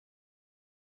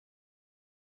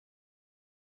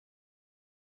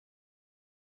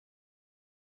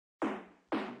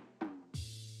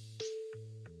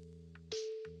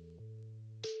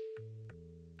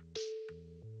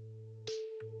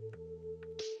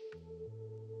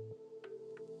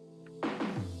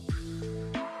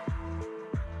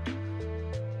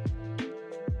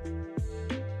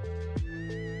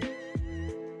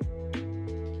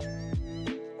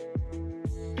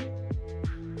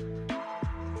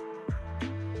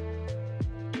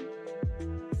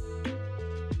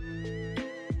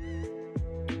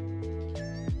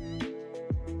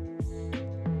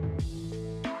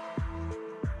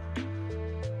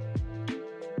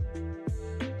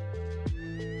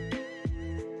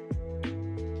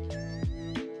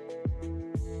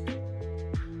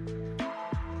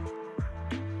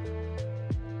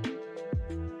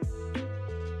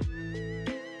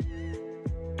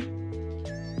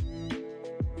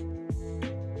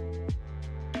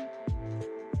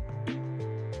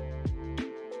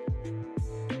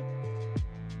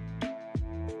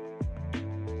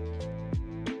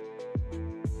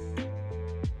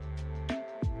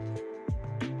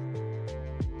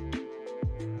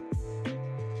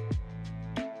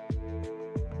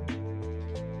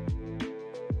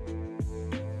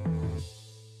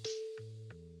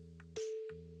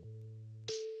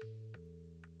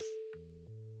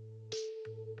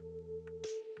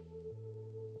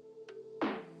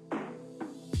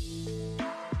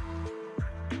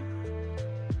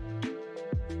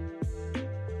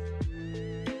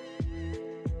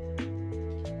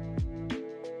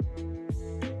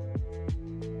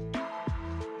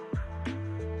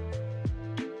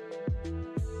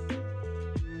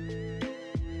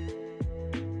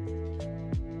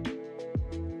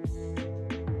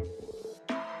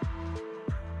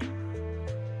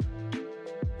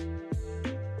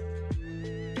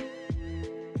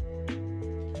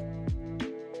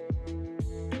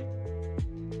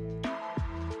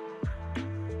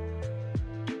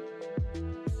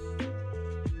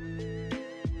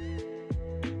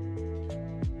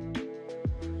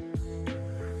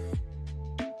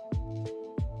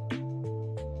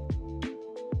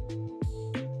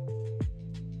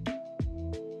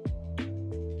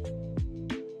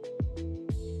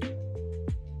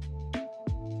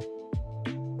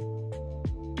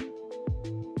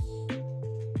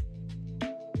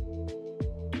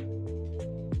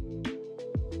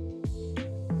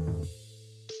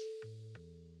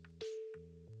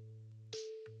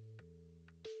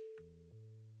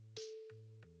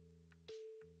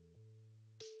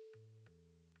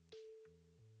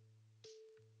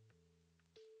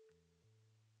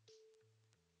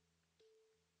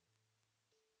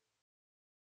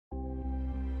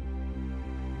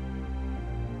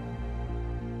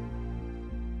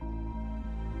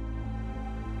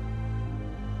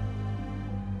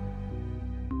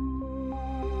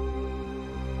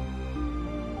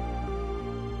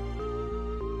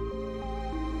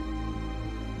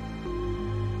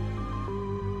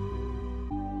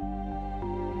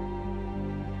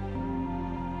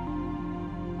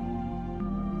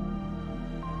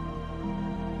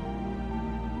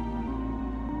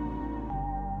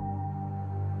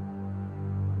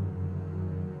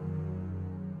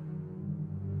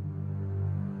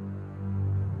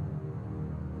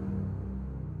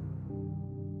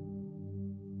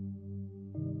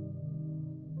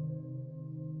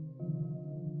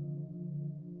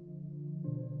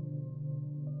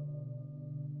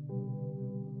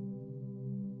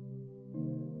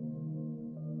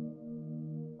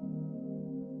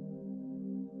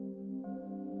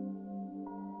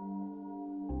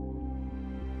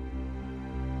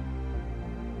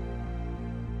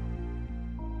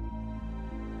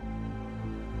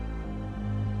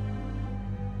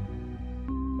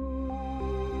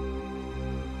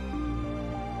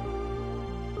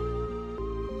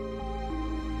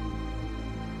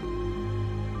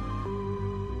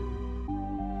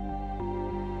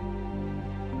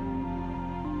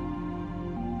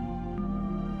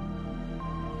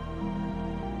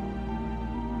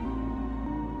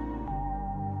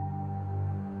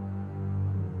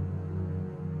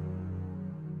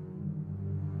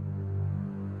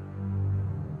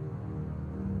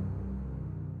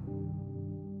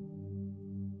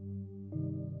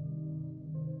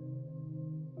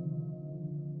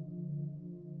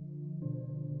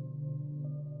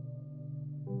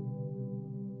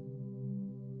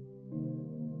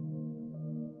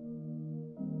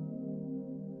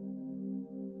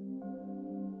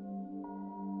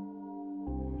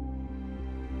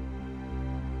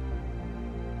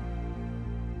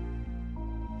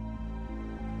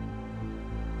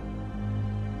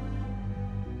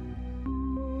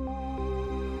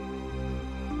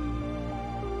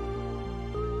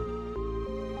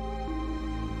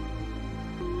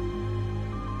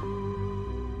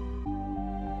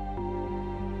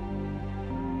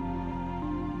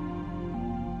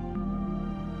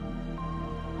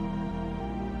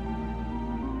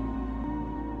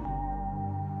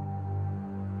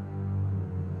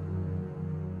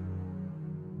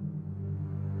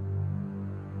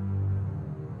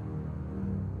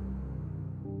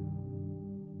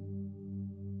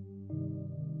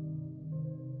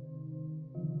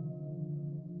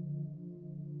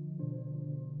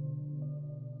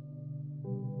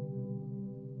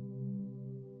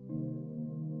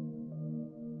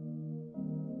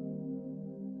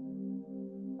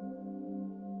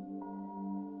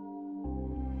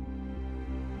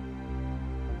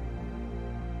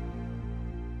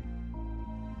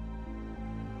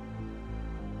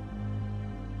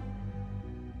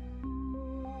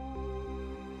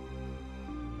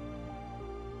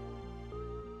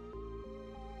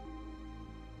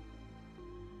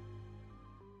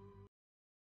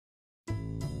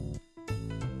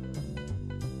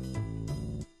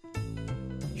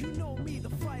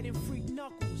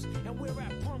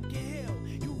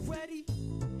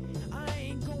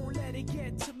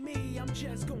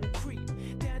just gonna creep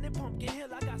down in Pumpkin Hill.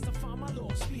 I got to find my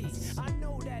lost piece. I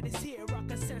know that it's here, I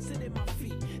can sense it in my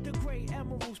feet. The great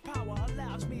emerald's power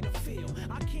allows me to feel.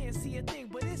 I can't see a thing,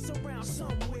 but it's around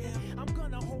somewhere. I'm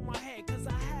gonna hold my head, cause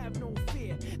I have no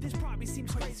fear. This probably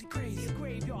seems crazy, a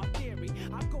graveyard theory.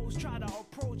 Our ghosts try to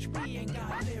approach me and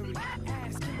got leery.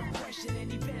 Ask him a question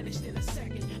and he vanished in a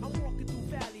second. I'm walking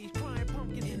through valleys, crying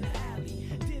pumpkin in the alley.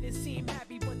 Didn't seem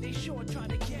happy, but they sure tried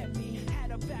to get me. Had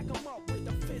to back them up with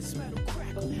a fist metal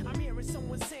crackle. I'm hearing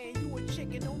someone saying, you a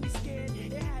chicken, don't be scared.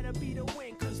 It had to be the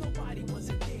wind, cause nobody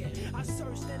wasn't there. I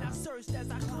searched and I searched as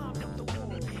I climbed up the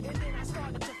wall. And then I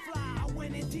started to fly, I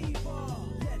went in deeper.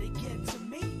 Let it get to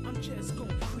me, I'm just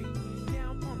gonna creep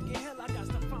down Pumpkin Hill. I got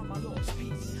to find my lost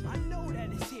piece. I know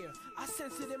that it's here, I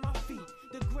sense it in my feet.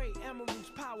 The great emerald's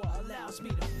power allows me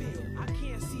to feel. I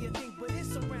can't see a thing, but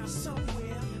it's around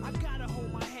somewhere. I gotta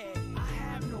hold my head, I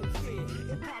have no fear.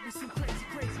 It probably seems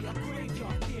crazy, a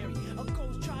graveyard theory. A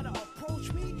ghost try to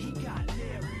approach me, he got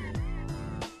leery.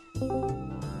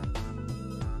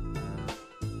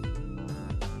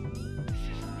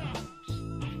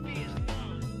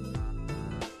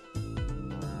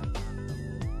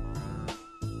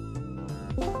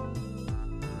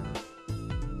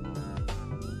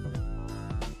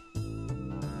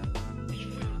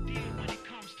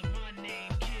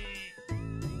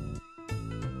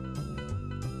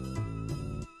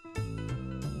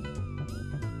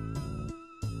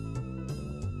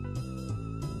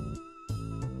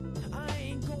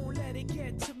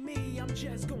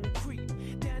 Just gonna creep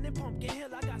down in Pumpkin Hill.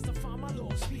 I got to find my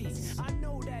lost piece. I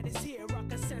know that it's here, I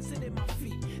can sense it in my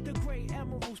feet. The great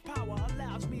emerald's power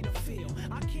allows me to feel.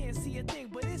 I can't see a thing,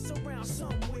 but it's around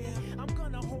somewhere. I'm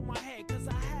gonna hold my head, cause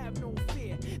I have no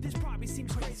fear. This probably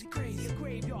seems crazy, a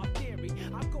graveyard theory.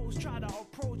 Our ghosts try to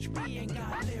approach me and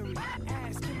got leery.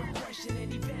 Ask him a question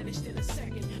and he vanished in a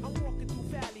second. I'm walking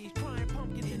through valleys, crying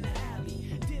pumpkin in the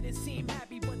alley. Didn't seem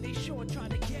happy, but they sure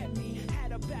tried to get me.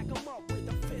 Had to back them up with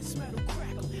a fist metal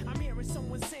crackle. I'm hearing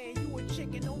someone saying, you a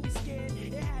chicken, don't be scared.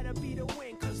 It had to be the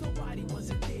wind, cause nobody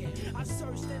wasn't there. I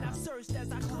searched and I searched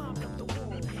as I climbed up the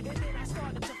wall. And then I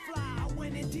started to fly, I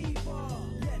went in deeper.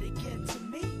 Let it get to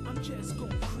me, I'm just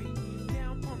gonna creep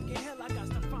down Pumpkin Hill. I got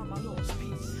to find my lost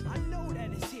piece. I know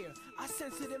that it's here, I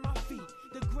sense it in my feet.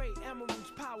 The great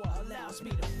emerald's power allows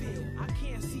me to feel. I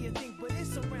can't see a thing, but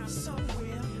it's around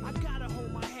somewhere. I gotta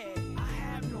hold my head, I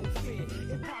have no fear.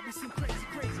 It probably seems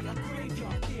crazy, a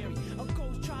graveyard theory. A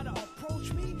ghost try to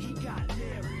approach me, he got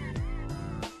leery.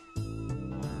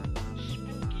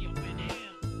 Spooky up in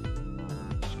here,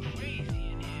 it's crazy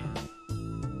in here.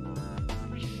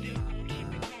 We still gonna keep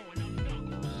it going, I'm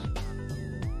Knuckles.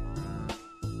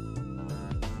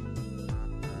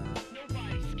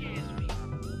 Nobody scares me.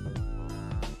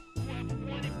 Whoever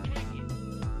wanted, bring it.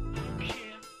 I don't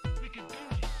care, we can do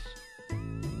this.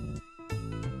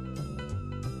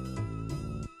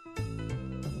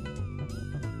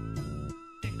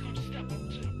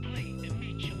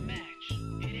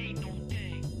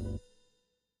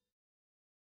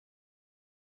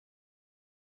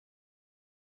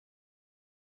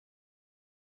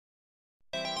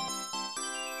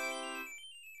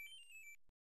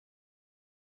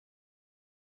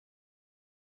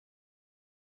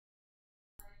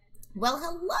 Well,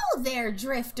 hello there,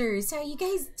 drifters. How you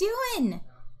guys doing?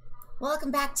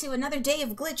 Welcome back to another day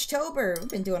of Glitchtober. We've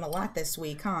been doing a lot this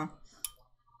week, huh?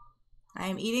 I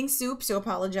am eating soup, so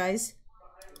apologize.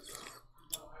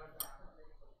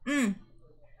 Hello,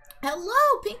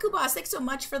 Pinku Boss. Thanks so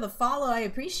much for the follow. I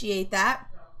appreciate that.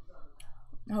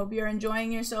 I hope you're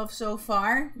enjoying yourself so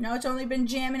far. No, it's only been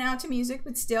jamming out to music,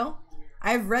 but still.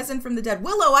 I have Resin from the Dead.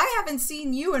 Willow, I haven't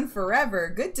seen you in forever.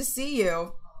 Good to see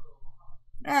you.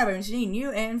 I haven't seen you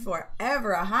in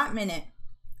forever, a hot minute.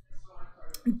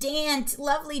 Dant,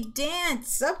 lovely Dant.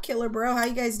 Sup, Killer Bro? How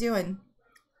you guys doing?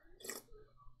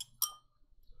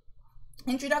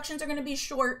 Introductions are going to be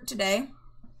short today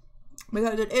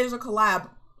because it is a collab.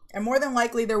 And more than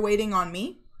likely, they're waiting on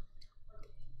me.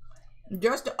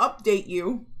 Just to update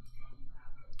you,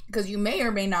 because you may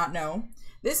or may not know,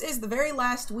 this is the very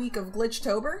last week of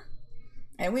Glitchtober.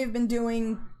 And we've been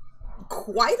doing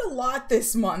quite a lot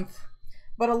this month.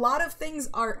 But a lot of things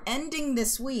are ending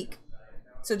this week.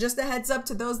 So just a heads up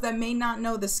to those that may not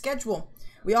know the schedule.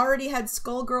 We already had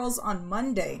Skullgirls on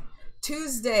Monday.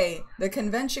 Tuesday, the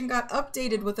convention got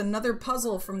updated with another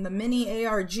puzzle from the mini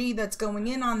ARG that's going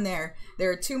in on there. There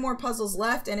are 2 more puzzles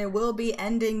left and it will be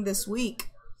ending this week.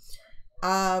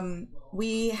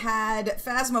 We had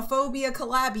Phasmophobia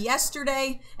collab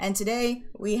yesterday, and today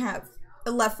we have a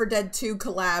Left 4 Dead 2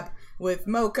 collab with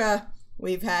Mocha.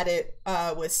 We've had it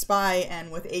with Spy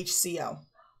and with HCO.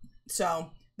 So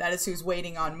that is who's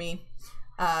waiting on me.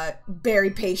 very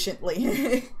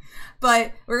patiently.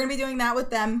 But we're going to be doing that with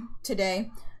them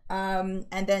today.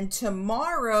 And then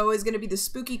tomorrow is going to be the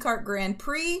Spooky Kart Grand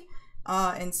Prix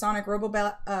in Sonic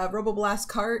Roboblast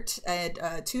Kart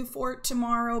at 2 Fort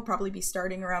tomorrow. Probably be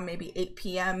starting around maybe 8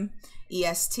 p.m.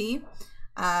 EST.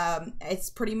 It's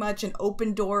pretty much an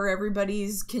open door.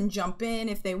 Everybody's can jump in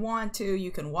if they want to.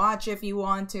 You can watch if you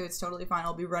want to. It's totally fine.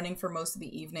 I'll be running for most of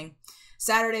the evening.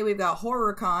 Saturday, we've got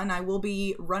HorrorCon. I will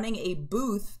be running a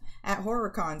booth at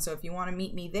HorrorCon, so if you want to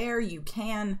meet me there, you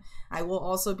can. I will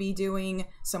also be doing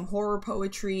some horror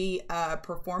poetry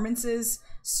performances,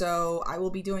 so I will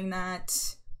be doing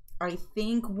that, I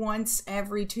think, once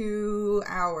every 2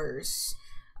 hours.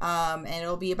 And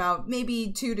it'll be about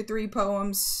maybe 2 to 3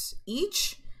 poems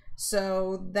each,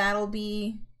 so that'll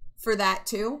be for that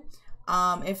too.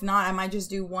 If not, I might just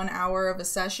do 1 hour of a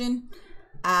session.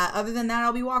 Other than that,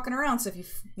 I'll be walking around, so if you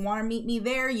want to meet me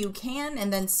there, you can.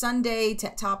 And then Sunday, to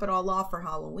top it all off for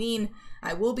Halloween,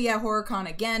 I will be at HorrorCon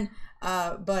again,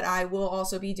 but I will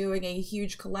also be doing a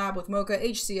huge collab with Mocha,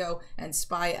 HCO, and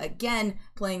Spy again,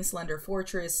 playing Slender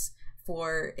Fortress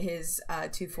for his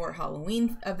 2 Fort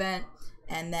Halloween event.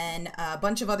 And then a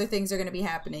bunch of other things are going to be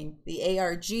happening. The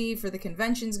ARG for the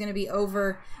convention is going to be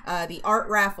over. The art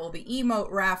raffle, the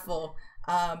emote raffle,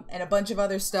 and a bunch of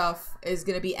other stuff is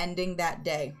going to be ending that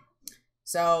day.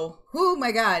 So, oh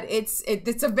my god, it's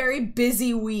a very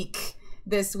busy week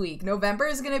this week. November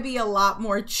is going to be a lot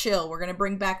more chill. We're going to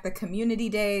bring back the community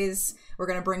days. We're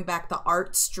going to bring back the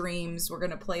art streams. We're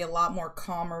going to play a lot more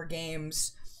calmer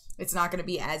games. It's not going to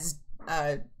be as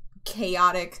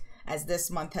chaotic as this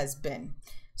month has been.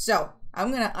 So,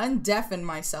 I'm going to undeafen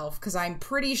myself because I'm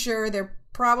pretty sure they're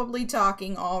probably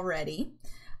talking already.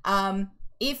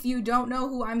 If you don't know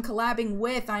who I'm collabing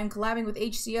with, I'm collabing with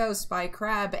HCO,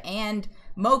 Spycrab, and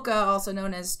Mocha, also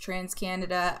known as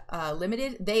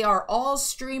TransCanadaLimited. They are all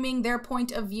streaming their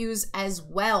point of views as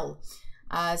well.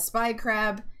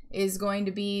 Spycrab is going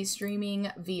to be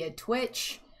streaming via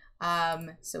Twitch,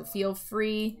 so feel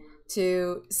free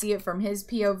to see it from his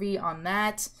POV on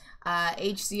that.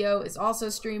 HCO is also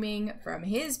streaming from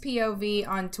his POV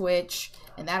on Twitch,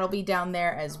 and that'll be down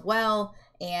there as well.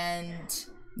 And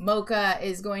Mocha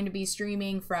is going to be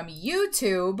streaming from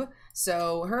YouTube,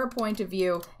 so her point of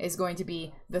view is going to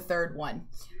be the third one.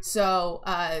 So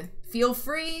feel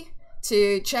free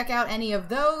to check out any of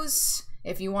those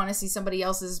if you want to see somebody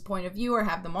else's point of view or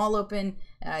have them all open.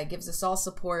 It gives us all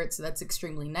support, so that's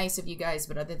extremely nice of you guys.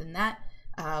 But other than that,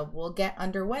 we'll get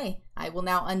underway. I will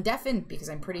now undeafen because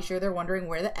I'm pretty sure they're wondering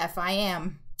where the F I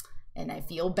am. And I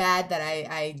feel bad that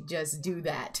I just do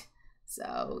that.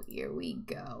 So here we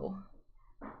go.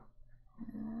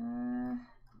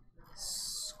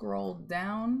 Scroll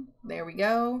down. There we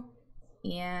go.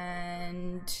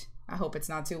 And I hope it's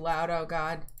not too loud. Oh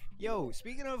god. Yo,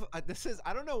 speaking of, this is,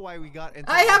 I don't know why we got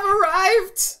into I have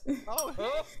arrived! Oh,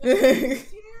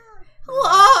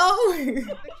 Hello!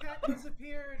 The cat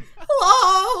disappeared.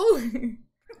 Hello! Are you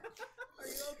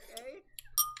okay?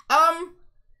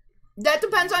 That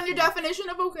depends on your definition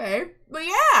of okay. But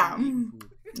yeah.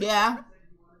 Yeah.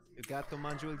 You got to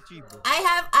mangiare il cibo. I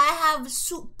have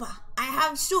soup. I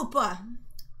have soup.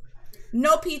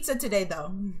 No pizza today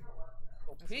though.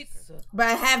 Oh, pizza. But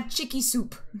I have chicky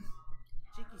soup.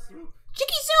 Chicky soup.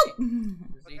 Chicky soup!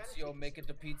 Is HCO making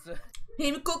the pizza?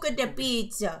 He cooked the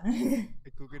pizza.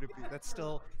 That's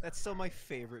still my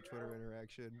favorite Twitter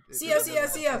interaction. See ya.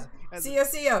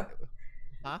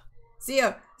 Huh? See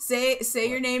ya. Say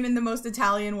your name in the most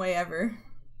Italian way ever.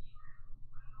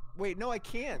 Wait, no, I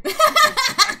can't.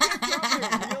 I can't tell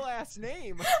my real ass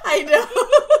name. I know.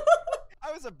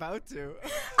 I was about to.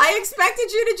 I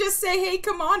expected you to just say, "Hey,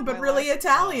 come on," but My really last-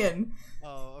 Italian.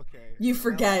 Oh, okay. You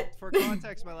forget. For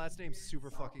context, my last name's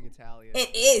super fucking Italian.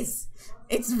 It is.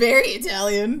 It's very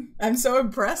Italian. I'm so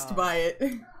impressed by it.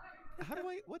 How do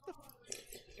I? What the?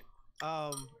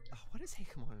 What is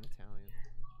HeyComeOn in Italian?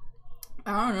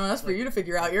 I don't know. That's for you to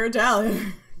figure out. You're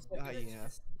Italian.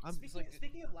 Yes.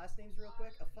 Speaking of last names, real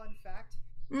quick, a fun fact.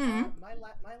 My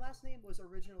last name was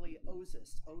originally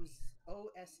Ozust.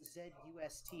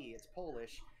 O-S-Z-U-S-T. It's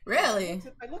Polish. Really?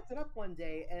 I looked it up one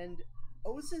day, and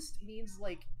Ozust means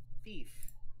like thief,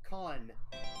 con,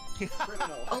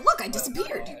 criminal. Oh, look, I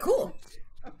disappeared. Cool.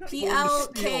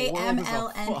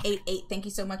 PLKMLN88. Thank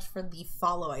you so much for the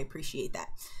follow. I appreciate that.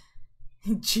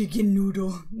 Chicken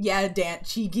noodle. Yeah, Dan.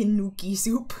 Chicken nuki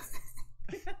soup.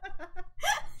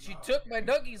 She took my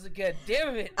nuggies again.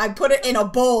 Damn it! I put it in a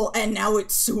bowl and now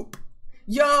it's soup.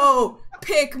 Yo,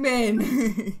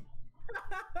 Pikmin.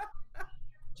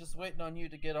 Just waiting on you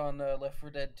to get on Left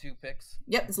 4 Dead 2 picks.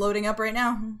 Yep, it's loading up right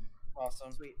now.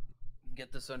 Awesome. Sweet.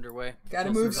 get this underway. Gotta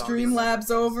Kill some move zombies.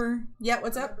 Streamlabs over. Yeah,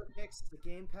 what's up? Remember, Nix, the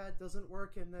gamepad doesn't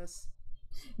work in this.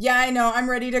 Yeah, I know. I'm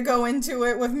ready to go into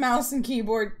it with mouse and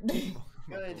keyboard.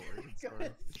 Good.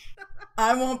 Good.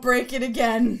 I won't break it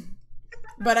again.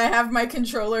 But I have my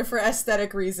controller for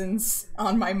aesthetic reasons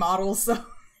on my model, so...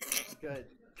 Good.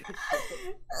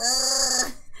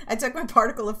 I took my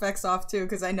particle effects off too,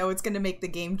 because I know it's gonna make the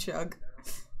game chug.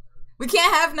 We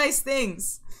can't have nice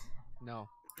things! No.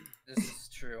 This is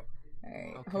true.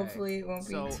 Alright, Okay. hopefully it won't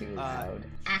be too loud.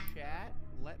 Chat,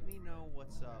 let me know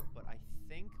what's up, but I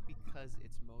think because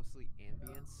it's mostly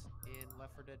ambience in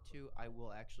Left 4 Dead 2, I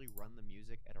will actually run the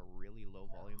music at a really low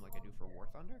volume like I do for War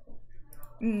Thunder.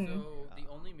 Mm. So the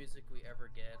only music we ever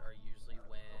get are usually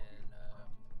when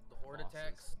the horde Bosses.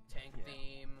 attacks, tank Yeah.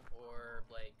 theme, or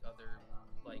like other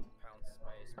like pounce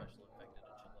by special infected and shit like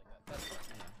that. That's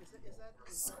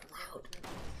fine. So loud.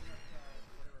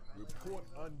 Report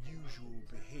unusual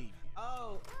behavior.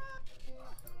 Oh!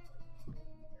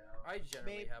 I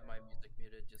generally have my music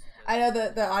muted just because. I know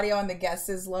the audio on the guest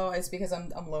is low. It's because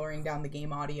I'm lowering down the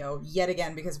game audio yet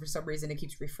again because for some reason it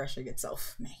keeps refreshing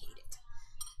itself. And I hate it.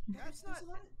 That's not...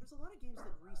 There's a lot of games that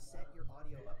reset your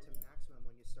audio up to maximum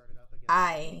when you start it up again.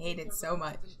 I hate it so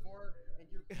much. And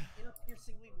you're in a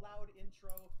piercingly loud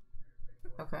intro.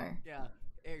 Okay. Yeah.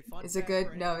 Hey, fun Is it fact good?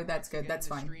 for No, anyone that's wants to good. get That's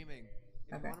into fine. Streaming.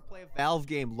 If Okay. you want to play a Valve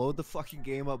game, load the fucking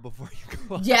game up before you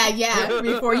go on. Yeah,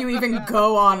 before you even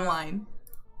go online.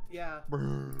 Yeah.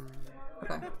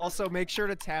 Okay. Also, make sure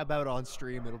to tab out on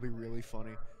stream. It'll be really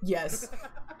funny. Yes.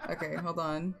 Okay, hold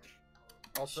on.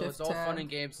 Also, Shift it's all tab. fun and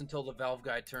games until the Valve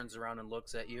guy turns around and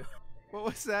looks at you. What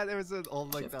was that? It was an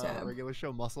old like Shift the tab. regular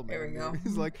show Muscle There Man. we go. Meme.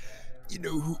 He's like, you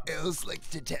know who else likes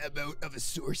to tab out of a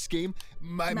source game?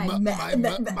 My My ma, ma- my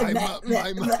ma, ma- my ma- ma,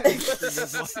 my ma-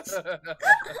 ma.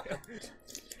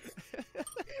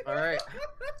 All right.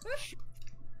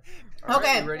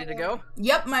 Okay. You ready to go?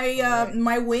 Yep,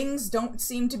 my wings don't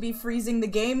seem to be freezing the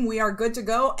game. We are good to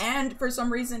go, and for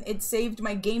some reason it saved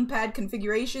my gamepad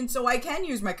configuration, so I can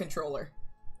use my controller.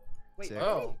 Wait, Sick.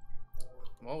 Oh.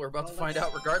 Well, we're about to find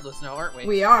out regardless now, aren't we?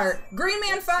 We are. Green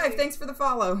Man 5, thanks for the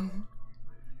follow.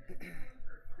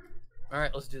 All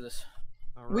right, let's do this.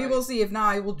 We will see. If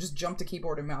not, I will just jump to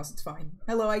keyboard and mouse. It's fine.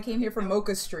 Hello, I came here from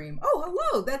Mocha's stream. Oh,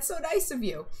 hello. That's so nice of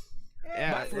you.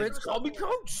 Yeah, My friends call me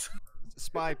Coach.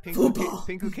 Spy, Football.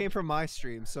 Pinku came from my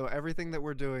stream, so everything that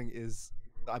we're doing is,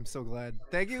 I'm so glad.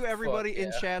 Thank you everybody in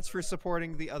yeah. chats for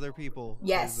supporting the other people. who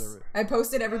Yes. deserve it. I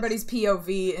posted everybody's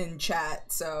POV in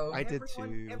chat, so... I did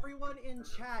too. Everyone in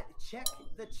chat, check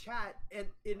the chat and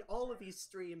in all of these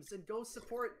streams and go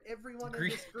support everyone in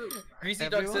this group. Greasy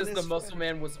Duck Everyone says the is muscle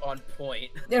man was on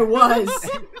point. It was.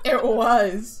 It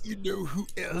was. You know who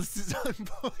else is on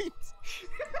point?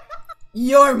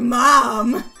 Your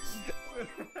mom!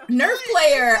 Nerf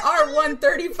player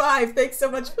R135, thanks so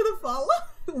much for the follow.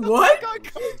 What? God,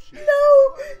 Coach.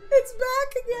 No, it's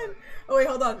back again. Oh wait,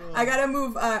 hold on. I gotta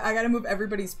move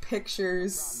everybody's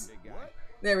pictures.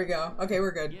 There we go. Okay,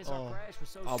 we're good. Oh.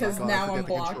 Oh my 'Cause God, I now forget I'm the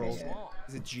blocking controls. it.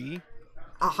 Is it G?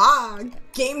 Aha!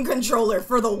 Game controller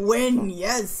for the win.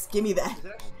 Yes, give me that.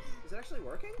 Is it actually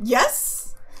working?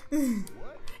 Yes.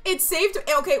 It saved.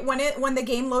 Okay, when the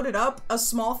game loaded up, a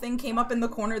small thing came up in the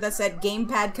corner that said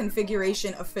 "Gamepad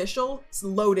configuration official." It's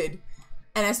loaded,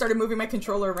 and I started moving my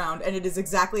controller around, and it is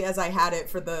exactly as I had it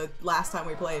for the last time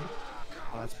we played.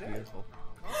 Oh, that's beautiful.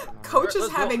 Coach is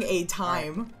let's go. having a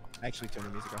time. I actually turned the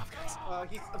music off,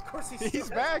 guys. Of course he's He's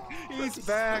still- back! He's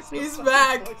back! He's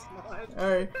back. No, it's not. All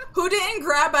right. Who didn't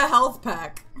grab a health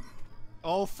pack?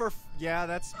 Oh, yeah,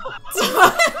 that's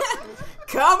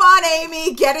Come on,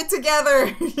 Amy, get it together.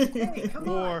 Hey, come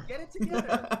War. on, get it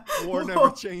together. war never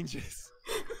changes.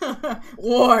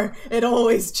 War. It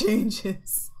always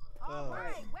changes. Oh.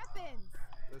 Alright, weapons!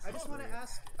 I just want to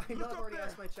ask. I know I've already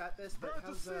asked my chat this, but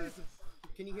how's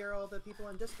can you hear all the people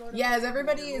on Discord? Yeah, is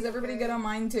everybody good on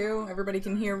mine too? Everybody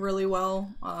can hear really well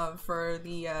for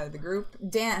the group.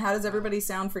 Dan, how does everybody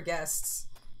sound for guests?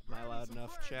 Am I loud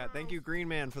enough, chat? Thank you, Green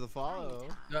Man, for the follow.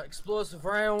 Got explosive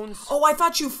rounds. Oh, I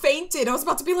thought you fainted. I was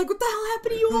about to be like, what the hell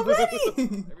happened to you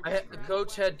already? The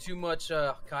coach had too much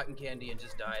cotton candy and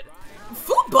just died.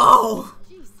 Football.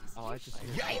 Oh, I just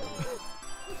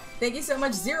Thank you so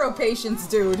much. Zero patience,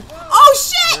 dude. Oh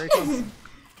Very shit! cool.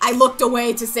 I looked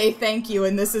away to say thank you,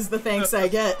 and this is the thanks I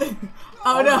get.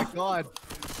 Oh no. my God.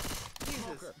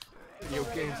 Yo,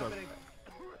 games are.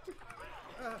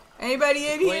 Anybody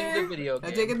in Playing the here? video I'm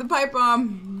game. taking the pipe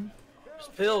bomb. There's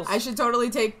pills. I should totally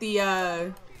take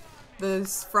the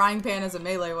frying pan as a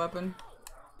melee weapon.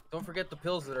 Don't forget the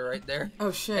pills that are right there.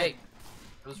 Oh shit. Hey,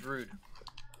 that was rude.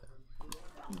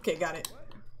 Okay, got it.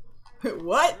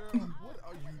 What? What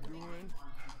are you doing?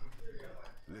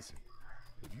 Listen,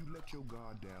 if you let your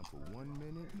guard down for 1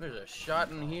 minute, There's a shot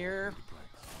in here.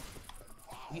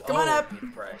 Come on up.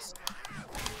 Price.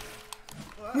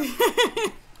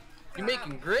 You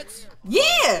making grits?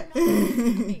 Yeah!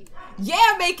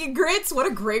 Yeah, making grits! What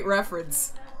a great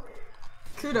reference.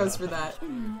 Kudos for that. How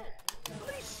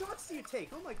many shots do you take?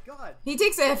 Oh my god. He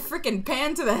takes a freaking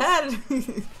pan to the head.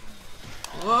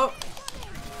 Whoa.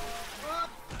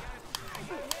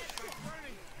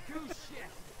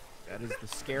 That is the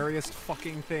scariest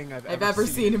fucking thing I've ever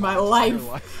seen in my entire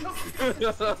life.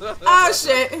 Oh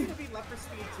shit. Gonna be Left 4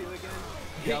 Speed 2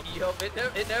 again. Yup,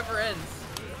 it never ends.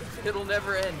 It'll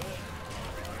never end.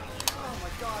 Oh my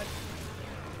god.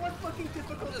 What fucking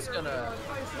difficulty? I'm just gonna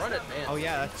run advance. Oh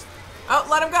yeah, that's Oh,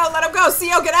 let him go, let him go.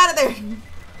 CO, get out of there.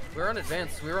 We're on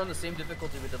advance. We were on the same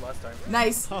difficulty we did last time.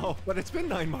 Nice. oh, but it's been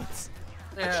 9 months.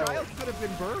 Yeah. A child could have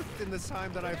been birthed in this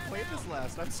time that I played this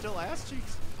last. I'm still ass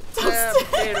cheeks. Yeah,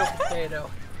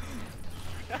 potato.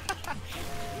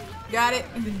 Got it.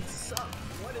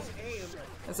 What is aim?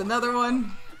 That's another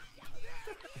one.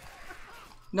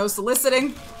 No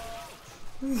soliciting.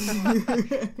 Oh,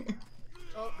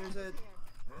 there's a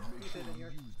Kitten in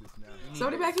here.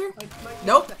 Somebody back here? Might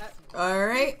Nope. that.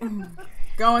 Alright.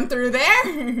 Going through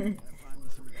there.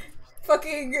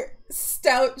 Fucking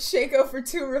stout Shaco for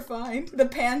 2 refined. The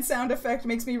pan sound effect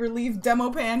makes me relieve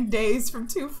demo pan days from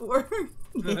 2-4.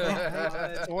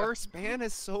 Yeah. Or span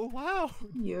is so loud.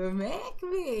 You make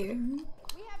me.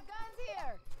 We have guns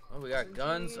here. Oh, we got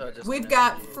guns. Just We've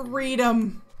got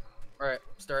freedom. All right,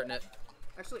 starting it.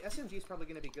 Actually, SMG is probably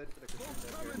gonna be good for the Christians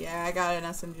here. Yeah, I got an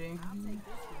SMG.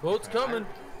 Boat's coming.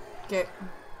 Okay.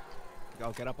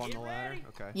 Go get up on the ladder.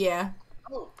 Okay. Yeah.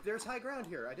 Oh, there's high ground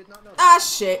here. I did not know that. Ah,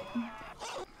 shit.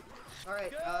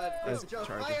 Alright, there's the joke.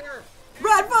 charging. Fire!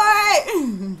 Run for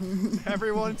it!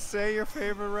 Everyone say your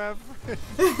favorite rap.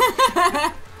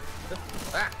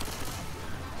 Ah.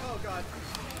 Oh god.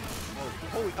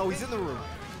 Holy, oh, he's in the room.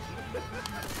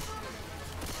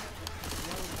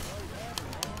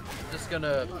 Just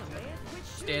gonna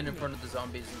stand in front of the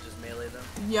zombies and just melee them.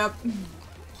 Yep.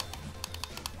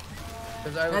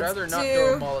 Because I would That's rather not 2.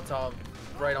 throw a Molotov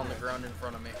right on the ground in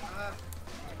front of me.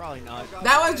 Probably not.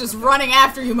 That one's just running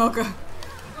after you, Mocha.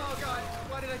 Oh god.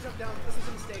 Why did I jump down? This is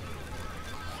a mistake.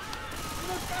 You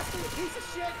know, faster, you piece of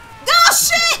shit! Oh,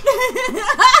 shit!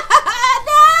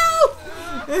 No!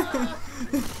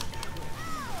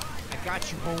 I got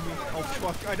you, homie. Oh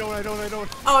fuck! I don't.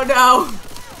 Oh, no.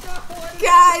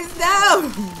 Guys,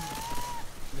 no!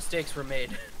 Mistakes were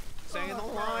made. Stay in the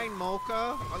line,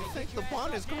 Mocha. I think the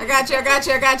bond is going. I got you, I got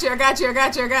you, I got you, I got you, I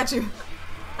got you, I got you.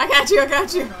 I got you, I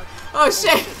got you. Oh,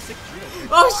 shit.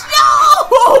 Oh, no!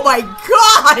 Oh, my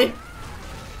God!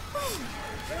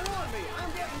 They're on me!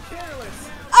 I'm getting careless!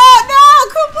 Oh, no!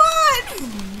 Come on!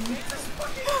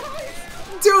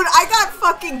 Dude, I got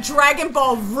fucking Dragon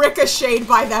Ball ricocheted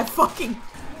by that fucking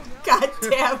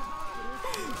goddamn.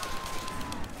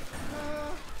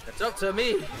 It's up to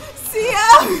me. See ya!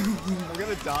 I'm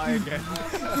gonna die again. No,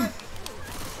 I'm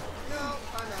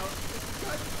out.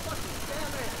 God fucking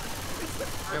damn it!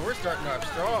 Man, we're starting off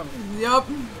strong. Yup.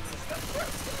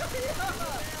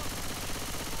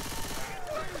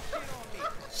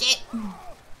 Shit.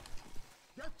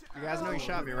 You guys know you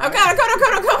shot me, right? I'm coming.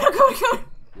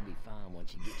 You'll be fine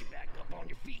once you get your back up on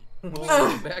your feet.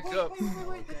 Back up.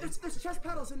 Wait, there's chest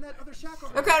paddles in that other shack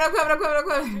over I'm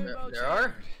coming. There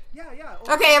are? Yeah.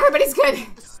 Okay, everybody's good.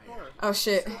 Score. Oh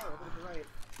shit. Score over to the right.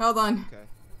 Hold on. Okay.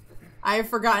 I have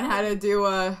forgotten how to do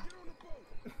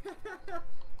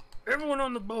Everyone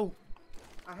on the boat.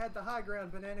 I had the high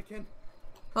ground, Bananakin.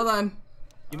 Hold on.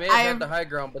 You may have had the high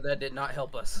ground, but that did not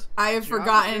help us. I have Geography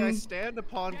I forgotten. stand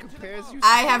upon compares you.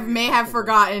 May have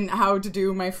forgotten how to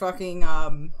do my fucking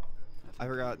I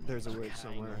forgot there's a witch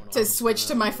somewhere. to switch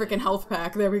to my freaking health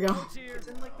pack. There we go. It's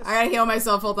in like the I gotta heal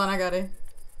myself. Hold on, I got it.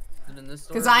 And in this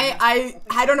Cause story-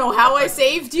 I don't know how I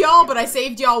saved y'all, but I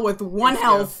saved y'all with 1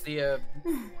 health. The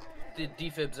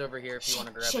defib's over here if you want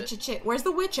to grab it. Shit. Where's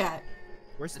the witch at?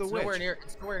 Where's the It's witch? nowhere near.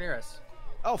 It's nowhere near us.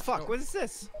 Oh fuck! What is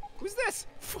this? Who's this?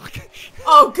 Fuck!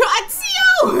 Oh God,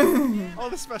 CO! All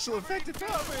the special effects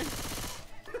found me.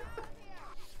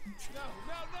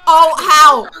 Oh,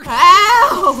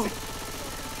 how?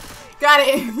 Got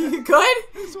it. You good?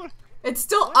 This one. It's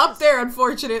still up there,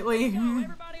 unfortunately.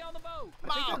 Everybody on the boat.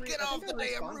 Mom, get off the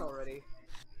damn roof already.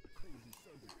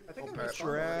 I think I respawned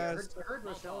already. I heard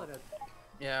Rochelle in it.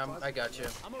 Yeah, I got you.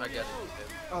 I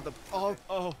got it.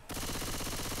 Oh.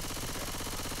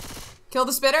 Kill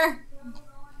the spitter?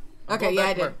 Okay, Going yeah, I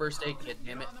back to our did. First aid kit,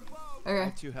 damn it.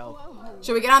 Okay. 2 health.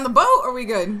 Should we get on the boat or are we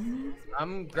good?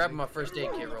 I'm grabbing my first aid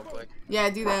kit real quick. Yeah,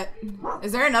 do that.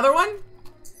 Is there another one?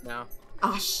 No.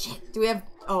 Oh shit. Do we have?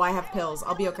 Oh, I have pills.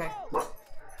 I'll be okay.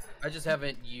 I just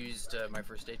haven't used my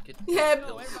first aid kit. Yeah,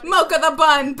 Mocha the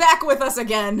Bun back with us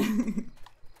again.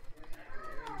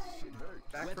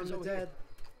 Back from the dead.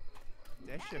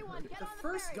 That shit hurt. The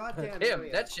first goddamn Damn,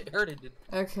 area. that shit hurted.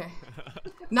 Okay.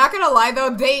 Not gonna lie though,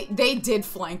 they did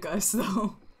flank us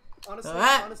though.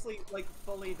 Honestly, like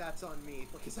fully, that's on me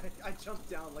because I jumped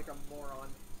down like a moron.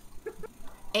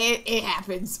 It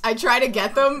happens. I try to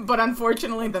get them, but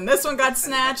unfortunately then this one got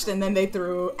snatched and then they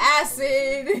threw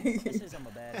acid.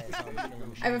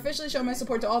 I've officially shown my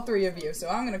support to all 3 of you, so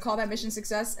I'm gonna call that mission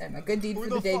success and a good deed for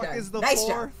the day done. Is the Nice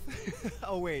fourth? job.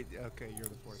 Oh wait, okay, you're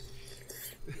the 4th.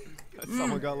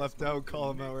 Someone got left out. Call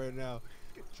him out right now.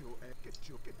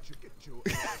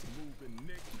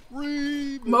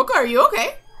 Mocha, are you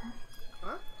okay?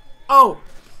 Huh? Oh,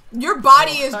 your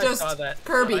body is I just saw that.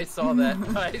 Kirby. I saw that.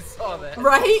 I saw that.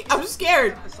 Right? I'm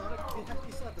scared. The Sonic. You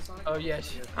still have the Sonic. Oh yeah.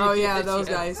 Oh yeah, she those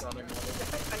has guys. Sonic model.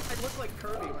 I look like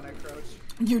Kirby when I crouch.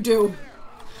 You do.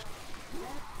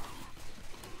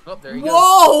 Oh, there you go.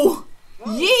 Whoa!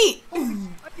 Whoa. Yeet!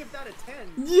 I'd give that a 10.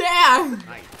 Yeah!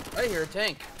 I hear a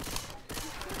tank.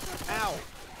 Ow!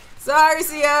 Sorry,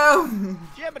 CO!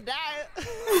 Jebediah!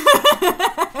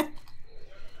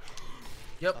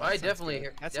 Yep, I definitely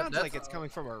hear. That Yep, sounds that's, like it's coming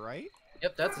from our right.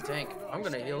 Yep, that's a tank. I'm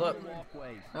gonna heal up.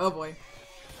 Oh boy.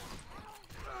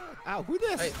 Ow, who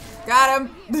this? Hey, Got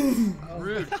him!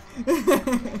 rude.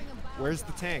 Where's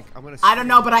the tank? I'm gonna. I don't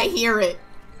know, but I hear it.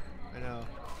 I know.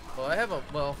 Well, I have a.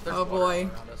 Well, there's Oh, water boy.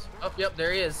 around us. Oh, yep,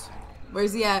 there he is.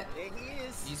 Where's he at? There he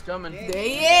is. He's coming. There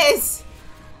he is!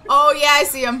 Oh yeah, I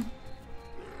see him.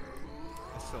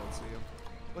 I still don't see him.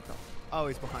 What the? Oh,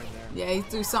 he's behind there. Yeah, he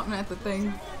threw something at the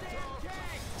thing.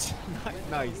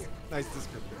 Nice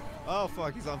descriptor. Oh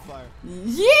fuck, he's on fire.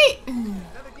 Yeet!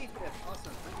 Another defib.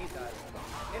 Awesome. I need that.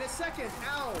 In a second.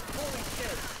 Ow. Holy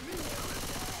shit.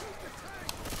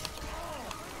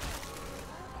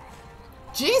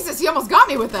 Jesus, he almost got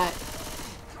me with that.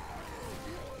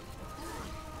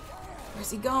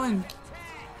 Where's he going?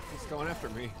 He's going after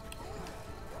me.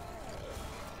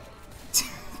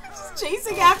 Just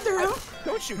chasing after him.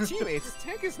 Don't shoot teammates.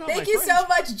 Tank is not Thank my you friend. so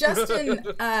much,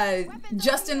 Justin.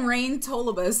 Justin Rain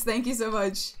Tolobus. Thank you so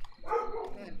much.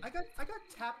 Man, I got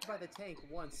tapped by the tank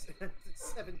once at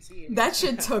 17. That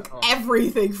shit took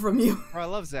everything from you. Bro, I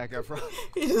love Zac Efron.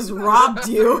 He just robbed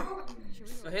you.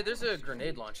 Oh, hey, there's a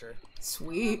grenade launcher.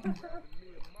 Sweet.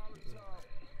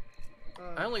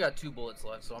 I only got 2 bullets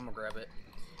left, so I'm gonna grab it.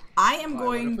 I am Why, what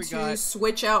going if we to got-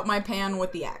 switch out my pan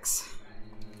with the axe.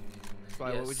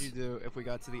 Spy, what would you do if we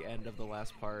got to the end of the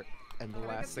last part and the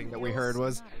last thing that we heard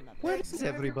was, "Where is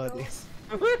everybody?"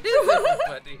 What is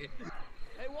everybody?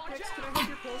 Hex, can I have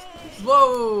your pills, please?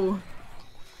 Whoa.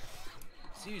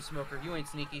 See you, smoker. You ain't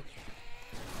sneaky.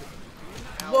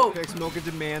 Whoa. Pix Mocha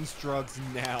demands drugs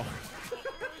now.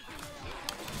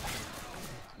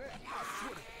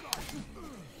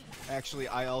 Actually,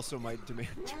 I also might demand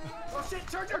drugs. Oh shit,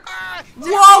 Charger!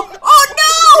 Whoa. Oh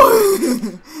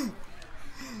no!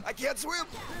 I can't swim!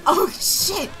 Oh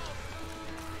shit.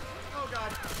 Oh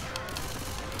god.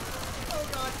 Oh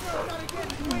god, no, not again,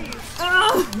 please!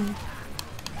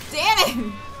 Damn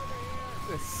it.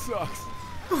 This sucks.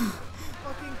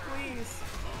 Fucking please.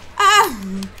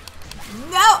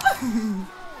 No.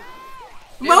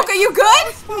 Mocha, you good?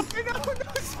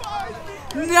 It's fine.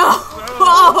 No.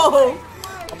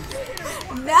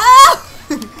 No.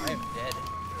 I am dead.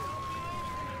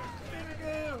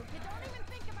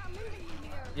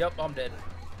 Yep, I'm dead.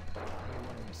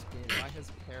 Why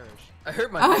has perished? I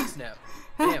heard my neck snap.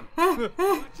 Damn.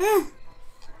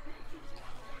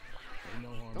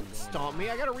 Don't stomp me,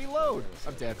 I gotta reload.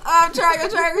 I'm dead. I'm trying.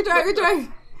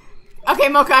 Okay,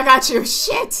 Mocha, I got you.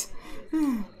 Shit.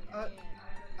 I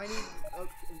need.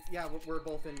 Yeah, we're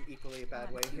both in equally a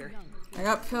bad way here. I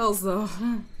got pills though.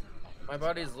 My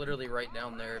body's literally right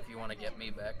down there if you want to get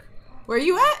me back. Where are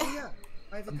you at? Yeah,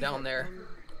 I have a I'm down there.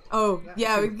 Oh,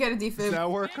 yeah, we can get a Does defib. that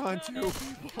work on 2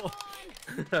 people?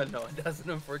 No, it doesn't,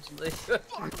 unfortunately.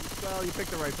 Well, you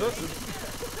picked the right person.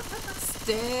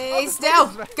 Stay still.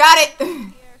 Got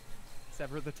it.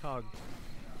 Sever the tongue.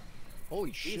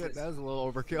 Holy shit, Jesus. that was a little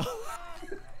overkill.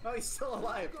 Oh, he's still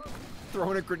alive.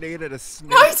 Throwing a grenade at a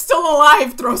snake. No, he's still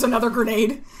alive. Throws another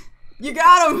grenade. You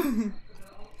got him.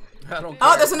 I don't care.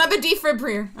 Oh, there's another defib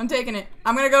here. I'm taking it.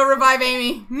 I'm gonna go revive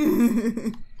Amy.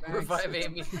 Revive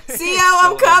Amy. CO,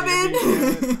 I'm coming.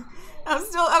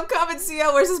 I'm coming,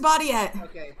 CO. Where's his body at?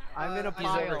 Okay. I'm in a He's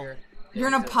over pile. here. You're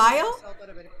in a he's over pile?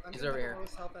 He's over here.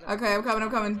 Okay, I'm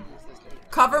coming.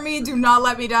 Cover me. Do not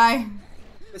let me die.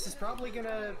 This is probably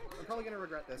gonna. I'm probably gonna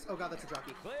regret this. Oh god, that's a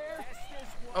jockey.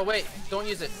 Oh wait, don't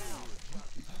use it.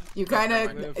 You kind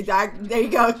of. There you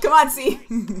go. Come on, C.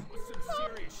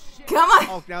 Come on.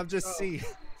 Oh, now I'm just C.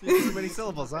 Too many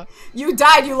syllables, huh? You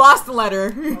died. You lost the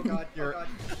letter. Oh god, oh god.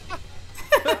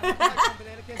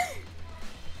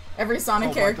 Every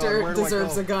Sonic character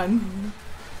deserves a gun.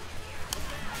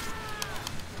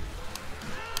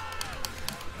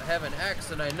 I have an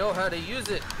axe and I know how to use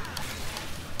it.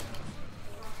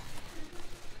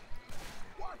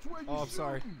 Oh, I'm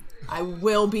sorry. I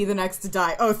will be the next to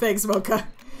die. Oh, thanks, Mocha.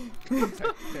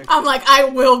 I'm like, I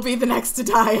will be the next to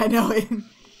die. I know it.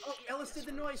 Oh, Ellis did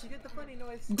the noise. She did the funny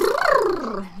noise.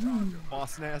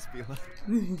 Boss Naspula.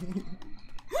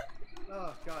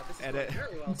 Oh god, this is Edit. going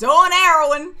very well. Dawn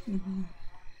Arrowin.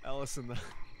 Ellis in the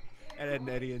Ed and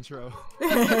Eddie intro.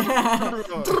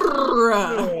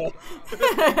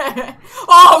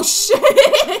 Oh shit!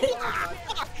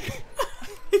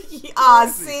 Ah,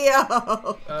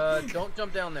 Theo. Don't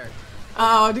jump down there.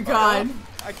 Oh god.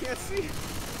 I can't see.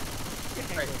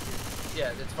 Right.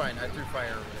 Yeah, it's fine. I threw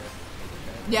fire over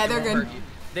there. Yeah, they're Won't good. hurt you.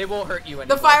 They won't hurt you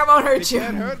anymore. The fire won't hurt You you.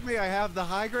 can't hurt me. I have the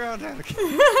high ground. Do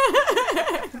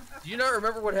you not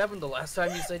remember what happened the last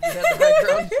time you said you had the high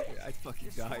ground? I fucking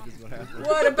died is what happened.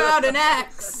 What about an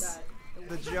axe?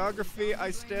 The geography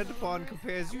I stand upon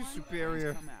compares you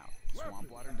superior. Swamp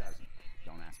water doesn't.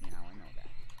 Don't ask me how I know that.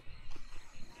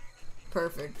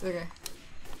 Perfect. Okay.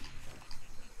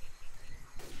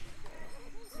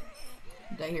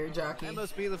 Did I hear a jockey? I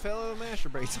must be the fellow who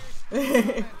masturbates.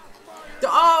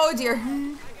 Oh dear.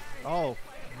 Oh,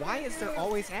 why is there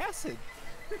always acid?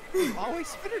 There's always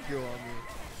spinner glue on me.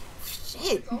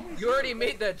 Shit. You already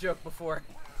made that joke before.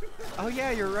 Oh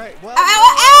yeah, you're right. Well,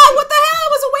 Ow! What the hell? I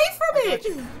was away from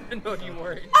it. No, you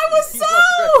weren't. I was so.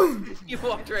 You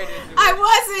walked right into it. I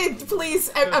wasn't.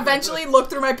 Please, eventually look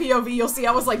through my POV. You'll see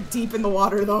I was like deep in the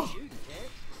water though.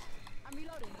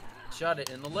 Shot it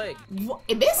in the leg.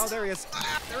 It missed. Oh, there he is.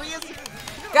 There he is.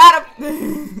 Got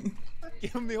him.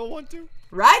 Give him the old one too.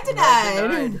 Right denied.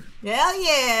 denied. Hell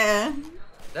yeah.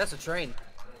 That's a train.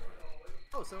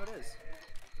 Oh, so it is.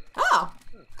 Oh.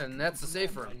 And that's the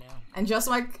safe room. And just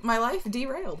like my life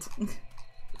derailed.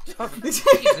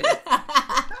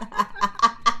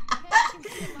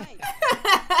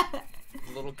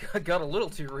 Got a little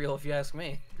too real, if you ask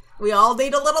me. We all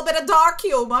need a little bit of dark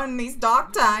humor in these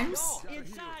dark times.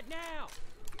 Inside now.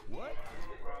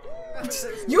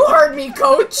 You heard me,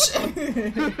 coach.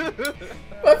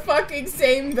 But fucking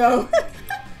same though.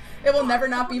 It will never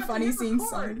not be funny seeing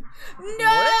Son.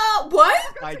 No! What?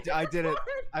 I did it.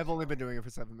 I've only been doing it for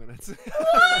 7 minutes.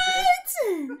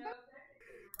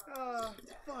 What?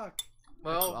 Fuck.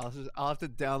 Well, I'll have to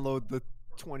download the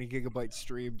 20 gigabyte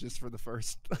stream just for the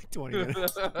first like 20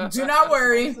 minutes. Do not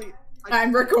worry. Honestly,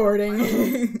 I'm recording.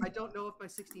 I don't know if my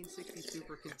 1660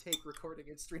 Super can take recording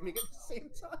and streaming at the same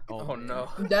time. oh no.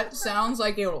 That sounds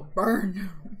like it'll burn.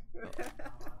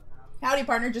 Howdy,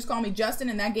 partner. Just call me Justin,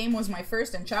 and that game was my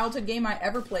first and childhood game I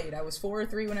ever played. I was 4 or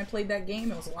 3 when I played that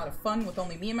game. It was a lot of fun with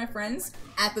only me and my friends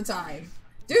at the time.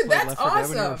 Dude, that's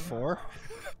awesome. 4?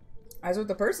 That's what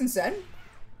the person said.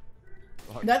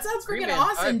 That sounds freaking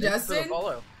awesome, Justin.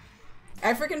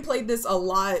 I freaking played this a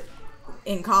lot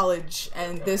in college,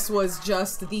 and this was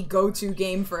just the go-to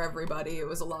game for everybody. It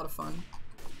was a lot of fun.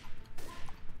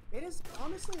 It is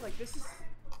honestly like this is.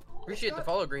 Appreciate the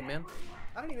follow, Green Man.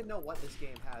 I don't even know what this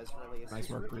game has really. It's Nice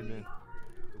just work, really, Green Man.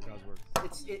 Good God's work.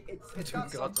 It's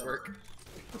got God's something. work.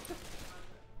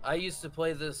 I used to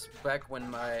play this back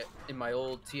when in my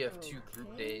old TF2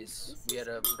 group days. We had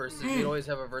a versus. We'd always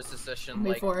have a versus session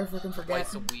like Before I freaking forget.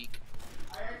 twice a week,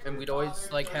 and we'd always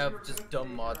like have just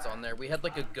dumb mods on there. We had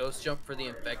like a ghost jump for the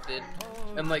infected,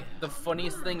 and like the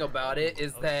funniest thing about it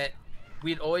is that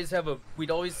we'd always have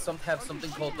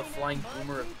something called the flying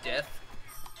boomer of death,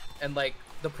 and like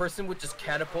the person would just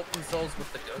catapult themselves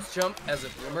with the ghost jump as a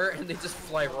boomer, and they just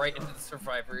fly right into the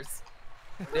survivors.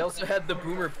 They also had the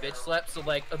boomer bitch slap, so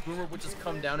like a boomer would just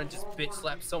come down and just bitch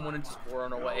slap someone and just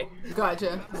run away.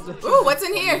 Gotcha. Ooh, what's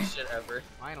in here? Shit ever.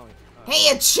 Finally. Hey,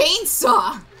 a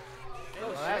chainsaw!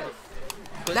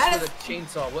 But That for is- the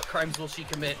chainsaw, what crimes will she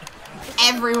commit?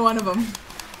 Every one of them.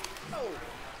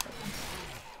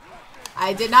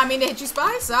 I did not mean to hit you,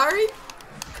 Spy. Sorry.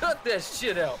 Cut that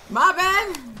shit out. My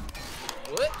bad.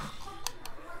 What?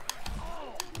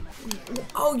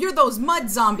 Oh, you're those mud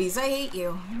zombies. I hate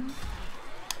you.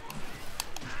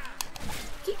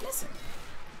 Keep missing.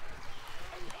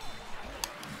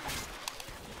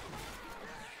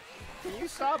 Can you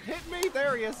stop hitting me?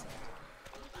 There he is.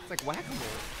 It's like whack-a-mole.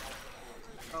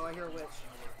 Oh, I hear a witch.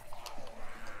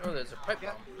 Oh, there's a pipe.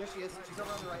 Yeah, there she is. She's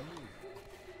over on the right.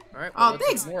 Alright, Oh, well, let's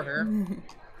thanks. ignore her.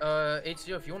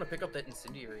 HCO, if you want to pick up that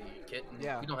incendiary kit,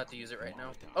 Yeah. we don't have to use it right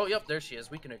now. Oh, yep, there she is.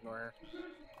 We can ignore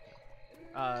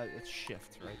her. It's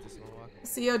shift, right? The slow walk.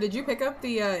 CO, did you pick up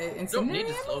the Don't incendiary? need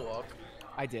to slow walk.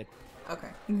 I did. Okay.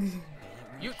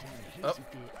 You. Oh.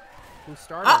 Who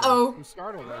started her? Uh-oh. Who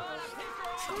startled her?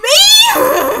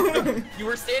 Me! You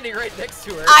were standing right next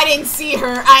to her. I didn't see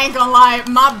her. I ain't gonna lie.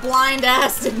 My blind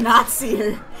ass did not see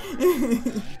her.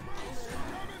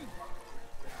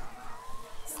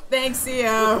 Thanks,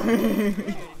 CO.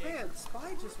 Man,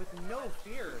 Spy just with no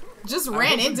fear. Just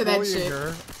ran into that shit.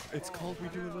 Her. It's called we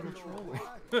do a little trolling.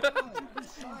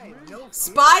 Spy, no fear.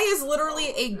 Spy is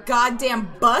literally a goddamn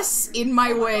bus in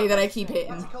my way that I keep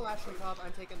hitting. Let's kill Ashley Pop.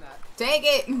 I'm taking that. Take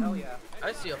it. Hell yeah.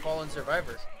 I see a fallen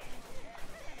survivor.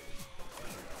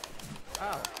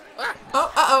 Ow. Ah!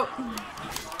 Oh, uh-oh.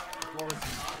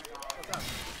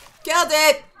 Killed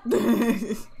it.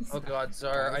 Oh god,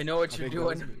 Zara, I know what you're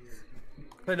doing.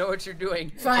 I know what you're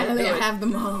doing. Finally, Do I it. have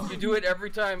them all. You do it every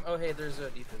time. Oh, hey, there's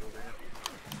a defib over here.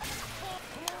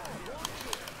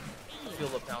 I feel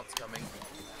the pounce coming.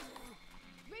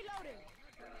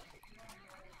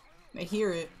 I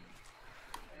hear it.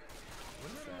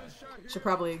 Should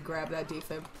probably grab that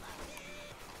defib.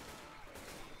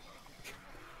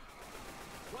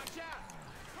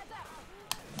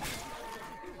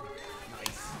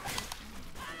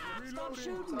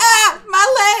 Ah!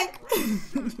 My leg!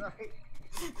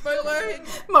 My leg!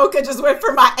 Mocha just went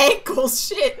for my ankles.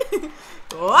 Shit.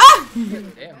 What?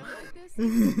 Damn.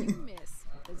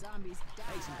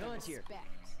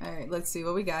 Alright, let's see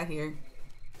what we got here.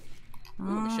 Ooh,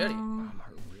 machete.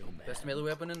 Best melee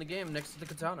weapon in the game next to the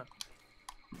katana.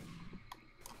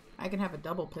 I can have a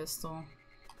double pistol.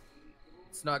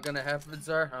 It's not gonna happen,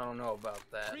 Zara. I don't know about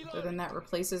that. So then that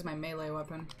replaces my melee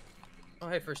weapon. Oh,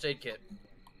 hey, first aid kit.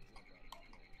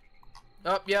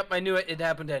 Oh, yep, I knew it. It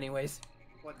happened anyways.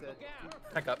 What did?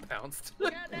 I got pounced.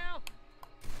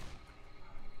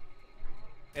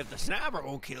 If the sniper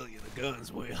won't kill you, the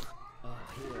guns will.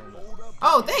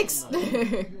 Oh, thanks!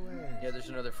 Yeah, there's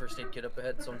another first aid kit up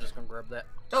ahead, so I'm just gonna grab that.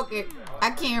 Okay,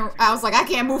 I was like, I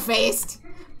can't move fast.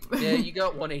 Yeah, you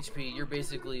got 1 HP. You're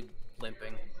basically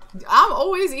limping. I'm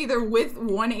always either with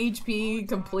 1 HP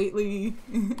completely.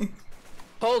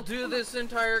 I'll do this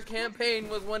entire campaign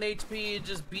with 1 HP and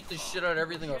just beat the shit out of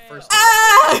everything on first.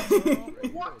 Ah! You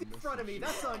walked in front of me.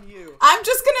 That's on you. I'm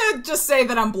just gonna say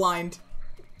that I'm blind.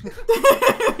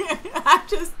 I'm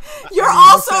just. You're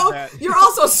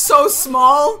also so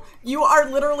small. You are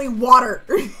literally water.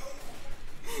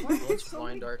 It's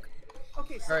blind dark.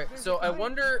 Okay, so Alright, so I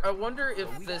wonder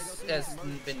if this has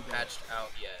been patched out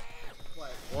yet.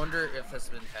 What? Wonder if this has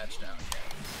been patched out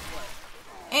yet.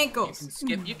 Ankles.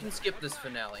 You can skip this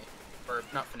finale. Or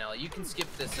not finale, you can skip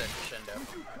this crescendo.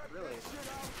 Really?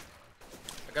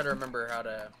 I gotta remember how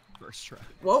to First try.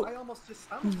 Whoa. I almost just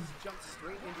jumped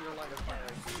straight into your line of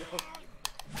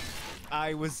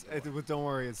fire. Don't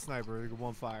worry, it's sniper.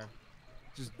 One fire.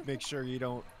 Just make sure you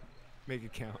don't make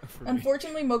it count for me.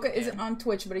 Unfortunately, Mocha isn't on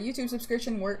Twitch, but a YouTube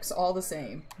subscription works all the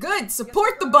same. Good.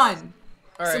 Support the bun.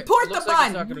 Alright, Support looks the like bun.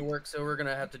 it's not gonna work, so we're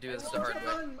gonna have to do this the hard way.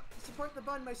 Support the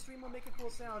bun. My stream will make a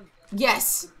cool sound.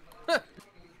 Yes.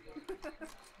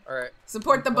 Alright.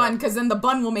 Support the bun, because then the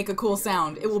bun will make a cool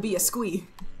sound. It will be a squee.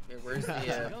 Okay, where's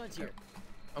the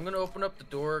I'm gonna open up the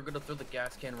door, gonna throw the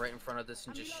gas can right in front of this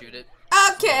and just shoot it.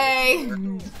 Okay.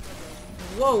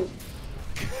 Whoa.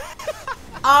 Stay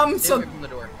So away from the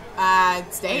door.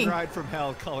 staying. Ride from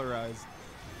Hell, colorized,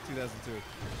 2002.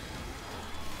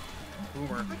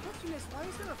 Boomer. My question is, why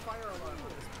is there a fire alarm on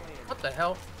this plane? What the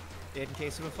hell? In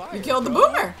case of a fire. You killed the bro.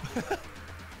 boomer.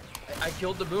 I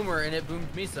killed the boomer and it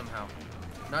boomed me somehow.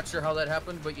 Not sure how that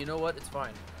happened, but you know what? It's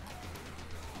fine.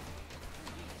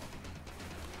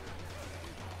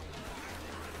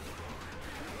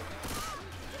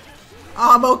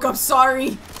 Ah, Mocha, I'm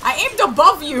sorry. I aimed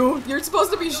above you. You're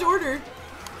supposed to be shorter.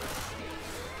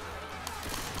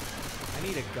 I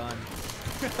need a gun.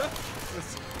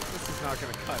 this is not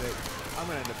gonna cut it. I'm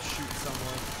gonna end up shooting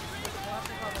someone.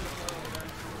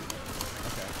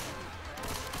 Okay.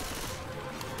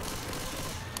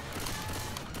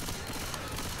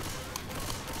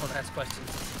 Don't ask questions.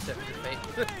 Accept your fate.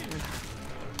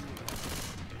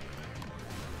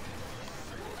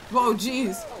 Whoa,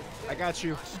 jeez. I got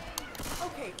you.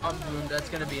 Okay. I'm boomed. That's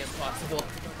gonna be impossible.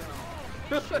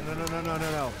 No.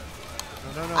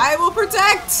 I will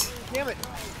protect. Damn it.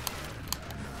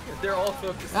 They're all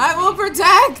focused. I will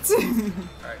protect.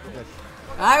 Alright, Good.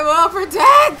 I will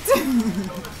protect.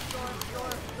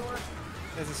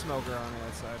 There's a smoker on the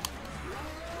outside.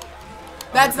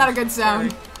 That's not a good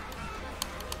sound.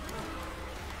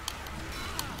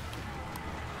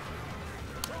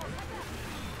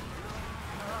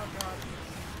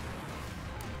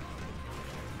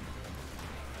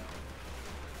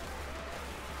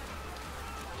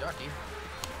 jockey.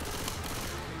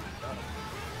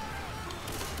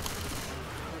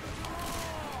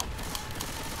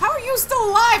 How are you still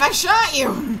alive? I shot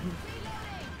you.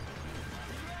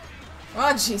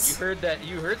 Oh jeez.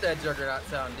 You heard that Juggernaut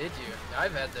sound, did you?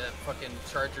 I've had the fucking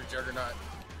Charger Juggernaut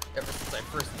ever since I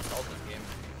first installed this game.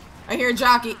 I hear a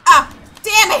jockey. Ah!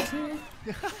 Damn it!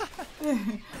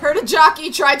 Heard a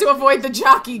jockey, tried to avoid the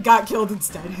jockey, got killed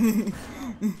instead.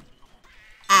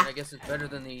 Ah. I guess it's better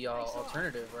than the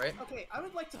alternative, right? Okay, I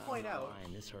would like to point out.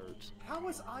 This hurts. How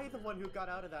was I the one who got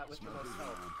out of that with the most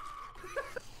health?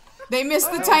 They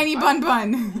missed the tiny bun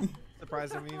bun.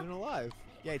 Surprised I'm even alive.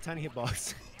 Yay, tiny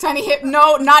hitbox. Tiny hit.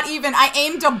 No, not even. I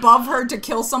aimed above her to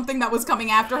kill something that was coming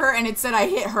after her, and it said I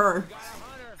hit her.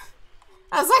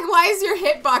 I was like, why is your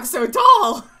hitbox so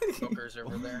tall? Joker's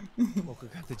over there. Mocha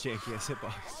got the jankiest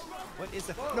hitbox. What is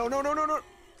that? No, no, no, no, no.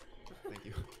 Thank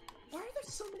you. Why are there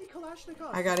so many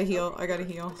Kalashnikovs? I gotta heal. I gotta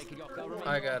heal.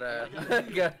 I gotta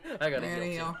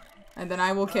heal. And then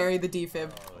I will carry the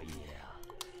defib.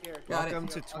 Got Welcome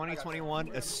to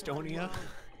 2021 Estonia.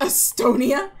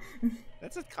 Estonia?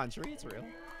 That's a country. It's real.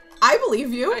 I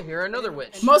believe you. I hear another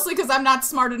witch. Mostly because I'm not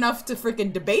smart enough to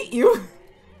freaking debate you.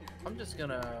 I'm just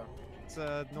gonna. It's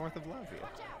north of Latvia.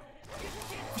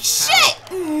 Shit!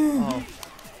 Oh.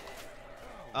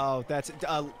 Oh, that's.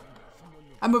 I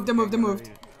moved. I moved. I moved.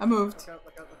 I moved. Look out,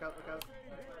 look out, look out, look out.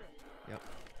 Yep.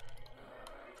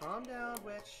 Calm down,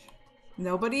 witch.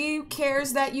 Nobody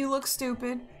cares that you look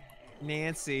stupid.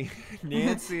 Nancy.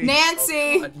 Nancy.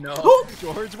 Nancy! Oh, God, no. Oh.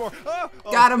 George Moore. Oh,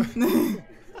 oh. Got him.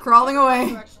 Crawling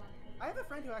away. I have a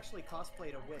friend who actually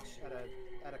cosplayed a witch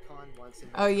at a con once.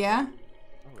 Oh yeah?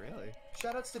 Oh really?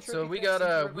 Shoutouts to So we got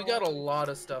a lot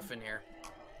of stuff in here.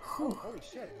 Oh, holy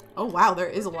shit. Oh wow, there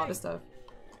is a lot of stuff.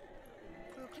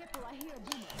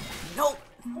 Nope.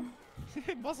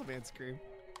 Muscle man scream.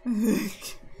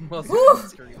 Muscle man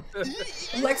scream.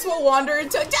 Lex will wander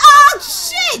into. Oh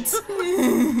shit!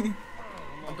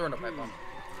 I'm throwing a pipe bomb.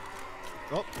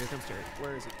 Oh, here comes Jared.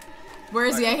 Where is he? Where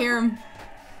is he? I hear him.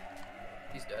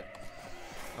 He's dead.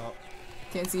 Oh.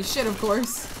 Can't see shit, of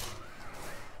course.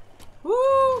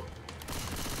 Woo!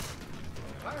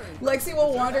 Lexi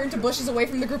will wander into bushes away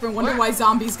from the group and wonder why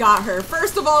zombies got her.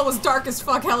 First of all, it was dark as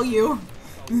fuck. Hell you.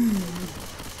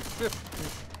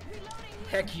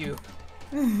 Heck you.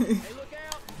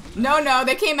 No,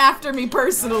 they came after me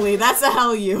personally. That's a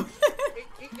hell you.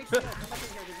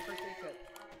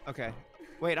 Okay.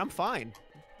 Wait, I'm fine.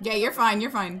 Yeah, you're fine.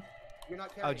 You're fine. You're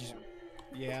not carrying him.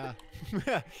 Yeah. Do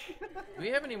we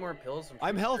have any more pills?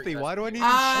 I'm healthy. Why do I need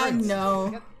insurance?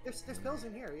 No. There's pills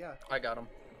in here, yeah. I got him.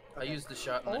 I used the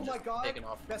shot and Oh then my just god. taken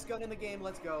off. Best gun in the game,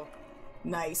 let's go.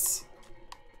 Nice.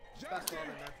 Best one in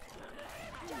there.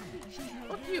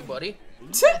 Fuck you, buddy.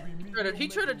 He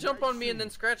tried to jump on me and then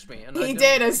scratch me. And He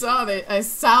did. I saw it. I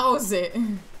saw it.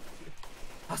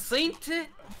 I seen it.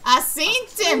 I seen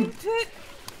him.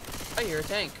 I hear a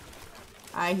tank.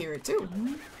 I hear it too.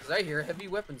 Cause I hear a heavy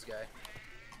weapons guy.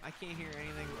 I can't hear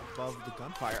anything above the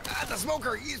gunfire. Ah, the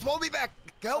smoker! He's pulling me back!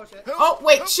 Help! Oh, shit. Help! Oh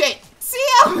wait, shit. See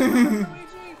ya. Luigi!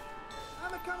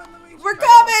 I'm coming, Luigi! We're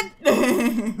coming.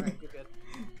 Alright, you're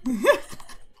good.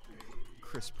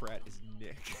 Chris Pratt is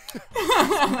Nick.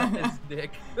 It's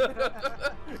Nick.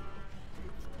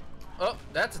 Oh,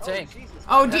 that's a tank. Jesus.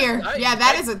 Oh dear. Nice. Yeah,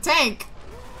 that is a tank.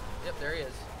 Yep, there he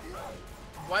is.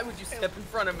 Why would you step in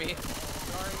front of me?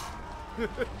 Sorry. I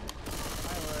would.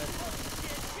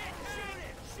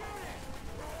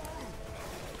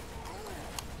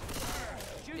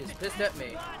 He's pissed at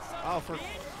me. Oh, for...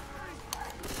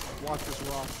 Watch this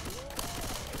rock.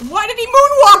 Why did he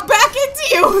moonwalk back into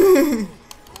you?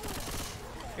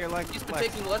 Here, like, He's been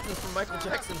taking lessons from Michael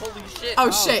Jackson. Holy shit. Oh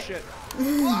shit.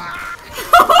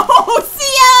 Oh, Oh,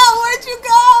 see ya! Where'd you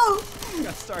go?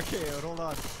 got Star KO'd. Hold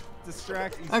on.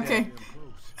 Distract. He's Okay. dead.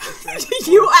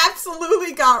 You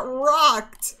absolutely got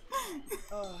rocked.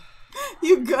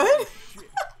 You good?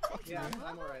 Yeah,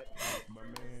 I'm alright.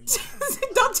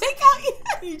 Don't take out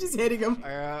you. You just hitting him.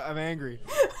 I'm angry.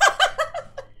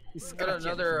 He's Got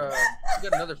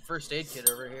another first aid kit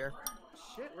over here.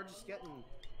 Shit, we're just getting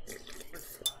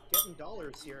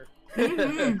dollars here.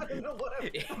 Mhm. I don't know what I'm...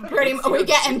 Pretty much, we're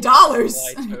getting dollars.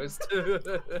 Fly toast.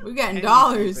 We're getting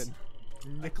dollars. I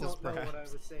Nicholas don't know Pratt. what I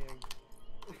was saying.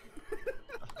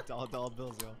 Dollar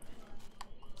bills, yo.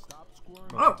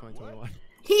 Oh. 2021.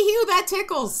 Hee-hee, that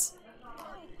tickles.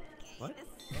 What?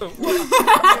 Me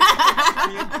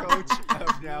and Coach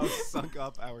have now sunk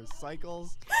up our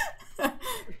cycles.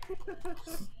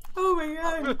 Oh my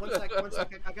god. One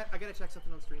sec. I gotta check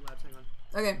something on Streamlabs. Hang on.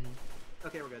 Okay.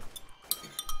 Okay, we're good.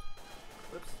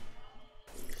 Whoops.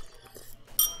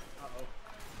 Uh-oh.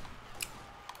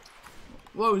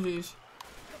 Whoa-sies.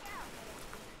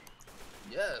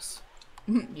 Yes.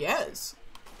 Yes.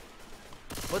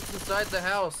 What's inside the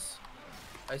house?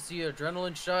 I see an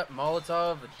adrenaline shot,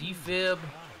 Molotov, a defib.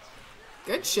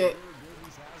 Good shit.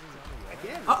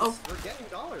 Again, Uh-oh. we're getting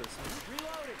dollars.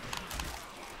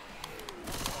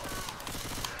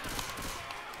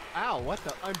 Ow, what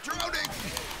the? I'm drowning!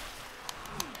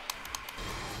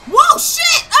 Whoa,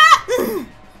 shit! Ah!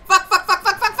 Fuck, fuck, fuck,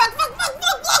 fuck, fuck, fuck, fuck, fuck,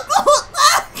 fuck, fuck,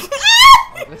 fuck!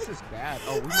 Oh, this is bad.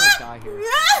 Oh, we might die here.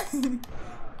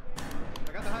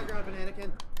 I got the high ground,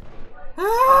 Bananakin.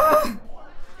 Ah!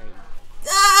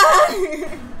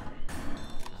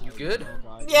 You good? Oh,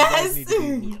 God. Yes. You guys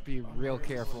need to be real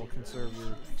careful. Conserve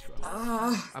your.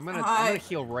 I'm gonna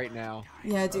heal right now.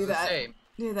 Yeah, do that. Hey,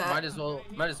 Do that. might as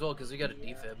well, because we got a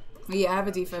defib. Yeah, I have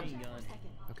a defib.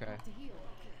 Okay.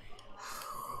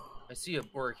 I see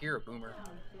or hear a boomer.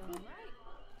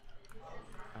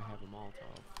 I have a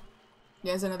Molotov.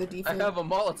 Yeah, there's another I defib. have a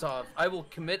Molotov. I will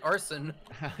commit arson.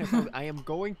 I am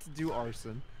going to do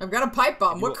arson. I've got a pipe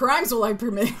bomb. What crimes will I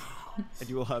permit? And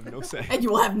you will have no say. And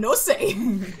you will have no say.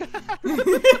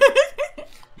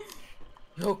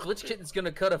 Yo, Glitch Kitten's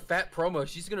gonna cut a fat promo.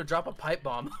 She's gonna drop a pipe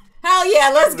bomb. Hell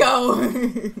yeah, let's go.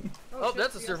 Oh,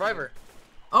 that's a survivor.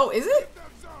 Oh, is it?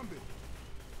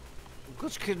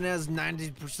 Glitch Kitten has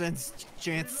 90%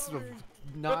 chance of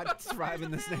not surviving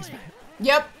this next match.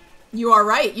 Yep. You are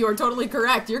right. You are totally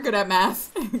correct. You're good at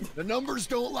math. The numbers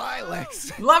don't lie,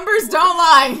 Lex. Numbers don't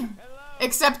lie.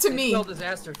 Except to It's me. spelled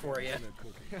disaster for you.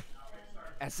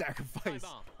 At sacrifice.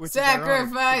 Which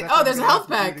Sacrifice. Is ironic, 'cause Oh, that's there's a what we health have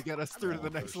to do pack. to get us through to the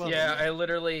next level. Yeah, I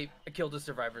literally killed a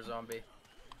survivor zombie.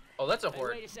 Oh, that's a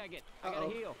horde. Wait a second. I gotta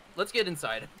heal. Let's get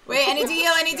inside. Wait, I need to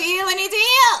heal. I need to heal. I need to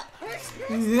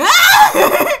heal. Ah!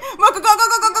 Mocha, go, go,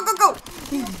 go, go, go, go, go.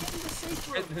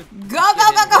 Go, go,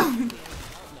 go, go.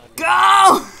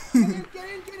 Go.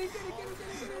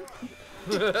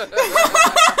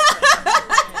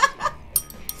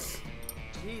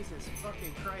 Jesus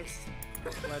fucking Christ.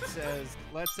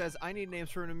 Let says, I need names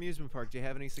for an amusement park. Do you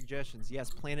have any suggestions? Yes,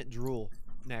 Planet Drool.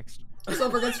 Next.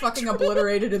 Silver gets fucking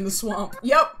obliterated in the swamp.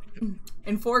 Yep.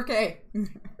 In 4K.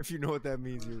 If you know what that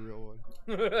means, you're a real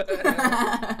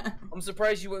one. I'm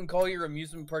surprised you wouldn't call your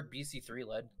amusement park BC3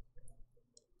 led.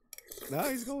 No,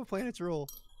 he's going with Planet Drool.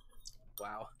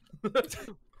 Wow.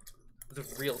 The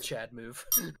real Chad move.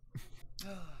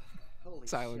 Holy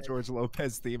Silent shit. George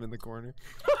Lopez theme in the corner.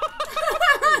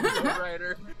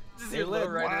 Lowrider. Just your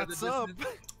lowrider. What's up?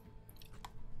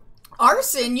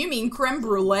 Arson? You mean creme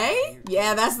brulee?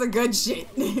 Yeah, that's the good shit.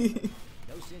 No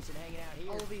sense in hanging out here.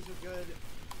 All of these are good.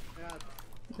 Yeah.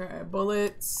 Okay,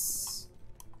 bullets.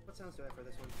 What sounds do I have for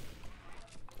this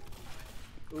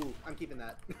one? Ooh, I'm keeping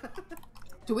that.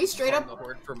 Do we straight up... The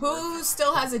horde from Who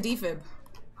still has a defib?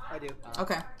 I do.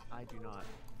 Okay. I do not.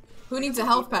 Who needs a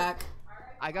health pack?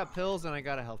 I got pills and I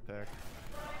got a health pack.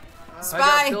 I got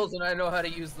Spy! pills and I know how to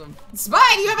use them. Spy,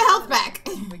 do you have a health pack?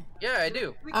 Yeah, I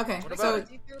do. Okay, What so...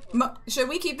 about Should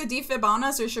we keep the defib on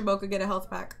us, or should Boca get a health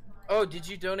pack? Oh, did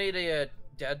you donate a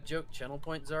dad joke channel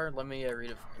point, Czar? Let me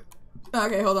read it.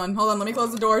 Okay, hold on. Let me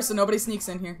close the door so nobody sneaks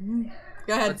in here.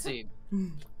 Go ahead. Let's see.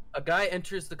 A guy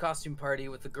enters the costume party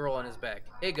with a girl on his back.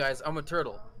 Hey guys, I'm a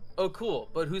turtle. Oh cool,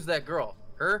 but who's that girl?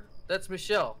 Her? That's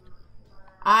Michelle.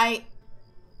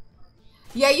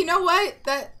 Yeah, you know what?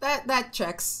 That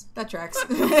checks. That tracks.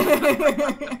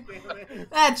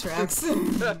 That tracks.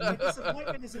 My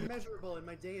disappointment is immeasurable and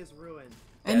my day is ruined.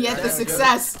 And yet the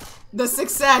success. The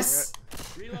success.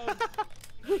 Reload.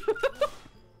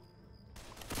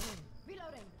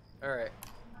 Reloading. Alright.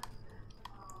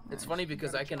 It's funny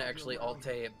because I can actually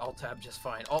alt-tab just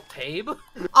fine. Alt-tab?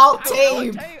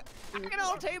 Alt-tape. I can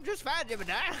alt-tape just fine,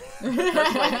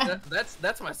 That's,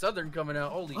 that's my southern coming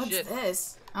out. Holy What's shit.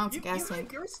 this? Oh, it's a You gas have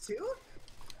tank. yours too?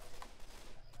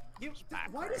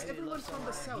 Why does everyone from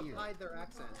the south hide their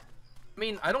accent? I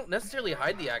mean, I don't necessarily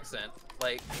hide the accent.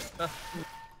 Like,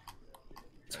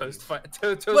 toast.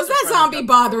 Was that zombie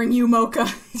bothering you, Mocha?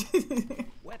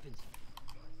 Weapons.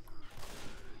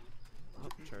 Oh,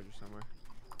 charger somewhere.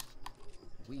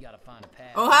 We gotta find a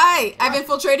path. Oh, hi! I've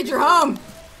infiltrated your home!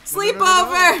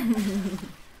 Sleepover!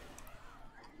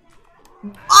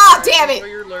 Oh, damn it!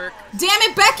 Your lurk. Damn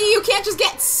it, Becky, you can't just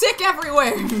get sick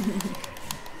everywhere!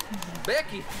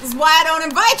 Becky! This is why I don't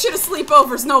invite you to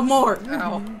sleepovers no more!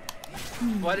 Ow.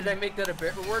 Why did I make that a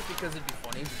bit work? Because it'd be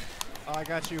funny. Oh, I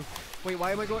got you. Wait,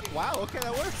 why am I going? Wow, okay,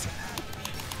 that works.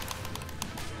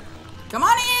 Come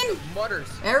on in! Mutters.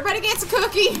 Everybody gets a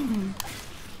cookie!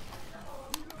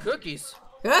 Cookies.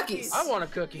 Cookies! I want a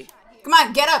cookie. Come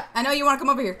on, get up! I know you want to come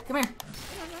over here. Come here.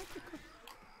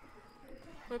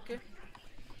 Okay.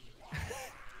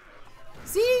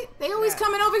 See? They always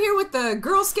coming over here with the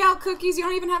Girl Scout cookies. You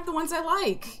don't even have the ones I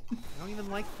like. I don't even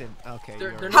like them. Okay.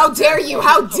 How dare you?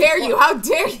 How dare you? How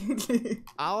dare you?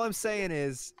 All I'm saying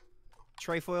is,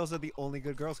 trefoils are the only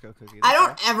good Girl Scout cookies. I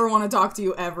don't ever want to talk to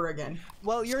you ever again.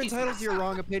 Well, you're entitled to your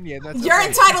wrong opinion. That's You're okay.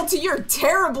 entitled to your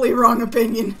terribly wrong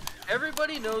opinion.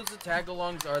 Everybody knows the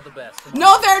tag-alongs are the best.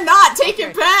 No, they're not. Take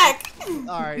it back.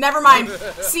 Alright. Never mind.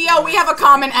 CO, we have a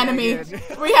common enemy.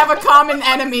 We have a common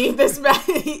enemy. This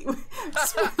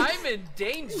I'm in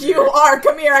danger. You are.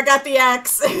 Come here. I got the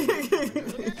axe.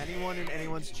 Anyone in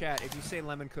anyone's chat, if you say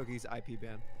lemon cookies, IP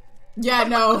ban. Yeah,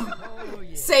 no.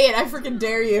 Say it. I freaking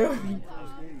dare you.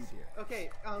 Okay,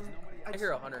 I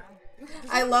hear a hunter.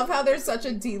 I love how there's such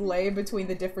a delay between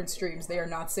the different streams. They are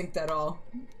not synced at all.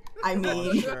 I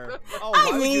mean, Sure. Oh,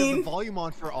 I why would you have mean, the volume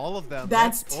on for all of them?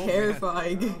 that's Oh, man.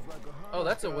 terrifying. Oh,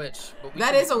 that's a witch. But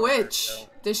That is a witch.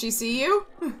 Does she see you?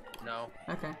 No.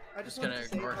 Okay. I just gonna wanted to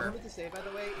say, ignore her. I wanted to say, by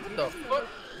the way, What the fuck?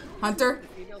 Hunter? the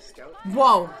female scout.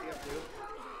 Whoa.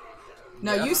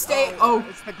 No, you stay. Oh.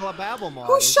 It's the Glababble mod.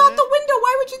 Who isn't shot it? the window?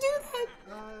 Why would you do that?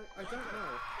 I don't know.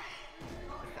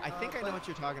 I think I know what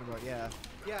you're talking about. Yeah.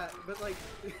 Yeah, but like,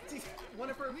 one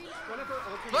of her alternate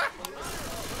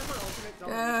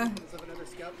dominations of another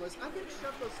scout was, I'm gonna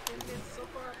shove those skin pins so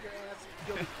far up your ass,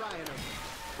 you'll be crying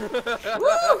them.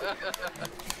 Woo!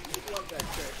 Love that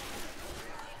shit.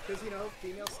 Because, you know,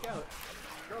 female scout.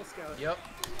 Girl scout. Yep.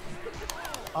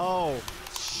 Oh,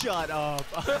 shut up.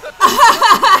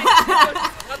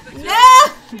 No!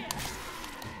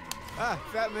 Ah,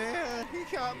 fat man, he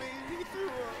caught me. He threw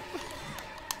up.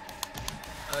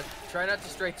 Try not to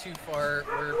stray too far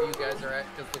wherever you guys are at,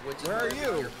 because the witch is Where are really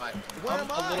you? near my- Where I'm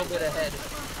am I? a little bit ahead.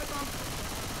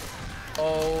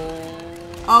 Oh.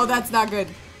 Oh, that's not good.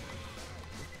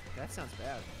 That sounds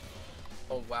bad.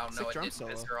 Oh wow, no, Sick it drum did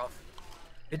solo. piss her off.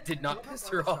 It did not piss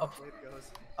her off.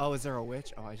 Oh, is there a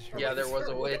witch? Oh, I just heard Yeah, there was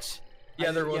a witch.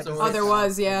 Yeah, there was a witch. Oh, there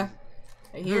was, yeah.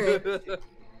 I hear it.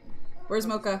 Where's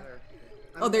Mocha?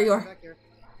 Oh, there you are.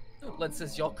 Let's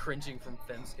says y'all cringing from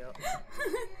Fem Scout.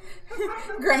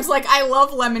 Graham's like, I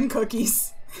love lemon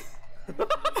cookies.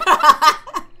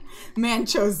 Man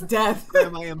chose death.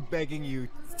 Graham, I am begging you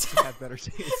to have better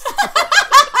taste.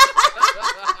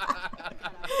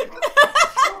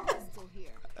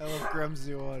 I love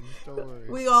Gremsy one. Don't worry.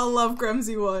 We all love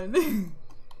Gremsy 1.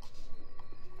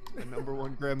 The number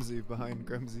one Gremsy behind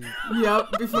Gremsy.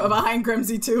 Yep, behind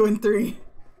Gremsy 2 and 3.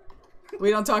 We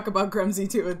don't talk about Gremsy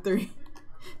 2 and 3.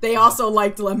 They also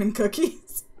liked lemon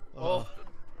cookies. Oh.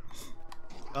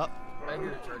 Up. I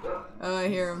hear a charger. Oh, I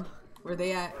hear him. Where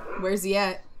they at? Where's he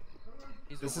at?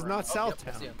 This is not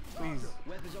Southtown. Please.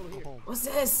 Go home. What's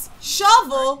this?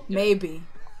 Shovel? Maybe.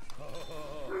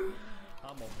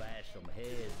 I'm gonna bash some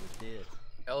heads with this.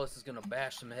 Ellis is gonna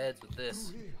bash some heads with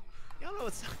this. Y'all know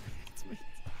what's it's me.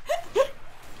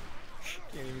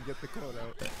 Can't even get the code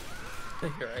out.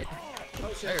 You're right.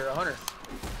 I hear a hunter.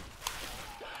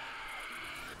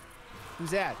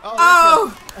 Who's that?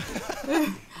 Oh!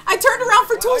 I turned around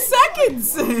for 2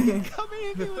 seconds!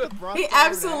 He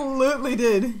absolutely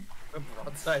did. A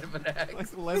broadside of an axe. Like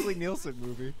the Leslie Nielsen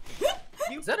movie.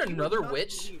 Is that another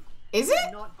witch? Is You it?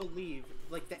 would not believe,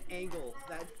 like, the angle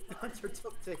that Hunter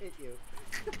took to hit you.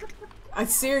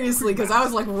 Seriously, because I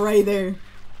was like right there.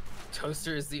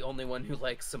 Toaster is the only one who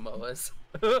likes Samoas.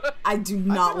 I do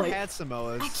not I've never like. had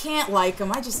Samoas. I can't like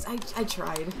them. I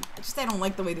tried. I don't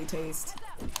like the way they taste.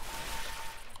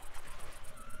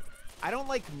 I don't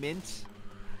like mint.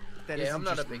 That Yeah, isn't I'm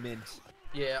not a just big- mint.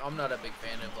 Yeah, I'm not a big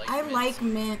fan of like. I mints. like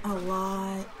mint a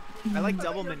lot. I like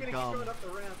double mint gum.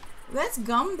 That's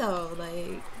gum though,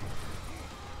 like.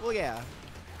 Well, yeah.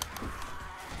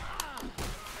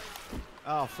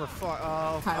 Oh, for fuck.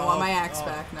 Oh. Kind of want my axe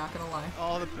back. Not gonna lie.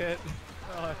 Oh, the pit.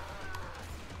 Oh.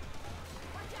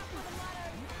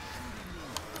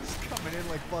 He's coming in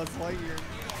like Buzz Lightyear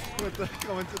with the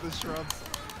going to the shrubs.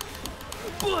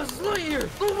 Buzz Lightyear.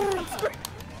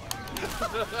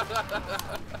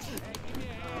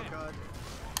 Oh god.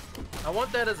 I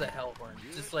want that as a hell horn,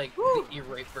 just like the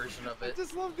E-rape version of I it.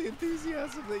 just love the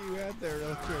enthusiasm that you had there,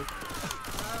 real quick.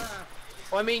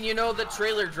 Well, I mean, you know, the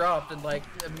trailer dropped, and like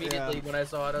immediately when I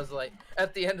saw it, I was like,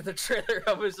 at the end of the trailer,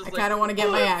 I was just I like, kind of want to get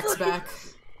my axe back.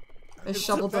 This It's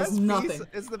shovel the does best nothing. Piece,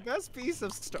 it's the best piece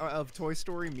of Toy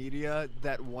Story media,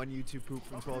 that one YouTube poop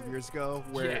from 12 years ago,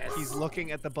 where Yes. he's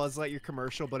looking at the Buzz Lightyear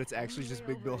commercial, but it's actually just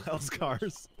Big Bill Hell's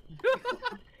cars.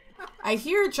 I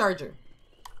hear a charger.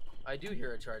 I do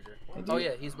hear a charger. I do. Oh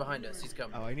yeah, he's behind us. He's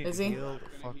coming. Oh, I need Is to he? heal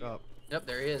the fuck up. Yep,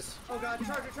 there he is. Oh god,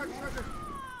 charger.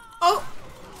 Oh,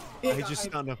 Oh, he just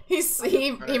stunned him.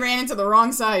 he ran into the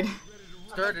wrong side.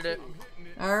 Started it.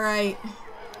 All right.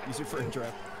 Use it for a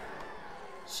trap.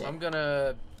 Shit. I'm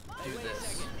gonna do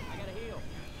this.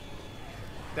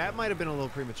 That might have been a little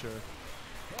premature.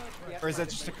 Or is that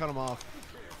just to cut him off?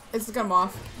 It's to cut him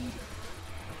off.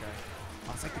 Okay.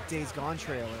 Oh, it's like the Days Gone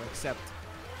trailer, except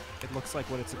it looks like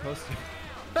what it's supposed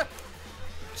to.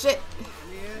 Shit.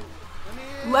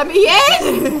 Let me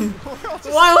in!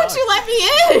 Why won't you let me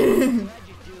in?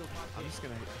 I'm just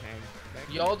gonna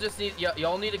hang. Y'all just need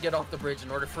y'all need to get off the bridge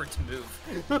in order for it to move.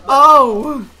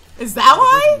 Oh, is that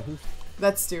why?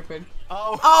 That's stupid.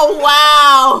 Oh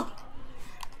wow!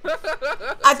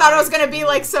 I thought it was gonna be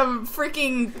like some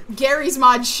freaking Gary's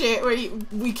Mod shit where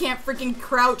we can't freaking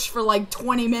crouch for like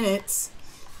 20 minutes.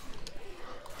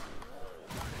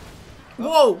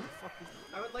 Whoa!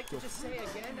 I would like to just say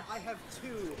again, I have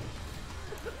 2.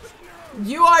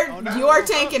 You are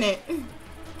tanking it. If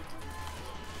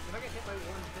I get hit by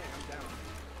one thing, I'm down.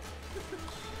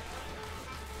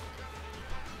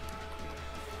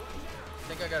 I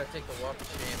think I gotta take the walk of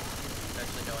shame.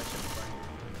 Actually, no, I shouldn't.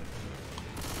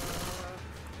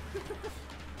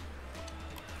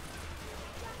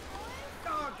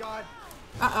 Oh god.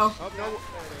 Uh-oh. Oh, no.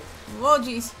 Whoa,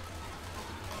 jeez.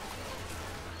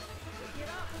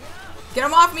 Get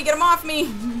him off me, get him off me.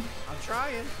 I'm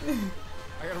trying.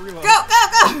 I gotta reload. Go, go,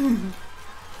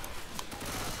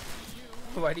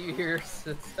 go. Why do you hear? Hey,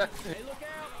 look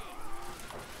out!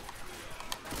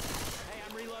 Hey,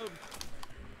 I'm reloading.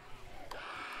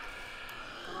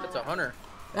 It's a hunter.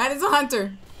 That is a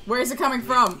hunter. Where is it coming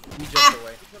from? He jumped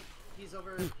away. He's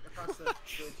over across the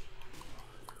bridge.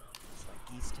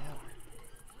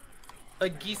 A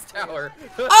geese tower.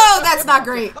 Oh, that's not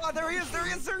great. Oh, there he is, there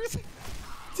he is, there he is.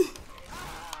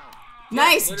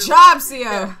 Nice literally. job,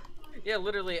 Cio. Yeah,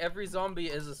 literally every zombie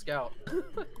is a scout.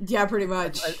 Yeah, pretty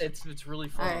much. It's really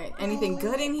fun. Alright, anything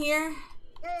good in here?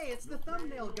 Hey, it's the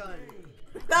thumbnail gun.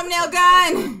 Thumbnail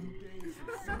gun!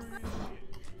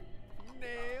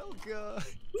 Nail gun.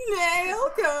 Nail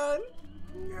gun!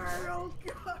 Nail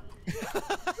gun.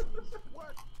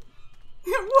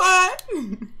 What?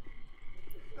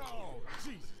 Oh,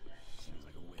 Jesus. Sounds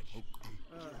like a witch.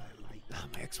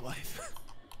 My ex-wife.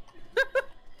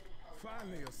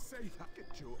 Finally a safe.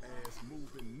 Get your ass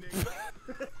moving,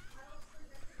 nigga.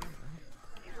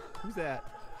 Who's that?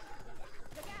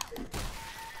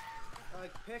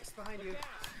 Picks behind you.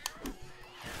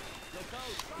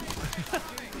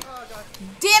 Oh, God.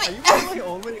 Damn Are it! you really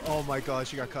only? Oh my god,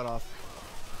 she got cut off.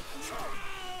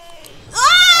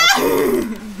 Ah!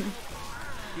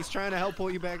 He's trying to help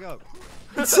pull you back up.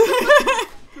 It's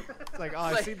like, oh,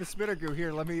 I see the spinner goo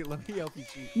here. Let me help you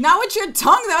cheat. Not with your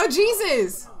tongue, though.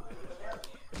 Jesus.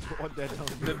 What that tongue?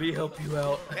 Let me help you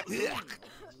out.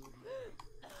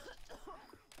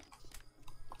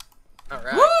 All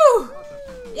right. Woo!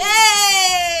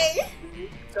 Yay!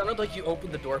 Sounded like you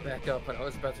opened the door back up, and I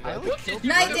was about to. What did you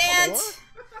Night do? dance.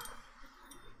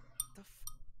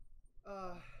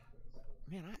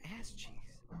 Man, I ass cheese.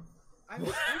 I'm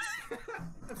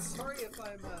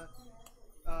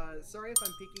sorry if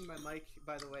I'm peeking my mic,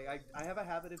 by the way. I have a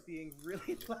habit of being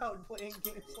really loud playing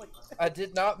games like that. I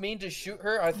did not mean to shoot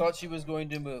her. I thought she was going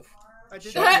to move. I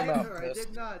did Shut not your hit mouth, her. I Ghost.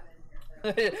 did not.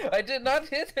 I did not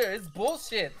hit her. It's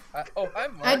bullshit. I'm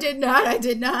Mark. I did not. I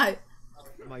did not.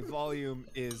 My volume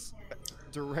is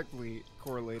directly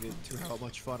correlated to how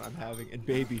much fun I'm having, and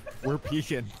baby, we're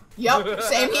peaking. Yep.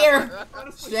 Same here.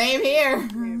 Same here.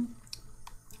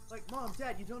 Like, Mom,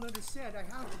 Dad, you don't understand. I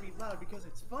have to be loud because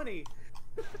it's funny.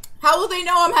 How will they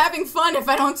know I'm having fun if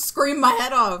I don't scream my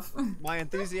head off? My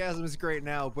enthusiasm is great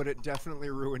now, but it definitely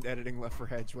ruined editing Left 4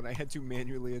 Dead when I had to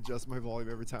manually adjust my volume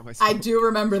every time I spoke. I do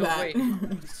remember that.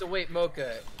 So wait,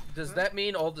 Mocha, does that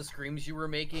mean all the screams you were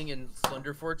making in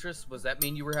Slender Fortress, was that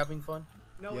mean you were having fun?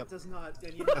 No, Yep. it does not.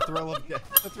 And you The thrill of death.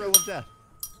 The thrill of death.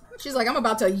 She's like, I'm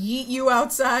about to yeet you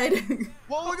outside.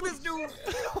 Whoa, look at this dude!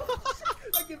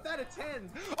 I give that a 10.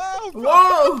 Oh,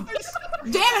 Whoa!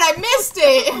 Damn it, I missed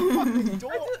it!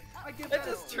 I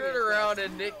just turned around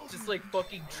and Nick just like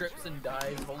fucking trips and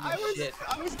dies. Holy shit.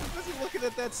 I was busy looking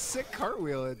at that sick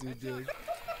cartwheel that dude did.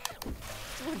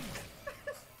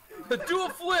 Do a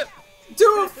flip!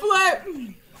 Do a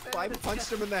flip! I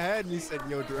punched him in the head and he said,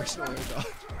 yo, directional air dodge.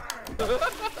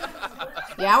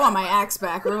 Yeah, I want my axe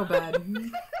back real bad.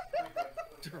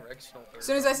 Directional. As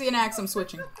soon as I see an axe, I'm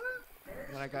switching.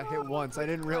 And I got hit once. I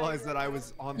didn't realize that I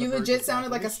was on the You verge legit of sounded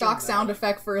that. like a Let me stock show sound that.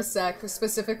 effect for a sec,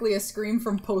 specifically a scream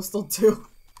from Postal 2.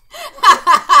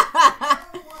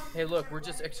 Hey, look, we're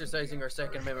just exercising our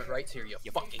Second Amendment rights here, you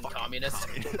fucking communist.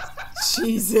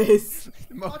 Jesus.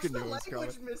 Watch the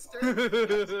language, mister.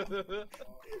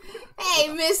 Hey,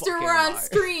 mister, Fucking we're on lie.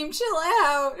 Scream. Chill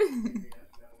out.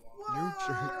 New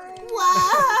shirt.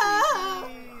 Wow.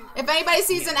 If anybody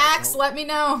sees an axe, let me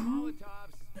know.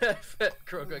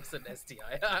 Krogug's an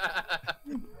STI.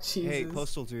 Jesus. Hey,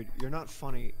 Postal Dude, you're not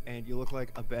funny, and you look like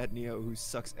a bad Neo who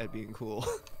sucks at being cool.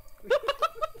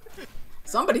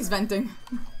 Somebody's venting.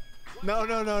 No,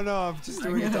 I'm just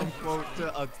doing a dumb quote to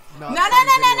a not No.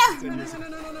 This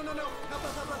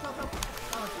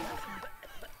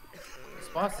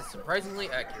Response is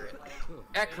surprisingly accurate.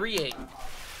 Accurate.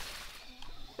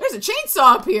 There's a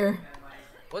chainsaw up here.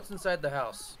 What's inside the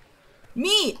house?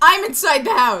 Me, I'm inside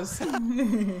the house.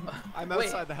 I'm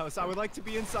outside the house. I would like to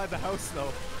be inside the house,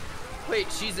 though. Wait,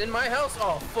 she's in my house?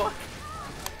 Oh, fuck.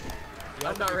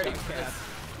 I'm not ready for this.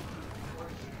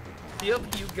 Yep,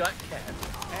 you got cat.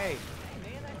 Hey.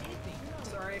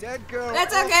 Sorry. Dead girl.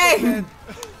 That's okay.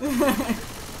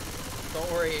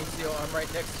 Don't worry, ACO. I'm right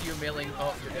next to you mailing.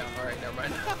 Oh, you're down. Alright, never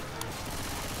mind.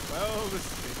 Well, this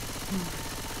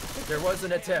There was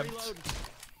an attempt.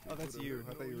 Oh, that's you.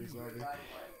 I thought you were zombie.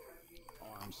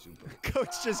 I'm super.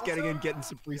 Coach just getting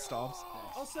some free stomps.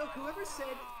 Also, whoever said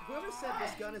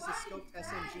this gun is a scoped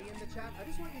SMG in the chat, I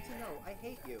just want you to know, I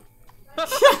hate you.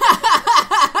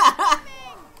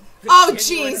 Oh,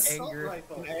 jeez. An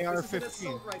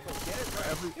AR-15.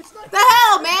 The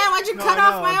hell, man? Why'd you cut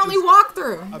off my only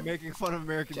walkthrough? I'm making fun of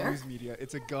American news media.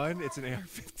 It's a gun. It's an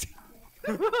AR-15.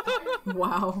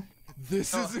 Wow.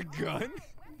 This is a gun?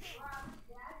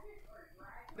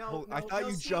 No, I thought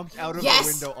you jumped out of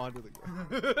Yes! the window onto the gun.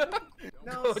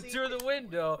 Go through the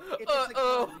window.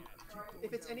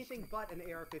 If it's anything but an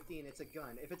AR-15, it's a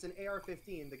gun. If it's an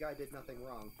AR-15, the guy did nothing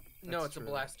wrong. No, it's a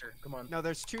blaster. Come on. No,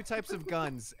 there's two types of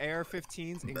guns,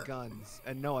 AR-15s and guns.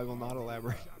 And no, I will not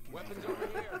elaborate. Weapons over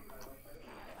here.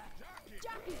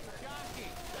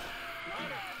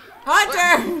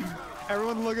 Hunter!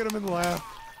 Everyone look at him and laugh.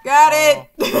 Got it!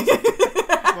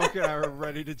 Smoke and I were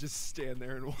ready to just stand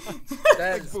there and watch.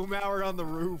 That's like boom hour on the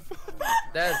roof.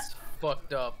 That's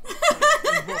fucked up.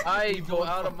 I go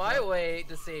out of my way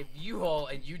to save you all,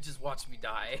 and you just watch me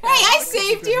die. Hey, I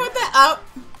saved you with the up.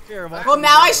 Here, Well,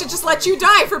 now I should just let you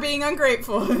die for being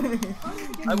ungrateful.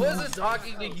 I wasn't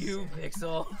talking to you,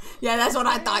 Pixel. Yeah, that's what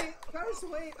I thought. Guys,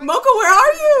 wait. Mocha, where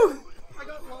are you? I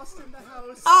got lost in the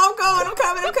house. Oh, I'm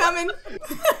coming.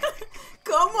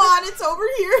 Come on, it's over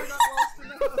here.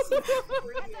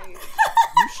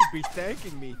 You should be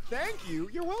thanking me. Thank you.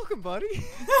 You're welcome, buddy.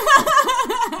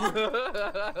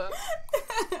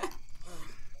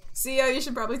 CEO, you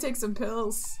should probably take some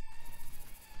pills.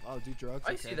 I'll do drugs.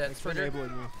 I okay. see that, Thanks for Twitter.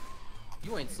 enabling me.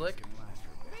 You ain't slick.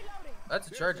 That's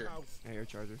a charger. Hey, your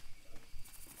charger.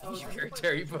 You carry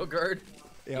Terry Bogard.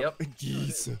 Yep.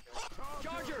 Geese.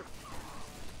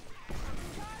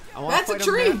 That's a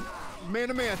tree. Man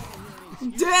to man.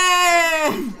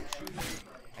 Dang!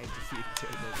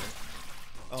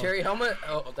 Terry, how much?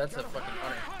 Oh, that's a fucking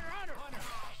hunter.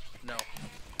 No.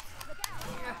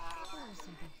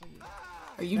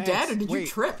 Are you dead or did you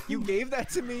trip? You gave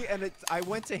that to me, and I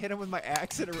went to hit him with my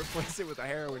axe and it replaced it with a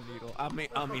heroin needle. I mean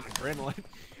adrenaline.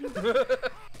 Oh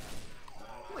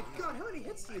my god, how many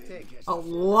hits do you take? A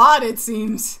lot, it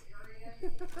seems.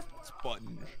 It's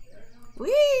button.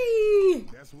 Whee!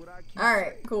 That's what I keep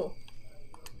Alright, cool.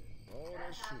 all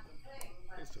that shit.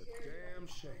 It's a damn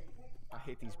shame. I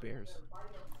hate these bears.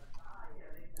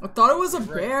 I thought it was a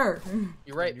bear.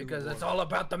 You're right, because it's all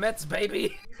about the Mets,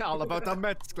 baby. All about the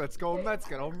Mets. Let's go Mets.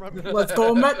 Get home run. Let's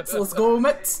go Mets. Let's go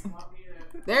Mets.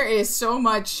 There is so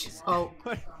much. Oh,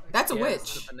 that's a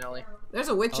witch. The There's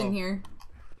a witch in here.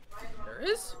 There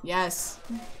is? Yes.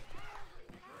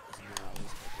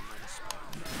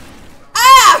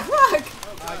 Ah! Fuck!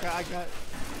 I got.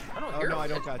 I don't Oh hear no, a I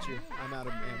don't witch. got you. I'm out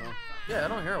of ammo. Yeah, I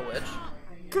don't hear a witch.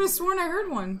 Could have sworn I heard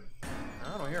one. I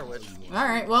don't hear a witch.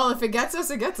 Alright, well, if it gets us,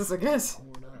 I guess.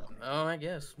 Oh, I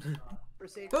guess.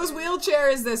 Whose wheelchair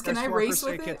is this? Can I There's 4 race first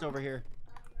with aid it? kits over here.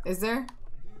 Is there?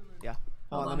 Yeah.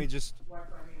 Hold Hold on, on. let me just.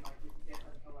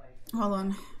 Hold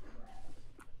on.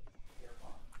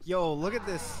 Yo, look at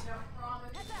this.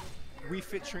 We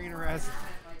Fit trainer has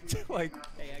like.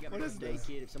 Hey, I got What a is birthday this?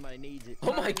 kit if somebody needs it.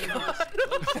 Oh my god.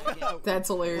 That's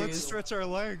hilarious. Let's stretch our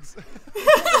legs.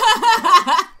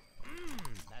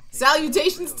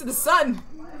 Salutations to the sun.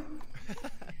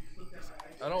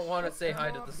 I don't want to say hi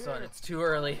to the sun. It's too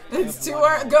early. It's too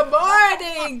early. Good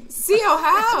morning. See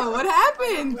how? What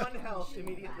happened? One health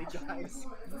immediately dies.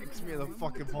 Kicks me in the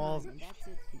fucking balls.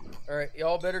 Alright,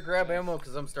 y'all better grab ammo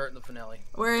because I'm starting the finale.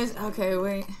 Where is? Okay,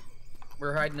 wait.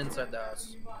 We're hiding inside the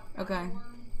house. Okay. I'll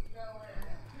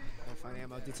find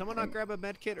ammo. Did someone not grab a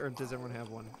med kit, or does everyone have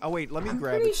one? Oh wait, let me I'm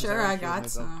grab it. pretty 'cause sure wanna I heal got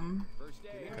myself. some.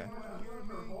 Okay.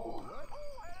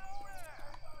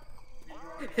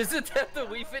 Isn't that the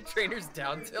We Fit Trainers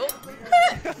down tilt?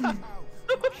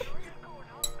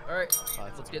 Alright,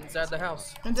 let's get inside the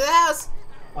house. Into the house.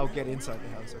 Oh, get inside the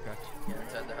house. Okay. Yeah,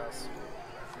 inside the house.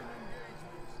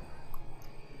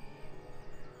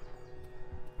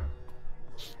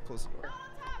 Close the door.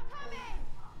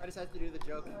 I just had to do the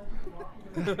joke.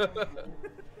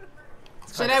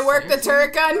 Should I work the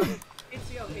turret gun?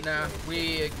 Nah,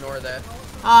 we ignore that.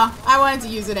 I wanted to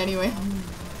use it anyway.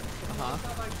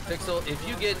 Pixel, if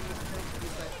you get...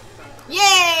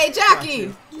 Yay,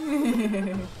 jockey!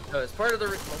 No, it's part of the...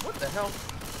 What the hell?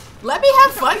 Let me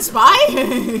have fun, Spy!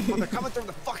 Oh, they're coming from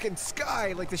the fucking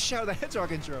sky like the Shadow the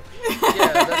Hedgehog intro.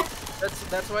 Yeah,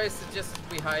 that's why I suggest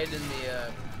we hide in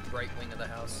the right wing of the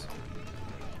house.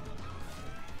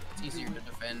 It's easier to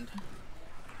defend.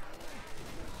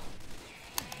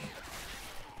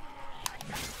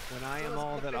 When I am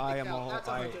all that I am all,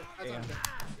 I am.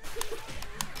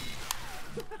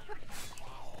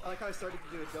 I like how I started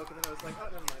to do a joke and then I was like, oh,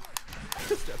 never mind.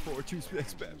 Step forward, 2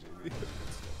 steps back, baby.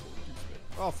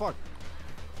 Oh, fuck.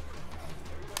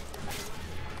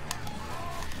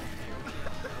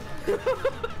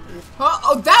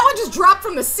 Oh, that one just dropped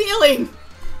from the ceiling!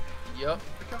 Yep.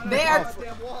 They are...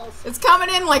 It's coming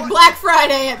in like Black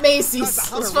Friday at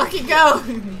Macy's. Let's fucking go!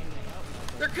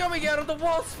 They're coming out of the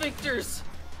wall sphincters!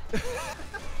 That's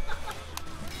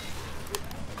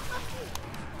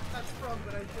from,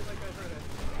 but I feel like I heard it.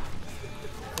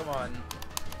 Come on.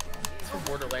 It's from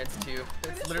Borderlands 2.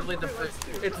 It's literally the first.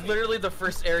 It's literally the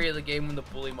first area of the game when the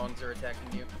bully monks are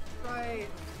attacking you. Right.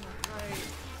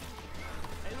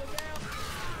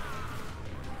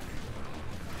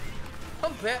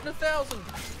 I'm batting 1,000.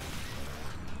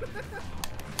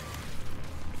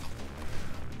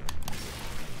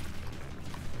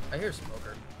 I hear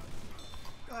Smoker.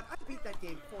 God, I beat that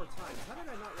game 4 times. How did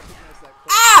I not recognize that?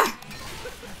 Ah!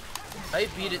 I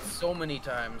beat it so many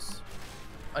times.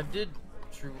 I did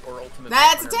True or Ultimate.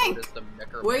 That's a Weapon, tank! the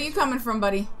Where are you coming from,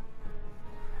 buddy?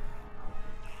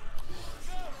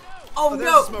 Oh, there's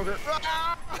no! a smoker.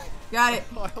 Got it.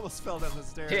 Oh, I almost fell down the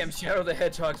stairs. Damn, Shadow the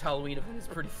Hedgehog's Halloween event is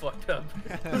pretty fucked up.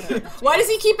 Why does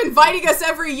he keep inviting us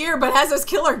every year but has us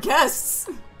kill our guests?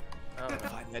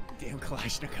 Find that damn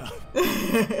Kalashnikov.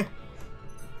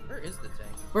 Where is the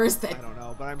tank? Where's that? I don't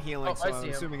know, but I'm healing, Oh, so I I'm see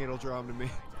him. assuming it'll draw him to me.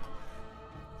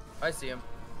 I see him.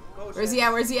 Where's he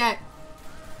at? Where's he at?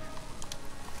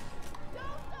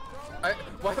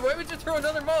 Why would you throw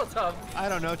another Molotov? I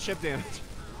don't know, chip damage.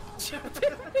 Chip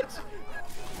damage?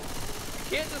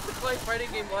 You can't just apply fighting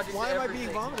game logic Why to am I everything.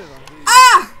 being vomited on?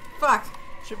 Ah! Fuck.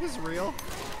 Chip is real.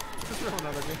 Chip is real in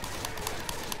other games.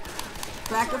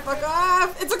 Back the fuck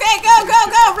off! It's okay! Go! Go!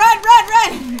 Go! Run! Run!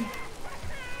 Run!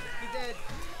 He dead.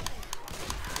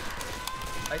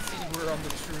 I see we're on the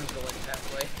true villain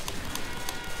pathway.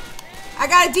 I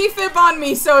got a defib on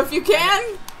me, so if you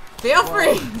can, feel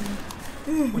free.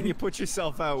 When you put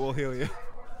yourself out, we'll heal you.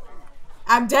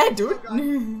 I'm dead, dude.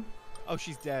 Oh,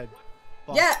 she's dead.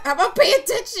 Fuck. Yeah, how about pay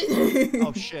attention?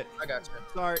 Oh shit. I got you.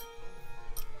 Sorry.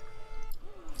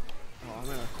 Oh, I'm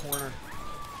in a corner.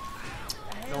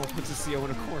 No one puts a CO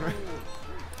in a corner.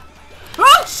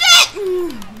 Oh shit!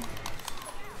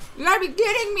 You gotta be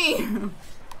kidding me.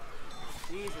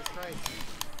 Jesus Christ.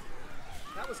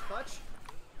 That was clutch.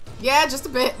 Yeah, just a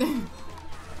bit.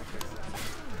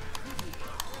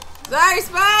 Sorry,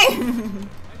 Spy.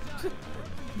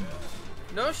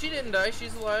 No, she didn't die.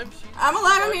 She's alive. I'm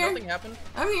alive. I'm here. Nothing happened.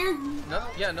 I'm here. No,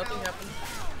 yeah, nothing happened.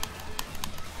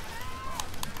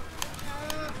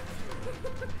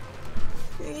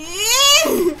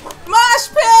 Mosh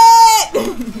pit!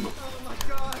 Oh my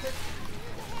god.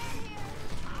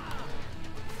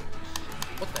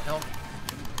 What the hell?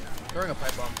 Throwing a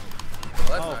pipe bomb. Well,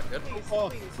 that's not good. Oh.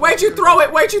 Where'd you throw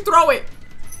it? Where'd you throw it?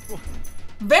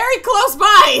 Very close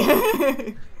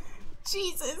by.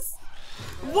 Jesus.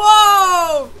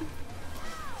 Whoa!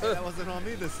 That wasn't on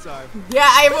me this time. Yeah,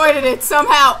 I avoided it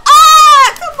somehow.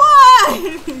 Ah! Come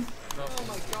on! Oh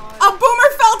my god. A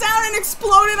boomer fell down and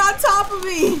exploded on top of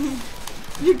me.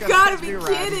 You gotta be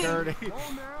kidding. Dirty. Oh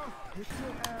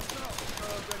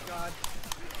good god.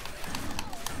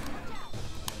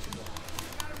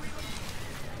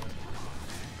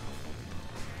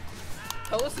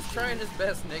 Ellis is trying his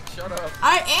best, Nick. Shut up.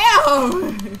 I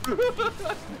am.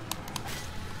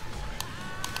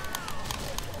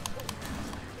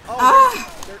 Ah,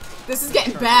 this is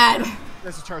getting bad.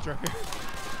 There's a charge right here.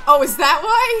 Oh, is that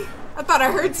why? I thought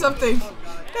I heard something.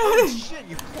 Oh shit,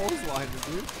 you clotheslined me,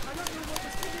 dude.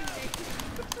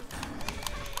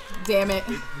 Damn it.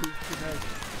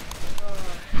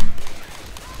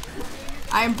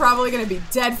 I am probably gonna be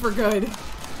dead for good.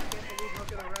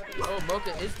 Oh,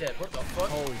 Mocha is dead. What the fuck?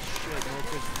 Holy shit,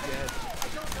 Mocha's dead.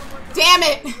 Damn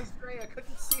it! I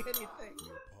couldn't see anything.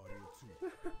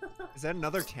 Is that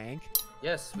another tank?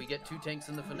 Yes, we get 2 tanks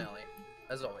in the finale,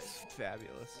 as always.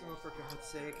 Fabulous. Oh, for God's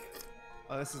sake.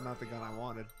 Oh, this is not the gun I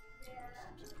wanted.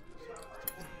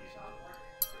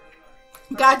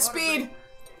 Godspeed.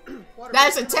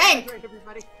 That's a tank.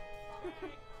 Everybody.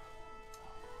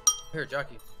 Here,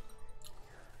 jockey.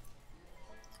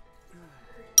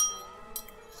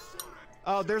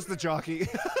 Oh, there's the jockey.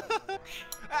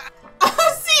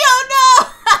 Oh, no!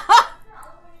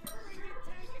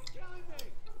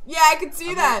 Yeah, I can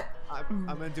see that. I'm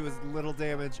gonna do as little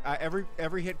damage.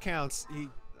 Every hit counts.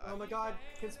 Oh my God!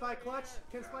 Can Spy clutch?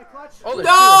 Can Spy clutch? Oh, there's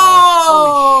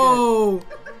No!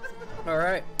 All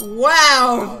right.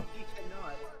 Wow. He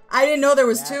cannot. I didn't know there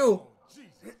was 2.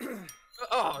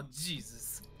 Oh,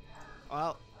 Jesus.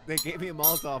 Well, they gave me a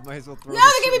Molotov. Might as well throw. No,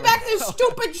 this they gave me shit back right this now.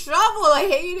 stupid shovel. I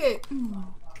hate it.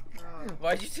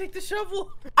 Why'd you take the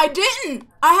shovel? I didn't.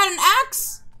 I had an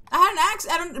axe.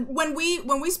 When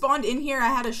we spawned in here, I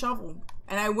had a shovel,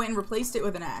 and I went and replaced it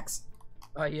with an axe.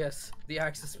 Yes, the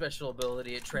axe's special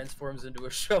ability. It transforms into a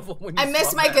shovel when you I miss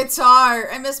spawn my back. guitar.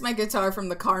 I miss my guitar from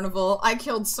the carnival. I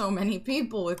killed so many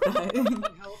people with that. Help,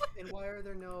 and why are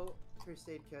there no first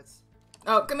aid kits?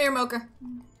 Oh, come here, Mocha.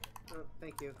 Oh,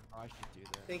 thank you. I should do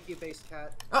that. Thank you, base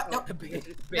cat. Oh, no. Base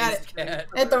Got it. cat.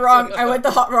 Hit the wrong. I went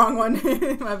the wrong one.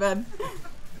 My bad.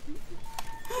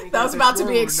 That was about to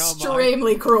be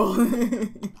extremely cruel.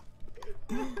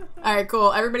 Alright,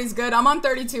 cool. Everybody's good. I'm on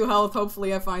 32 health.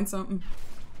 Hopefully I find something.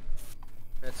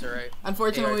 That's alright.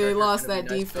 Unfortunately, we lost that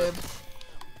defib.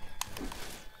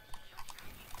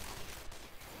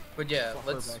 But yeah,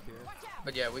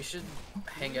 But yeah, we should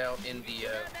hang out in the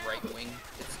right wing.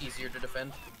 It's easier to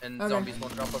defend, and Okay. zombies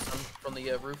won't drop us from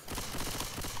the roof.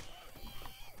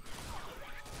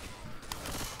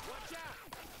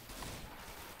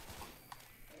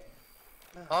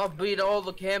 I'll beat all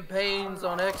the campaigns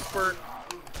on expert.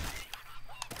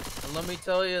 And let me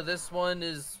tell you, this one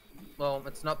is, well,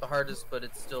 it's not the hardest, but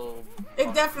it's still...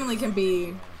 It definitely can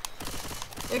be...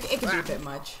 It can be a bit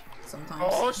much sometimes.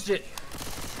 Oh, shit!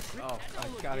 Oh, I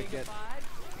gotta get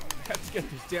these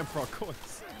damn pro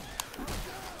coins.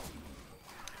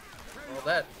 Well,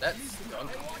 that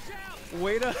stunk.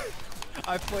 Wait a...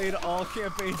 I played all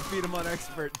campaigns, beat him on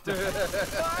expert. Got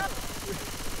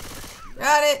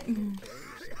it!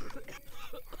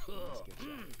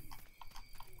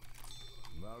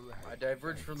 I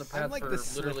diverged from the path like for the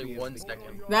literally slippiest 1 thing.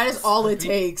 second. That is all it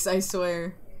takes, I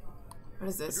swear. What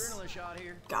is this?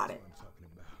 Got it.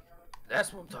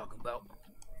 That's what I'm talking about.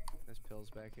 There's pills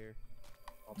back here.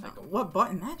 I'll take them. What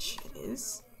button that shit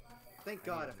is? Thank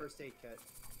God, a first aid kit.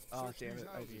 Oh, damn it.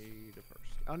 I need a first.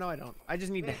 Oh, no, I don't. I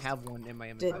just need to have one in my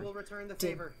I inventory. will return the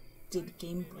favor. Did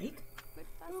game break?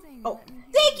 Oh,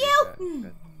 thank you!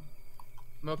 Good.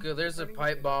 Mocha, there's a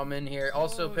pipe bomb in here.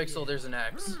 Also, Pixel, there's an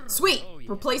axe. Sweet!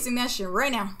 Replacing that shit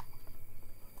right now.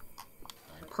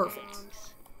 Perfect.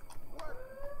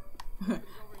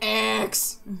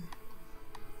 X!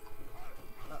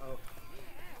 Uh-oh.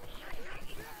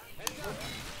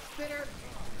 Spinner!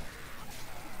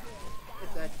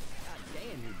 It's dead.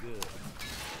 Damn, you're good.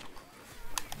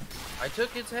 I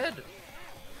took its head.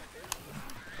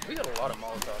 We got a lot of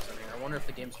Molotovs in here. I wonder if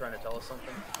the game's trying to tell us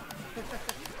something.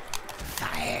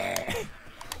 Fire!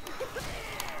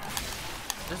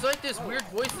 There's like this weird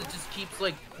voice that just keeps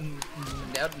like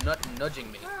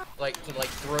nudging me, like to like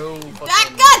throw.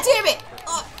 Fucking... God damn it!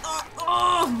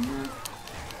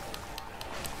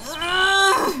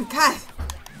 God.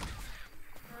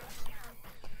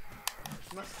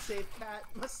 Must save cat.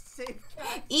 Must save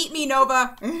cat. Eat me,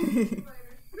 Nova.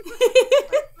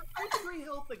 I'm 3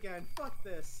 health again. Fuck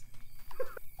this.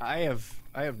 I have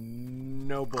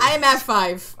no bullets. I am at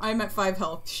 5. I'm at 5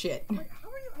 health. Shit. How are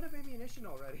you out of ammunition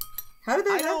already? How did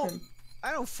that happen?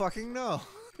 I don't fucking know.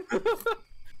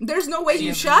 There's no way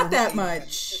you shot that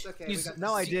much. It's okay.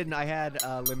 No, I didn't. I had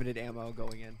limited ammo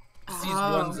going in. Sees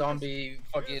one zombie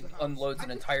fucking unloads an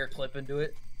entire clip into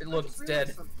it. It looks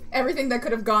dead. Everything that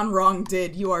could have gone wrong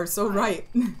did. You are so right.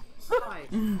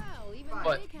 Fine.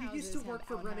 But You used to work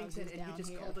for Remington and you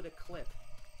just called it a clip.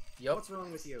 Yup. What's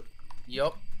wrong with you?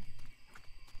 Yup.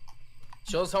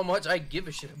 Shows how much I give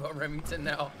a shit about Remington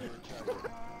now.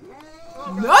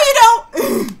 No, you don't!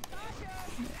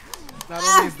 Not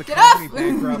only is the get company off!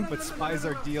 bankrupt, but Spies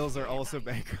Deals are also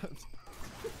bankrupt.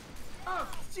 Oh,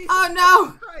 Jesus Oh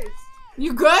no! Christ.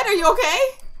 You good? Are you okay?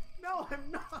 No,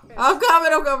 I'm not. I'm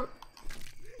coming.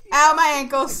 Ow, my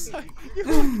ankles. You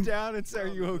look down and say, "Are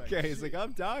you okay?" He's like,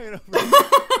 "I'm dying over here."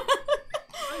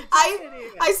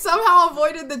 I somehow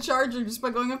avoided the charger just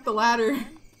by going up the ladder.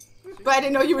 But I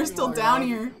didn't know you were still down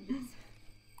here.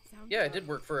 Yeah, I did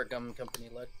work for a gum company,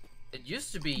 led. It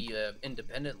used to be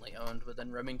independently owned, but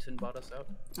then Remington bought us out.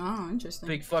 Oh, interesting.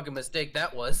 Big fucking mistake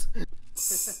that was.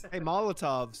 Hey,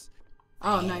 Molotovs.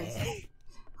 Oh, nice.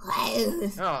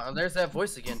 Oh, there's that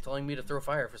voice again telling me to throw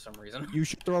fire for some reason. You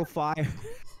should throw fire.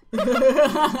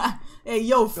 Hey,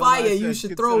 yo, fire, you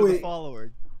should throw it.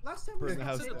 Last time we Person were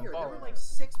has here, to there follow. were like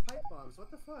 6 pipe bombs.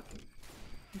 What the fuck?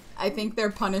 I think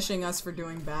they're punishing us for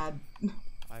doing bad.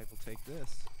 I will take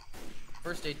this.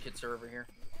 First aid kits are over here.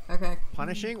 Okay.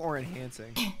 Punishing or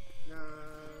enhancing?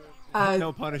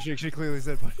 No, punishing. She clearly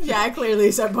said punishing. Yeah, I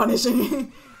clearly said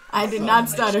punishing. I did not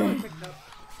stutter.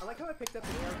 I like how I picked up an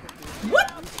AR-15.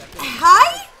 What?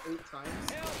 Hi? 8 times.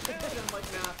 I'm like,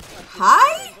 nah.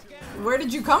 Hi? Where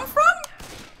did you come from?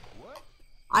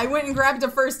 I went and grabbed a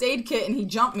first aid kit and he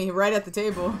jumped me right at the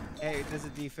table. Hey, there's a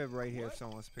defib right here if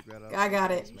someone wants to pick that up. I got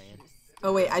it.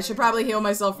 Oh wait, I should probably heal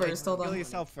myself first. Hold on. Heal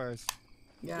yourself first.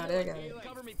 Got it, got it.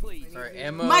 Alright,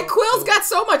 ammo. My quills got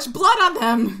so much blood on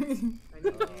them.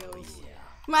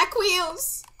 My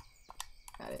quills.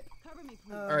 Got it.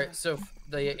 Alright, so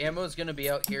the ammo is gonna be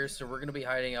out here, so we're gonna be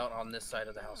hiding out on this side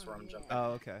of the house where I'm jumping.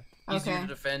 Oh, okay. Easier Okay. to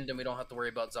defend, and we don't have to worry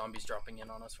about zombies dropping in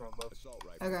on us from above.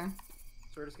 Okay.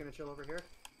 So we're just gonna chill over here?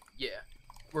 Yeah.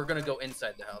 We're gonna go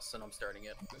inside the house, and I'm starting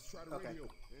it. Okay.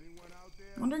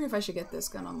 Wondering if I should get this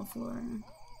gun on the floor.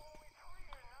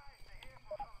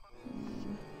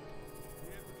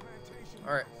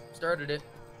 Alright, started it.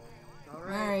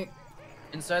 Alright.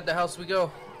 Inside the house we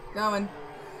go. Going.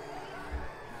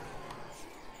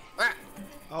 Ah!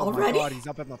 Oh Already? my god, he's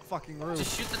up in the fucking roof.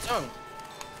 Just shoot the tongue.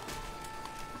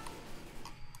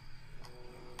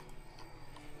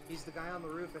 He's the guy on the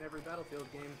roof in every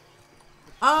Battlefield game.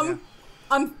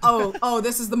 Oh,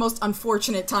 this is the most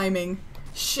unfortunate timing.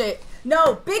 Shit.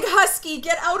 No, Big Husky,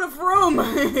 get out of room!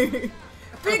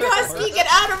 Big Husky, get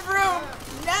out of room!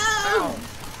 No! Ow.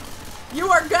 You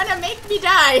are gonna make me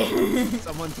die!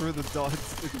 Someone threw the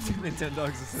dogs, the Nintendo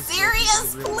dogs.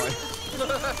 Serious, please!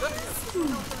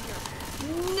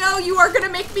 No, you are gonna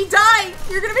make me die!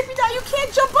 You're gonna make me die! You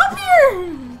can't jump up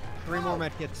here! 3 more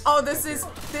medkits. Oh, this is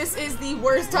the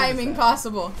worst timing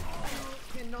possible.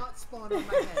 Cannot spawn on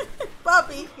my head.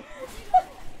 Puppy!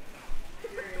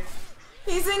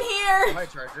 He's in here! Hi,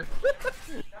 Charger.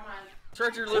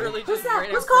 Charger literally Who's just that? ran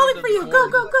Who's in calling front for of you? the Go,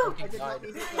 door go, and go! fucking died.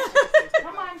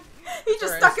 Come on. He just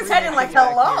Alright, stuck his head in like,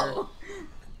 hello!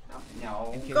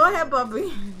 No. Go ahead,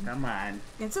 Bubby. Come on.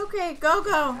 It's okay. Go,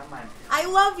 go. Come on. I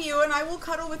love you and I will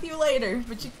cuddle with you later.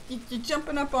 But you're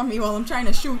jumping up on me while I'm trying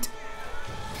to shoot.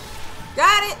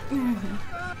 Got it!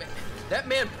 That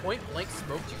man point blank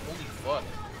smoked you. Holy fuck.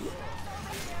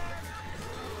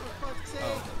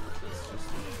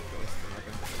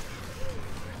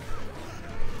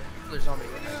 There's zombie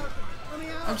right now.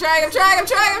 I'm trying. Get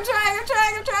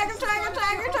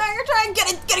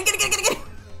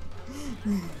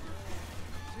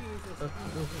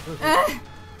it!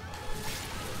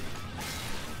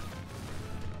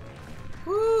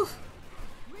 Woo.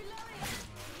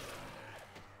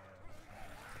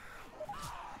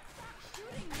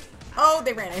 Oh,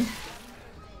 they ran in.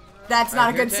 That's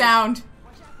not a good sound.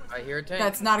 I hear a tank.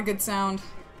 That's not a good sound.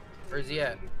 Where's he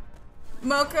at?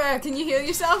 Mocha, can you heal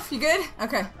yourself? You good?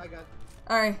 Okay. I got.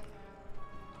 Alright.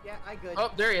 Yeah, I good.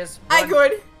 Oh, there he is. I Run.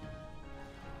 good.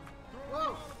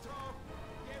 Whoa!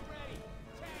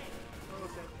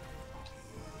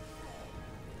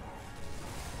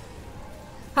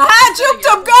 Haha, juked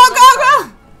him! Go!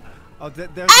 Oh,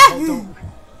 there's a whole don't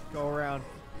go around.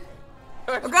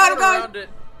 Oh god, oh god! Around it.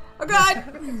 Oh god!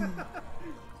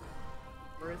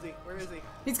 Where is he? Where is he?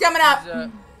 He's coming up!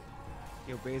 He's,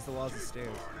 He obeys the laws of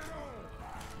stairs.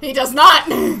 He does not!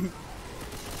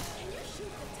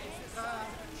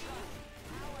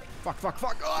 Fuck.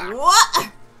 Ah!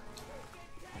 What?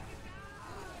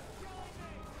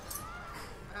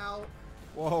 Ow.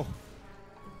 Whoa.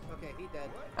 Okay, he dead.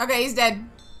 Okay, he's dead.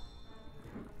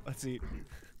 Let's eat.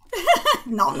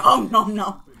 No. Okay,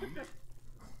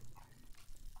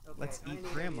 Let's I eat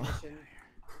need grandma. ammunition.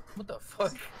 What the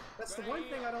fuck? That's the one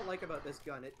thing I don't like about this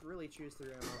gun. It really chews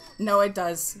through ammo. No, it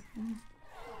does.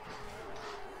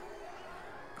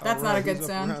 That's not a good he's up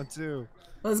sound. around too.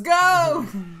 Let's go!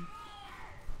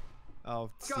 Oh,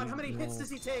 God, how many hits does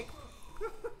he take?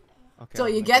 Okay, Till I'll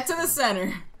you make get it to the count.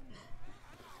 center.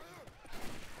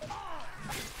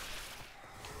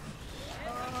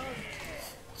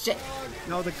 Shit.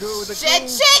 No, the goo, the Shit, goo.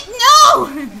 shit, no!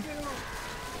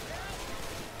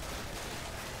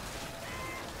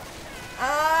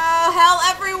 Oh, hell,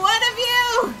 every one of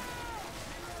you!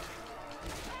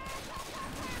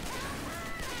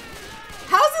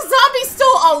 How's the zombie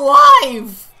still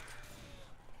alive?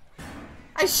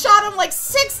 I shot him like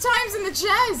 6 times in the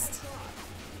chest.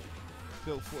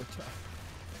 Bill 4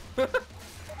 times.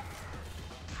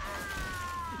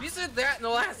 You said that in the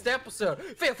last episode.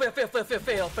 Fail, fail, fail, fail, fail,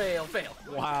 fail, fail, fail.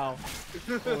 Wow.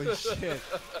 Holy shit.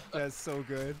 That's so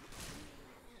good.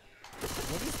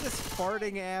 What is this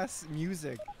farting ass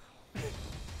music?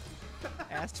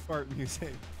 Ass fart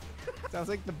music. Sounds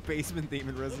like the basement theme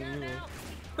in Resident Evil.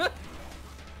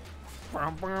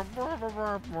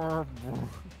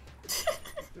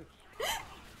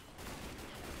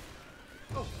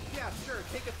 Oh, yeah, sure.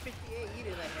 Take a 58 in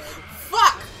the head.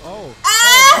 Fuck! Oh.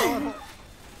 Ah!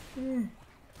 Oh,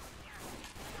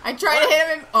 I tried to hit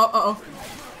him and oh.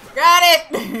 Got it!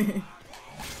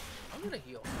 I'm gonna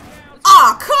heal.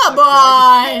 Aw, come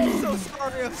on! I'm so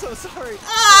sorry, I'm so sorry.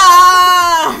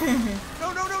 Ah!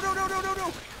 No, no, no, no, no, no, no,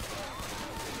 no!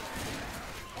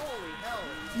 Holy hell.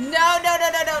 No.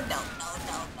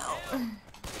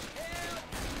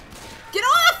 Get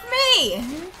off me!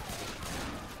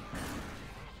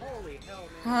 Holy hell,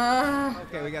 man.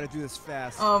 Okay, we gotta do this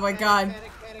fast. Oh my god.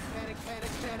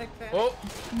 Panic. Oh!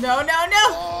 No.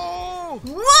 Oh!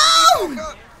 Whoa!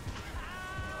 God.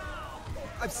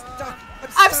 I'm stuck.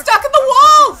 I'm stuck in the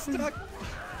wall! Stuck.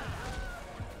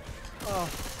 Oh.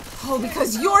 Oh,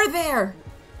 because you're there.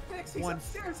 Pixie's One.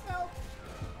 upstairs, help!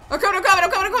 I'm coming.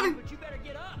 But you better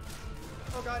get up.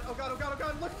 Oh god.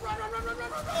 Look, run!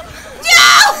 No!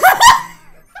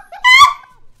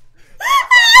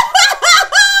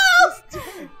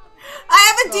 I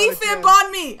have a defib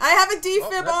on me. I have a defib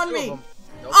that's on two of me. them.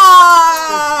 Nope.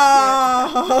 Oh!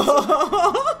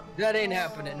 That ain't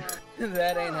happening.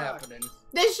 That ain't happening.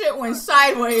 This shit went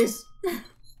sideways.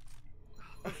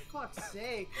 For fuck's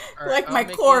sake. All Like I'm my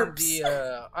making corpse.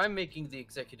 I'm making the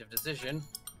executive decision.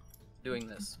 Doing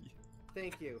this.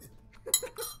 Thank you.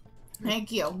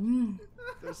 Thank you.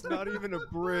 There's not even a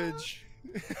bridge.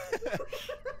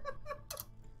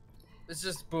 It's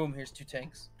just boom. Here's 2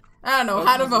 tanks. I don't know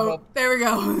how to vote. There we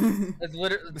go. It's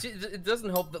literally. It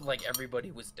doesn't help that like everybody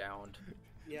was downed.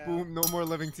 Yeah. Boom, no more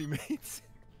living teammates.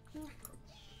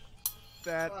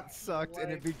 That Fuck sucked,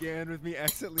 and it life. began with me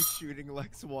accidentally shooting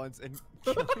Lex once and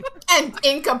killing. And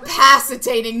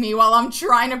incapacitating me while I'm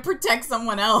trying to protect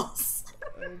someone else.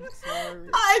 I'm sorry.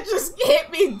 I just hit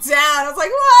me down. I was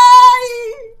like,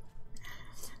 why?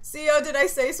 CO, did I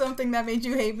say something that made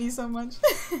you hate me so much?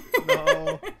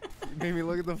 No. You made me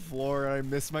look at the floor and I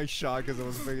missed my shot because I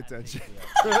wasn't paying attention.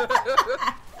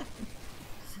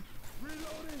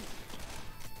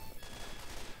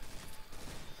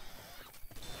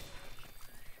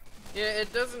 Yeah,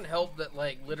 it doesn't help that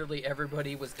like literally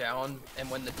everybody was down, and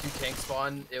when the 2 tanks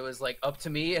spawned, it was like up to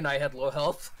me, and I had low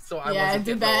health, so I wasn't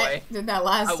getting away. Did that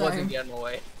last time. I wasn't getting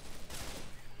away.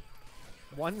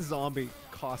 One zombie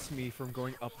cost me from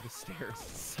going up the stairs.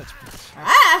 Such bullshit.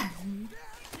 Ah! And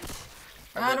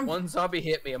then one zombie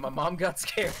hit me, and my mom got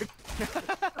scared.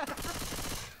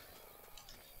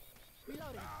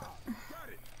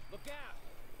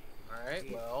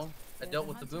 Alright, well, I dealt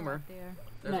with the boomer.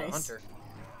 There's a hunter.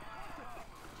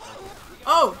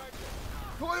 Oh!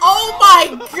 Oh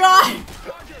my god!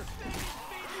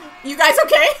 You guys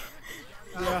okay?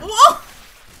 Yeah. Whoa!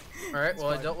 Alright, well,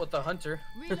 I dealt with the hunter.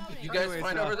 You guys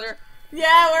fine over there?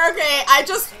 Yeah, we're okay.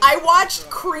 I watched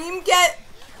Cream get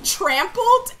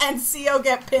trampled and CO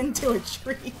get pinned to a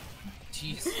tree.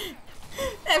 Jeez.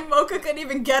 And Mocha couldn't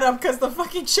even get up because the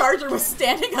fucking charger was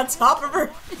standing on top of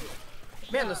her.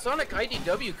 Man, the Sonic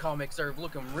IDW comics are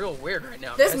looking real weird right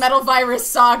now. This guys. Metal Virus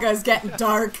saga is getting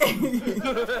dark. Grenade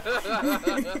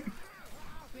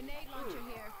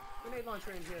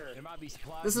launcher in here. There might be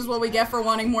supplies. This is what we get for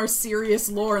wanting more serious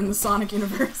lore in the Sonic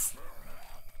universe.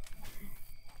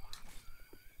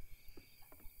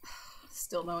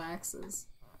 Still no axes.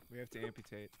 We have to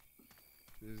amputate.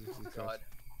 This is Oh, God.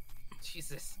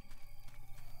 Jesus.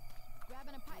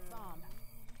 Grabbing a pipe bomb.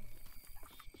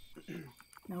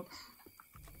 Nope.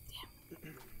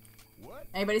 Damn. What?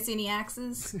 Anybody see any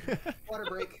axes? Water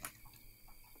break.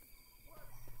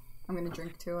 I'm gonna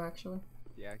drink too, actually.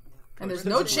 Yeah. And there's Coach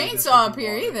no doesn't want us chainsaw up to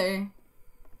here water. either.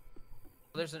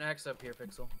 There's an axe up here,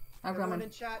 Pixel. I'm Everyone coming.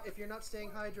 in chat, if you're not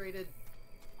staying hydrated,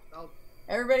 I'll...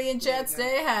 Everybody in chat,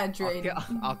 stay hydrated.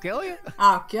 I'll kill you.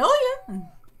 I'll kill you.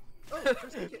 Oh,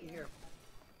 there's a kitten here.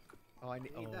 Oh, I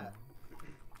need, I need that.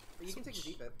 But you can take the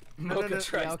deep it. Mocha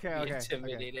tries yeah, okay, to be okay,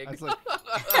 intimidating. Okay.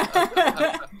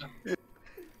 That's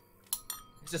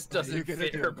It just doesn't gonna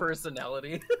fit do? her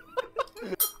personality.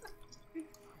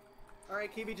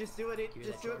 Alright, Kibi, just do it.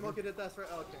 Just do it. Mocha did that for...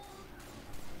 Oh, okay.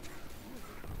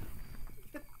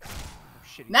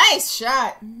 shitty. Nice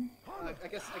shot. I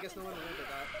guess no one remembered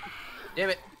that. Damn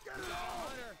it.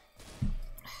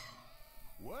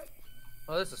 What?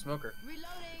 Oh, that's a smoker. Reloading.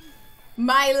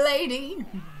 My lady.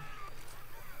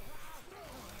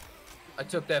 I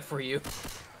took that for you.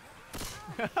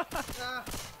 Ah,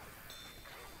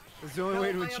 There's the only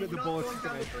way to no, ensure the I bullets am not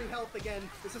going down connect. to 3 health again.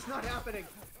 This is not happening.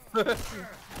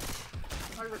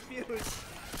 I refuse.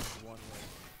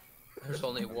 There's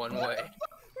only one way. Where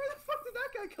the fuck did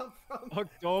that guy come from?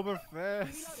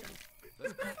 Oktoberfest.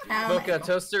 Mocha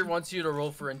Toaster wants you to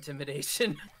roll for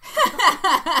intimidation.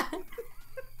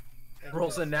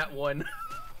 Rolls a nat 1.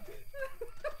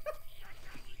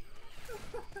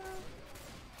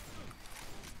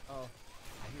 Oh.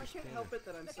 I can't help it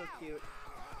that I'm so cute.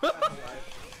 Well,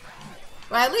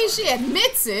 at least she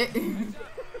admits it.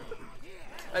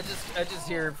 I just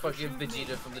hear fucking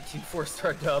Vegeta from the Team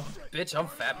 4-star dub. Bitch, I'm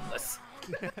fabulous.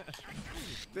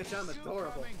 Bitch, I'm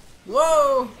adorable.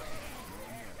 Whoa!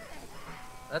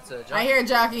 That's a job. I hear a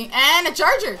jockey and a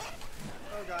charger.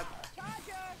 Oh god.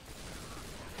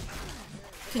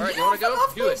 Can Alright, you you wanna fuck go?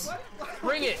 off, Do it. please?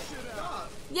 Bring it.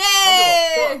 Stop.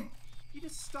 Yay! He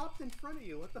just stopped in front of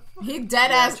you. What the fuck? He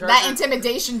dead ass. Charger. That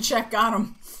intimidation check got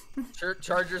him.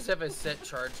 Chargers have a set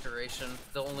charge duration.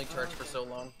 They'll only charge for so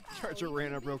long. Charger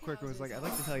ran up real quick and was like, I'd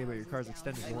like to tell you about your car's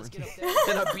extended warranty.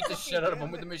 Then I beat the shit out of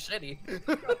him with a machete.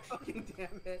 Fucking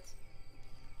damn it.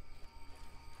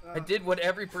 I did what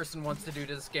every person wants to do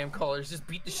to the scam callers, just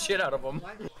beat the shit out of them.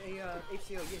 Hey,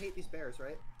 HCO, you hate these bears,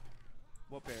 right?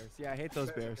 What bears? Yeah, I hate those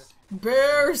bears.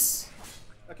 Bears.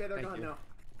 Okay, they're Thank gone you. now.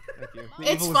 Thank you. The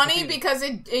It's evil is funny defeated. because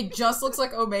it just looks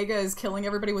like Omega is killing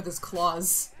everybody with his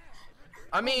claws.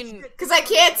 I mean, Because I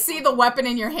can't see the weapon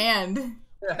in your hand.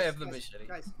 I have the machete.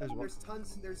 Guys, there's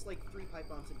tons. There's like 3 pipe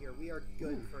bombs in here. We are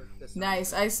good for this.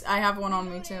 Nice. I have one on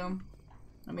me too.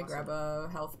 Let me grab a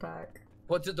health pack.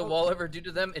 What did the wall ever do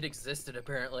to them? It existed,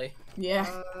 apparently. Yeah.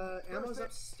 Ammo's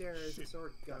upstairs.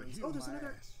 Sword guns. Oh, there's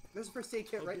another. There's a first aid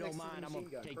kit right next to the machine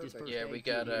gun. Perfect. Yeah, we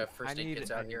got first aid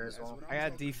kits out here as well. I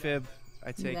got defib.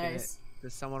 I take Nice. it.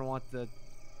 Does someone want the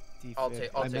defib? I'll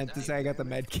take I meant that. to say I got the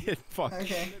med kit. Fuck.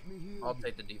 Okay. I'll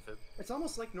take the defib. It's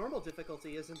almost like normal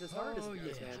difficulty isn't as hard as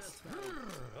advanced.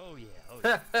 Oh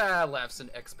yeah. Laughs in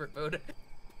expert mode.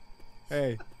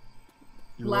 Hey.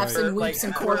 You're Laughs right. and weeps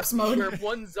in corpse mode. Where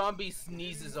one zombie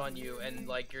sneezes on you and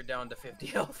like you're down to 50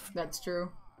 health. That's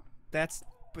true.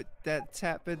 But that's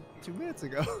happened 2 minutes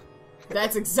ago.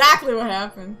 That's exactly what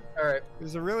happened. Alright. It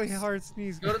was a really hard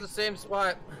sneeze. Go to the same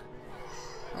spot.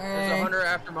 There's a Alright. hunter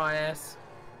after my ass.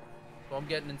 So I'm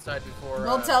getting inside before.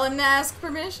 Well, tell him to ask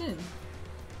permission.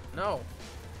 No.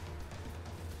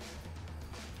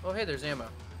 Oh, hey, there's ammo.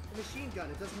 A machine gun.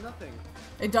 It does nothing.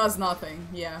 It does nothing,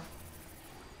 yeah.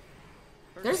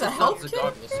 There's a It's health not kit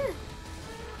Douglas. here?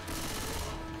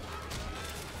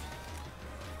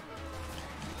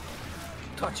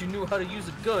 Thought you knew how to use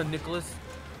a gun, Nicholas.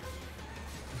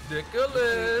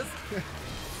 Nicholas!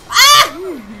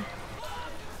 Ah!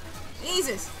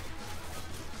 Jesus.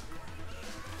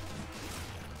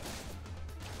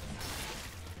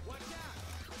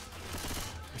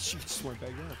 She just went back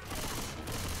up.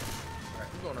 Alright,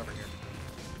 I'm going over here.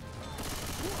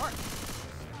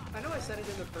 I know I said it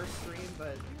in the first stream,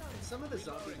 but some of the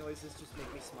zombie noises just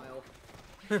make me smile.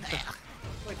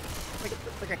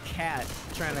 Like a cat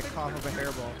trying to cough up a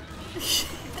hairball.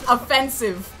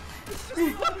 Offensive.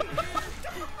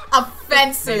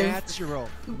 Offensive. Natural.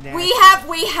 We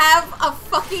have a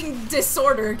fucking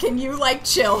disorder. Can you like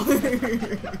chill?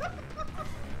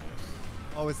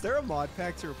 Oh, is there a mod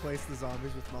pack to replace the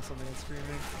zombies with Muscle Man screaming?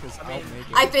 Because I'll make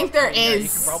it. I think there Yeah, you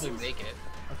is. can probably make it.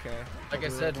 Okay. Like I I'll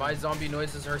do said, it. my zombie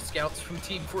noises are scouts from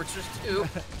Team Fortress 2.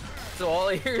 So all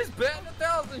I hear is bat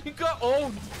 1,000. You got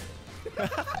owned.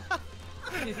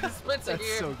 Dispenser That's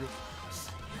here. so good.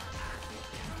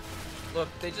 Look,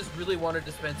 they just really want a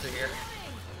dispenser here.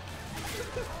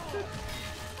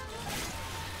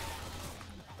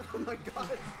 Oh my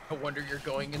god. No wonder you're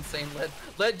going insane, Led.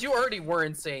 Led, you already were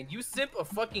insane. You simp a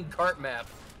fucking cart map.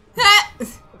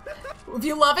 If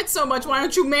you love it so much, why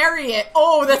don't you marry it?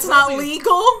 Oh, that's not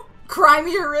legal? Cry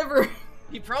me a river.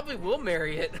 He probably will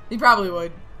marry it. He probably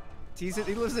would. He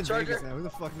lives in Charger. Vegas now. Who the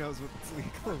fuck knows what's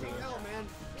legal over there? Hell, man.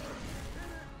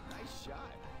 Nice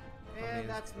shot. And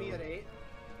that's me at 8.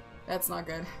 That's not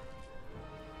good.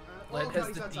 Led oh, has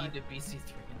he's the outside. D to BC3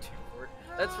 and 2 port.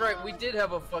 That's right, we did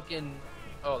have a fucking...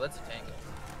 Oh, that's a tank.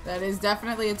 That is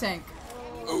definitely a tank.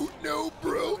 Oh no,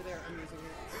 bro. Over there, I'm using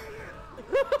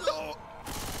it. Oh.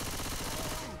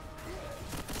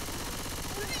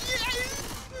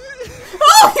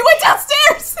 Oh, he went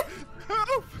downstairs!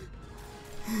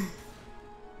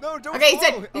 No, don't. Okay, he's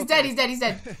dead. fall. He's Okay. dead. He's dead. He's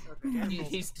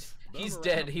dead. He's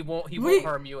dead. He won't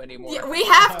harm you anymore. Yeah, we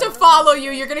have to follow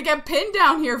you. You're gonna get pinned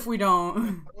down here if we don't.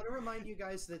 I want to remind you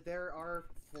guys that there are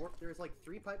There's like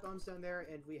 3 pipe bombs down there,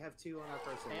 and we have 2 on our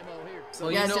person. Ammo here. So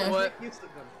Well, you know Gotcha. what? use of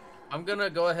them. I'm gonna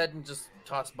go ahead and just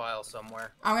toss bile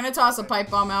somewhere. I'm gonna toss a pipe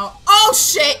bomb out. Oh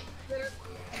shit!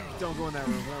 Don't go in that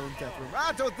room. That room's death room.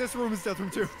 Ah, don't. This room is death room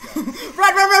too.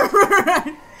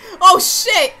 Run! Oh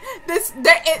shit!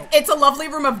 It's a lovely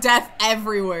room of death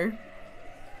everywhere.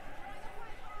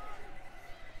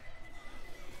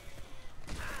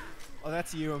 Oh,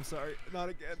 that's you. I'm sorry. Not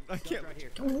again. I can't. Right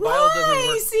here.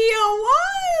 Why,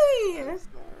 Cio? Why?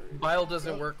 Bile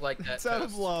doesn't work like that. It's out of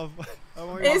Toast. love.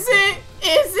 Is it?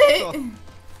 Is it?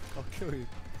 I'll kill you.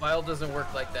 Bile doesn't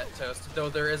work like that, Toast. Though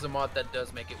there is a mod that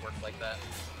does make it work like that.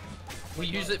 We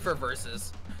use it for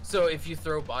verses. So if you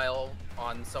throw bile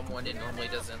on someone, it normally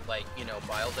doesn't, like, you know,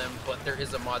 bile them. But there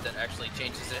is a mod that actually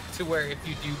changes it to where if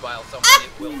you do bile someone,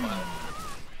 it will bile.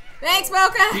 Thanks,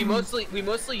 Mocha. We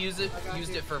mostly used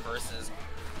it for verses.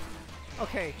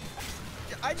 Okay.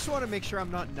 I just want to make sure I'm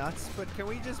not nuts, but can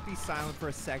we just be silent for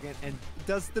a second? And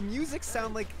does the music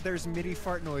sound like there's MIDI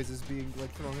fart noises being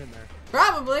like thrown in there?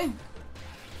 Probably.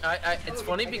 It's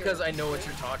funny because I know what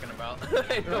you're talking about.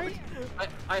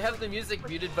 I have the music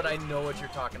muted, but I know what you're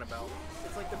talking about.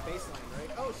 It's like the bass line,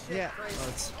 right? Oh shit! Yeah.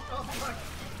 Christ. Oh fuck!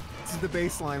 This is the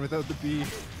bass line without the B.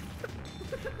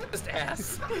 Just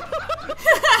ass.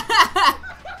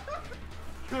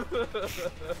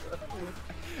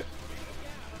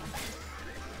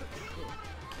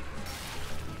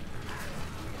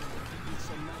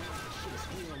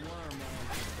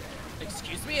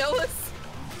 Excuse me, Ellis?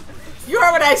 You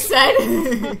heard what I said.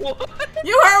 What?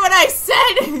 You heard what I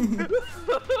said.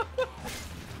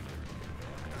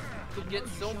 Could get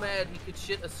so mad he could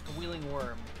shit a squealing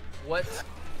worm. What?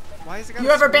 Why is it? You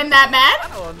ever been that I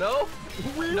mad? don't know.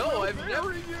 We No, will I've never.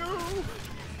 marry you.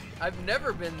 I've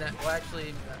never been that. Well,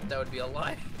 actually, that would be a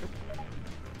lie.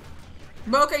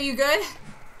 Mocha, you good?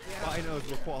 Well, I know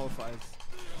what qualifies.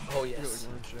 Oh Really yes.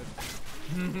 learn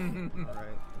shit. All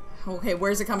right. Okay,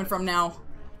 where's it coming from now?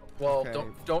 Well, Okay.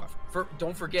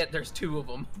 don't forget. There's 2 of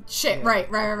them. Shit, Yeah. right.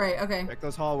 Okay. Check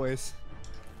those hallways.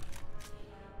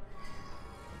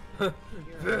 That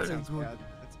sounds bad.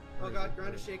 Oh god,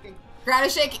 ground is shaking. Ground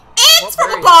is shaking. It's Well, from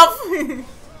very- above.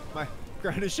 My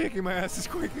ground is shaking. My ass is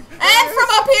quaking. And from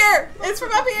up here. It's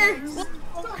from up here.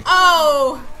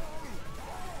 Oh.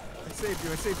 I saved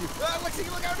you. I saved you. Ah, Lexi,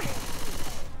 look out!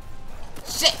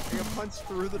 Shit. I got punched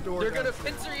through the door. They're gonna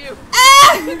downstairs. pincer you.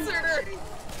 Ah! Pincered her.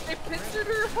 They pincered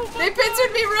her. Oh my They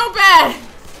pincered me real bad.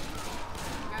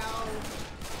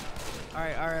 All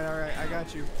right. I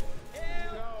got you.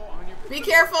 Be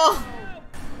careful.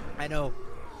 I know.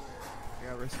 I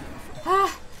got rescued.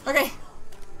 Ah, okay.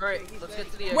 Alright, let's get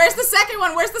to the end. Where's the second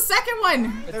one? Where's the second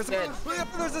one? It's There's dead.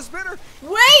 there's a spinner.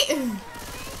 Wait.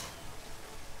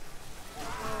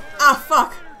 Ah,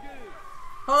 fuck.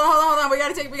 Hold on. We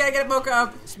gotta get Mocha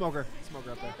up. Smoker up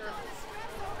there.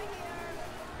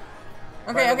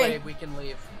 By Okay. the way, we can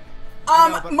leave. I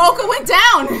know, but- Mocha went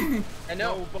down. I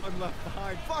know. No, but I'm left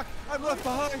behind. Fuck! I'm left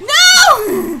behind.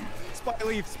 No. Spy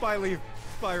leave.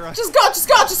 Spy rush. Just go.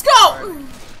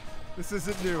 This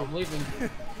isn't new. I'm leaving.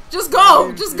 Just go.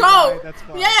 Right, that's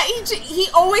fine. Yeah, he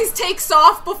always takes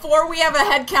off before we have a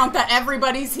head count that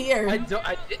everybody's here. I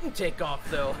didn't take off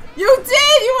though, You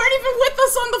did. You weren't even with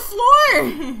us on the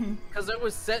floor. because I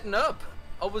was setting up.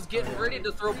 I was getting ready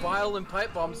to throw bile and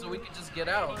pipe bombs so we could just get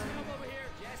out.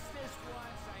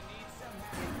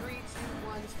 3, 2,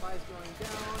 1. Spy's going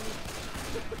down.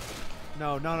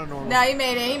 No, not a normal. No, he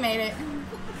made it.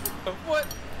 What?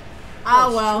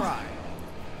 Oh well. Try.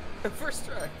 First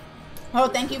try. Oh,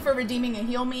 thank you for redeeming a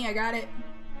heal me. I got it.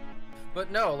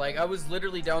 But no, like I was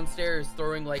literally downstairs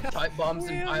throwing like pipe bombs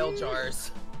and pile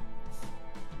jars.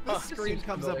 The Oh, screen seems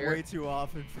comes familiar. up way too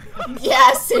often.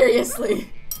 Yeah,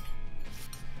 seriously.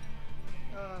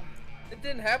 It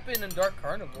didn't happen in Dark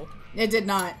Carnival. It did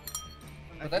not.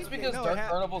 But that's because No, Dark it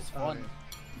Carnival's fun.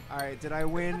 Alright, did I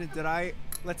win?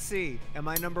 Let's see. Am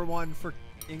I number 1 for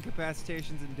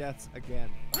incapacitations and deaths again?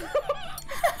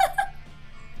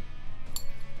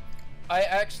 I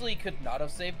actually could not have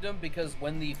saved him because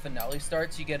when the finale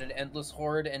starts, you get an endless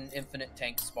horde and infinite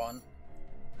tanks spawn.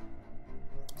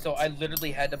 So I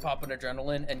literally had to pop an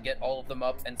adrenaline and get all of them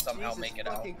up and somehow Jesus make it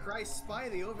out. fucking Christ, Spy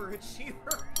the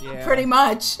overachiever. Yeah. Pretty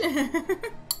much.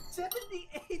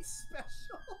 78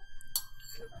 special.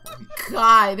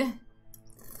 God.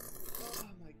 Oh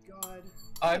my god.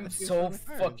 I'm Let's do so it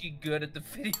first. fucking good at the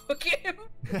video game.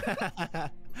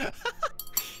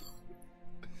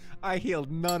 I healed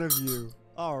none of you.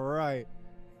 Alright.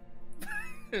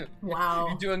 Wow.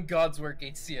 You're doing God's work,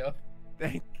 HCO.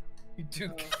 Thank You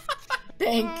do.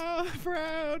 Thank.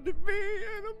 proud to be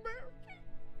an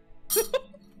American.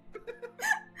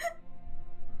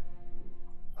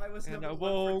 was And number I 1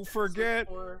 won't for forget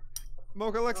 4.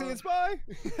 Mocha, Lexi, and Spy.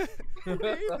 Who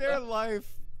gave their life.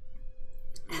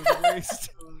 It was a waste.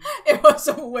 It was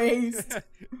a waste.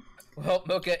 Well,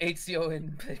 Mocha, HCO,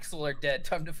 and Pixel are dead.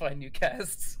 Time to find new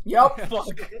casts. Yup.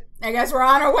 Fuck. I guess we're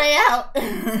on our way out.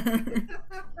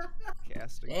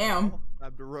 Casting. Damn.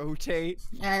 Time to rotate.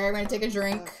 Alright, I'm gonna take a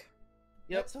drink.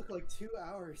 That took like 2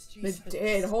 hours. Jesus. It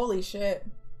did. Holy shit.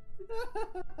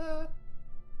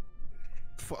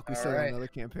 Fuck, we All started right. another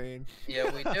campaign. Yeah,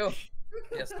 we do.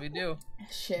 Yes, we do.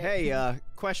 Shit. Hey,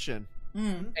 question.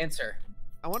 Answer.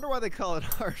 I wonder why they call it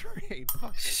hard raid.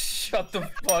 Shut the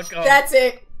fuck up. That's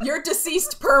it. You're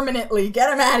deceased permanently.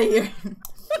 Get him out of here.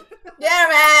 Get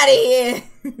him out of here.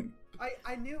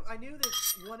 I knew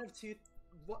that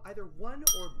either one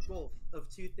or both of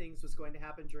 2 things was going to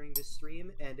happen during this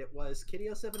stream, and it was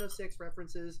Kitty0706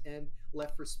 references and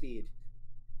Left for Speed.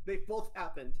 They both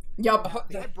happened. Yup.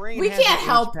 My brain We hasn't can't aged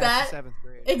help past that. the 7th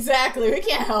grade. Exactly. We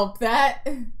can't help that.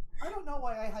 I don't know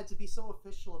why I had to be so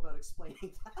official about explaining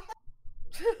that.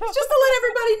 Just to let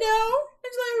everybody know.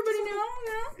 Just to let everybody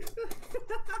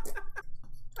know.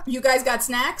 You guys got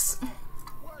snacks?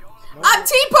 I'm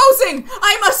T-posing!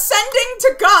 I'm ascending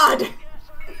to God!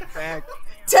 Back.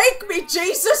 Take me,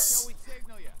 Jesus!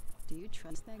 Do you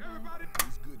trust that guy?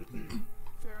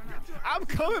 I'm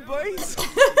coming, Blaze!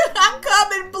 I'm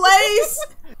coming, Blaze!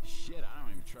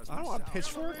 I don't want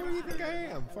pitchfork. What do you think I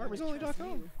am?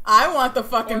 FarmersOnly.com. I want the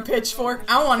fucking pitchfork.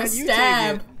 I want to Can you take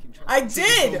stab. it? I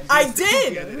did! I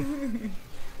did!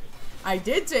 I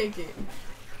did take it.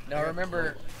 Now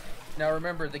remember,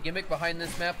 the gimmick behind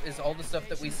this map is all the stuff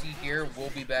that we see here will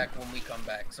be back when we come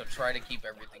back. So try to keep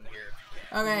everything here.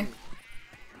 Okay.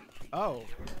 Oh.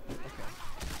 Okay.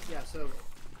 Yeah, so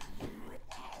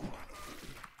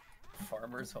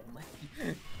Farmers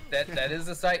only. that is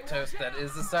a site, Toast. That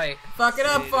is a site. Fuck it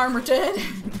up, Farmer Ted.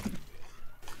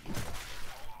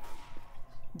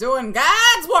 Doing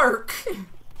God's work.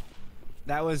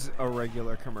 That was a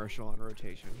regular commercial on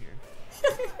rotation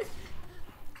here.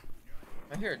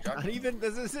 I hear a jockey. Not even,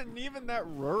 this isn't even that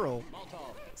rural.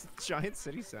 It's a giant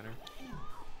city center.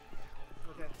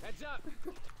 okay. Heads up.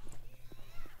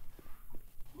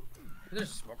 There's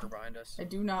a smoker behind us. I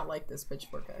do not like this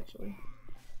pitchfork, actually.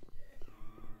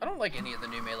 I don't like any of the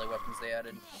new melee weapons they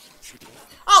added.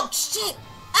 Oh, shit!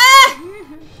 Ah!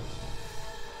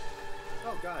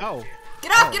 Oh god. Oh.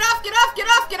 Get off, get off, get off, get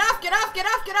off, get off, get off, get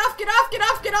off, get off, get off, get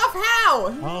off, get off,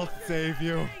 how? I'll save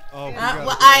you. Oh, we Well,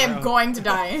 gotta I go am around. going to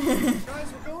die.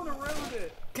 Guys, we're going around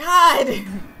it. God!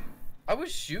 I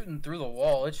was shooting through the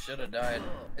wall. It should have died.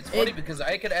 It's funny because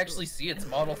I could actually see its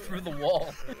model through the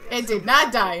wall. It did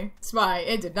not die, Spy.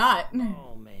 It did not.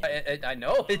 Oh man. I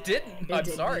know it didn't. It I'm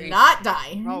did sorry. not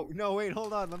die. Oh, no, wait,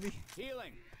 hold on. Let me.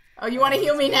 Healing. Oh, you want to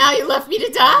heal me now? You left me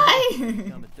to die?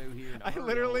 Coming through here in a I hurry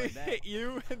literally like that. hit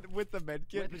you with the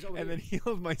medkit Weapons over and then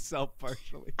healed myself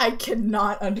partially. I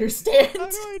cannot understand. How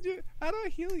do I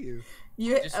heal you?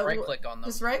 You Just right click on them.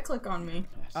 Just right click on me.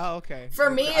 Oh, okay. For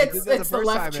me, I did it's that the first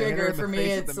left time and I hit her trigger. in the For me, face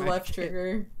with it's the the left medkit.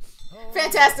 trigger.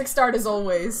 Fantastic start as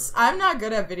always. I'm not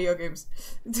good at video games.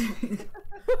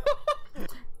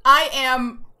 I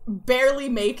am barely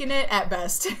making it at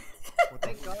best.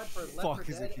 Thank God for Left 4 fuck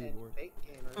is a Dead and keyboard? fake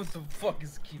gamers. What the fuck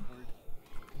is keyboard?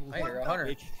 I hear a hunter.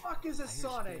 What the fuck is a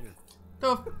Sonic?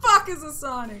 The fuck is a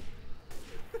Sonic?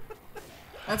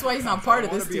 That's why he's not part of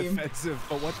I this wanna be team. offensive,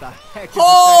 but what the heck is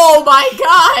Oh my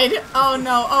god! Oh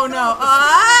no, oh no.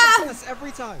 Ah! this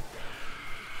every time.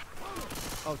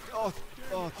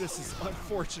 Oh, this is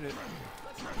unfortunate.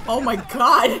 Oh my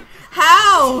god.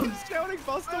 How? He's shouting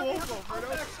Bust the Wolf over and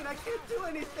over. Action, I can't do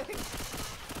anything.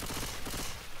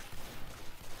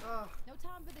 No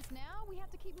time for this now. We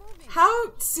have to keep moving. How,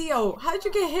 CO, how'd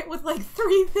you get hit with like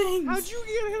 3 things? How'd you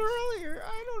get hit earlier?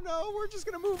 I don't know. We're just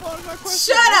gonna move on to my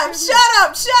question. Shut up, shut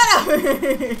up, shut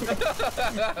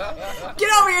up! Get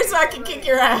over here so I can kick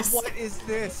your ass. What is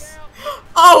this?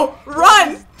 Oh,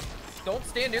 run! Don't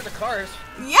stand near the cars.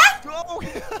 Yeah! Oh.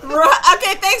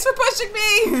 Okay, thanks for pushing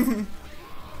me!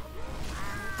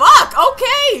 Fuck,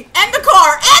 okay! And the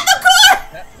car! And the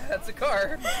car! That's a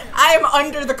car. I am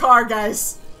under the car,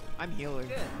 guys. I'm healing.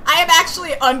 I am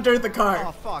actually under the Oh,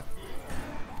 car. fuck.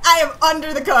 I am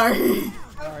under the car.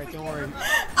 Alright, don't worry.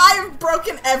 I have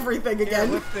broken everything Here,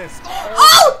 again. lift this.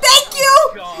 Oh, thank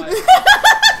you! God.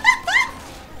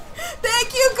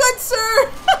 Thank you, good sir!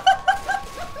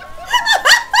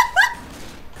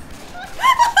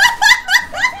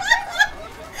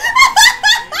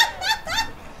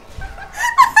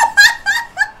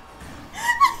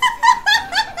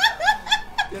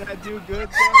 Did I do good,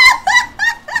 though?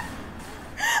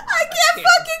 I can't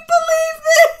fucking believe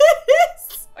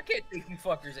this! I can't take you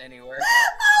fuckers anywhere. anywhere.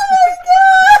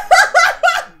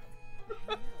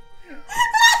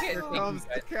 Here comes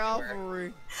the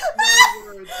cavalry. No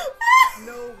words.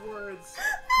 No words.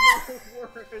 No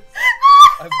words.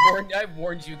 I've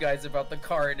warned you guys about the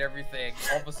car and everything.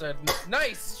 All of a sudden,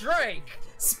 nice strike.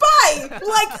 Spy! Like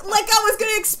I was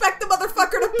gonna expect the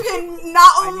motherfucker to pin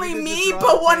not only me,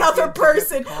 but one other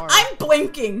person. I'm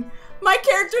blinking. My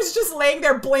character's just laying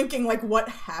there blinking like, what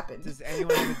happened? Does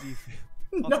anyone have a defib?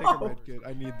 I'll No. take a med kit.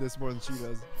 I need this more than she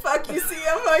does. Fuck you,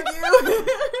 Sia, fuck you.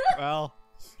 Well,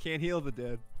 can't heal the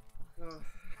dead.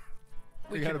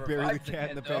 We gotta can bury the revive the cat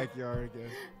in the dead, though. backyard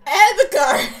again. And the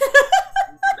car.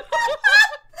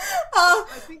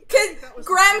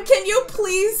 Graham, can you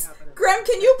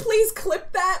please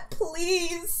clip that,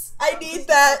 please? I need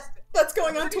that. That's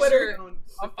going on Twitter.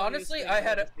 Honestly, I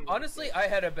had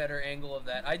a better angle of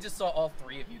that. I just saw all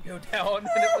three of you go down,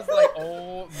 and it was like,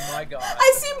 oh my god.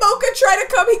 I see Mocha try to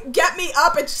come get me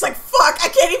up, and she's like, fuck, I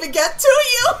can't even get to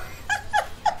you.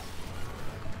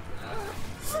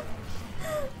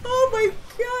 Oh my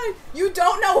god. You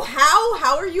don't know how?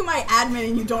 How are you my admin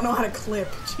and you don't know how to clip?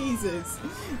 Jesus.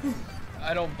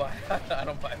 I don't buy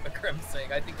what Grim's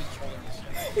saying. I think he's trolling this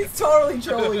shit. He's totally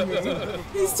trolling me.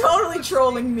 He's totally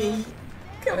trolling me.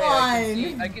 Come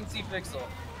on. I can see Pixel.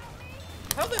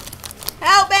 How the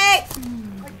help me!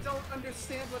 I don't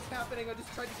understand what's happening. I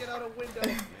just tried to get out a window.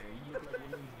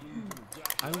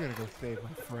 I'm gonna go save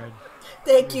my friend.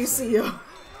 Thank you, Sia. God,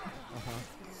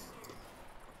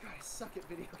 I suck at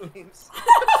video games.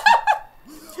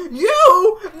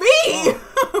 You! Me!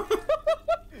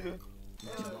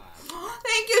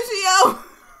 Thank you, Sia!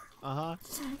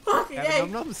 Fucking yay.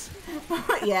 Num-nums?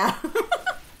 Yeah.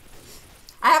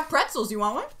 I have pretzels. You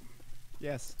want one?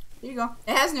 Yes. Here you go.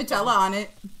 It has Nutella on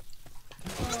it. I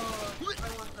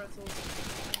want pretzels.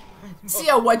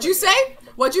 Sia, what'd you say?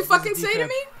 What'd you fucking say to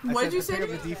me? What'd you say to me?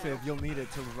 Pick up the defib. You'll need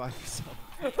it to revive yourself.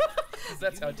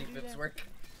 That's how defibs work.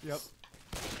 Yep.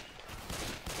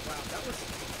 Wow, that was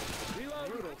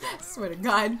brutal. Swear to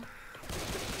God.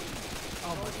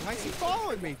 Oh my! Why is he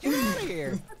following me? Get out of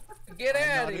here! Get out of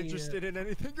here! I'm not interested in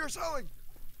anything you're selling.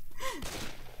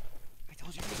 I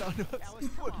told you he was on us.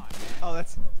 Oh,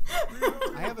 that's.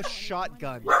 I have a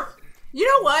shotgun. You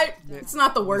know what? It's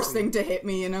not the worst thing to hit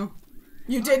me, you know?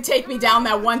 You did take me down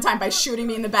that one time by shooting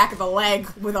me in the back of the leg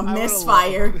with a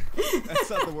misfire. That's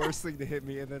not the worst thing to hit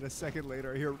me, and then a second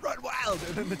later I hear "Run wild!"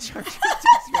 and then the charger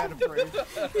takes me out of frame.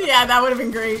 Yeah, that would have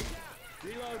been great.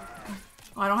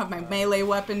 Oh, I don't have my melee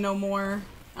weapon no more.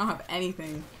 I don't have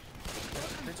anything.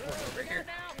 Right here.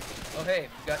 Oh hey,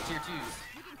 we got tier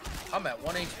 2s. I'm at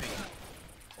 1 HP.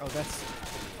 Oh, that's.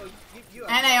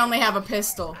 And I only have a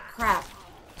pistol. Crap.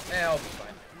 I'll be fine.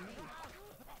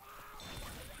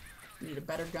 I need a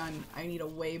better gun. I need a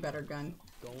way better gun.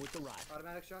 Going with the ride.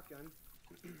 Automatic shotgun.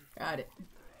 Got it.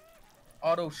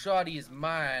 Auto shoddy is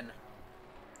mine.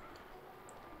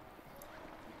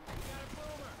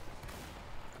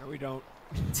 No, we don't.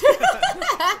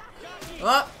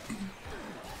 Oh.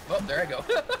 Oh, there I go.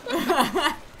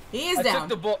 He is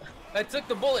down. I took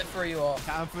the bullet for you all.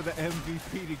 Time for the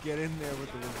MVP to get in there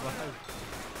with the revive.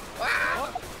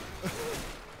 Ah!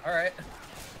 All right.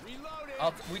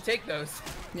 We take those.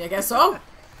 Yeah, I guess so.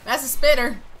 That's a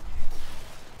spitter.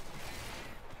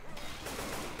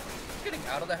 Getting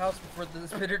out of the house before the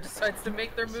spitter decides to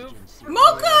make their move.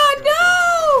 Mocha,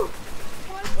 no!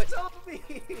 What stopped me?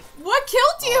 What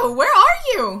killed you? Where are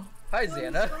you? Hi,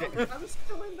 Xana. I was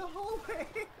still in the hallway.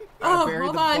 Oh, bury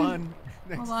hold the on. bun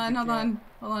next Hold to on, the hold cat. on,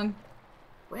 hold on.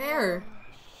 Where?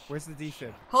 Where's the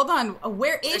defib? Hold on.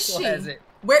 Where is Pixel she? has it.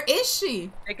 Where is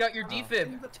she? Take out your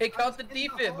defib. Take out the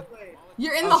defib.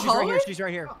 You're in Oh, the she's right hallway? here. She's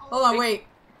right here. Hold on, wait.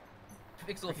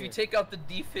 Pixel, if you take out the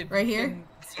defib, Right you here? can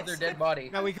see their dead body.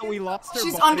 No, we lost her.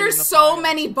 She's body under in the so pile.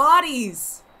 many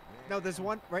bodies. No, there's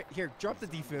one right here. Drop the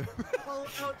defib. Pull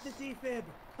out the defib.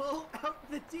 Pull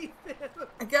out the defib.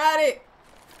 I got it.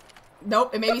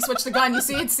 Nope, it made me switch the gun. You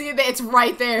see it? See it? It's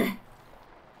right there.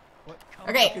 What?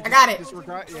 Okay, I got it.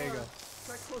 Disregard. There you go.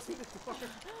 Try closing the door.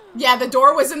 Yeah, the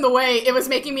door was in the way. It was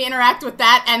making me interact with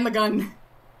that and the gun.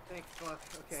 Thank fuck.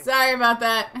 Okay. Sorry about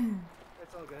that.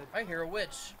 That's all good. I hear a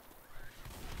witch.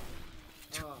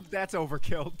 That's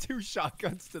overkill. 2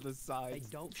 shotguns to the side. Hey,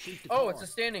 don't shoot the Oh, car. it's a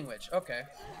standing witch. Okay.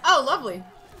 Oh, lovely.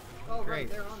 Oh, right. Great.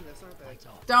 They're on this, aren't they?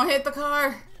 Don't hit the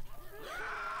car.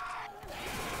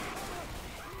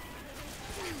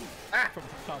 Ah! From the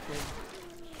top end.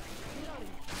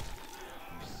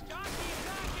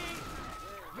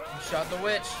 You shot the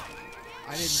witch.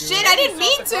 I didn't do Shit, it. I didn't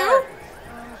mean to. Oh,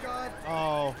 God.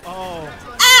 Oh, oh,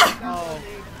 Ah! oh.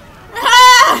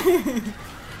 Ah!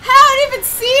 How did I even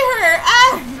see her?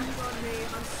 Ah! That's on me.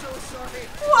 I'm so sorry.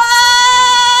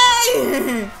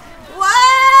 Why?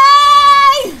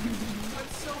 Why? I'm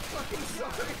so fucking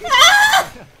sorry.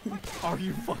 Ah! Are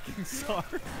you fucking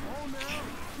sorry?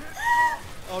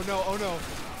 Oh no, oh no.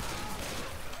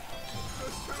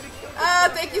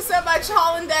 Thank you so much,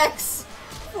 Hollandex,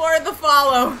 for the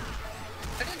follow.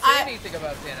 I didn't say anything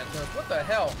about Thanatos. What the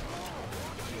hell?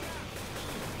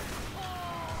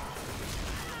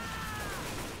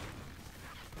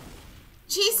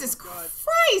 Jesus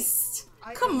Christ!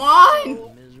 Come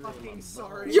on! Fucking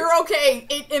sorry. You're okay.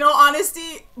 In all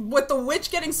honesty, with the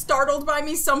witch getting startled by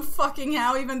me some fucking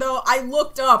how, even though I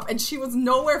looked up and she was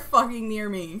nowhere fucking near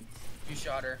me. You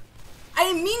shot her. I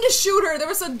didn't mean to shoot her. There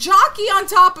was a jockey on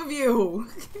top of you.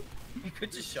 You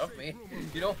could just shove me.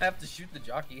 You don't have to shoot the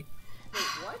jockey. Wait,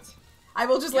 what? I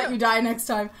will just let you die next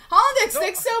time. Hollandex,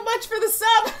 thanks so much for the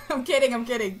sub. I'm kidding. I'm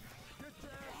kidding.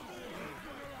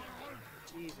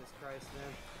 Jesus Christ, man.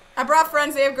 I brought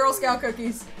friends. They have Girl Scout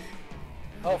cookies.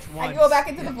 Oh, I can go back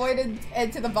into the void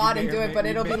and to the VOD and do it, but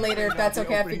it'll be later if that's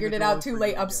okay. I figured it out too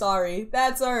late. I'm sorry.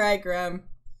 That's all right, Graham.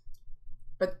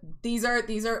 But these are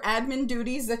admin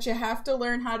duties that you have to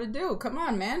learn how to do. Come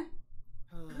on, man.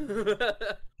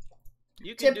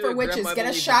 You can Tip do for it, witches: Grandma, get a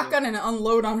believe shotgun and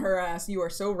unload on her ass. You are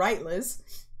so right, Liz.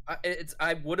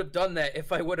 I would have done that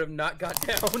if I would have not got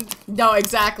down. No,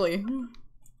 exactly.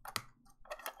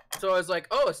 So I was like,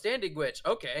 oh, a standing witch.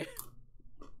 Okay.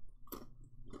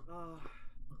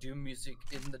 Doom music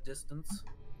in the distance.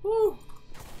 Woo.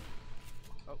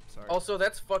 Oh, sorry. Also,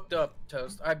 that's fucked up,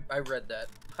 Toast. I read that.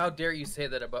 How dare you say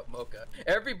that about Mocha?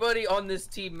 Everybody on this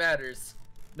team matters.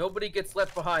 Nobody gets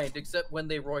left behind except when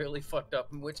they royally fucked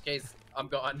up, in which case, I'm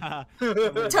gone.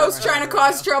 Toast trying to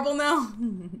cause trouble now.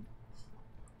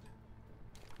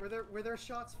 Were there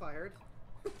shots fired?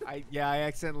 I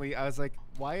was like,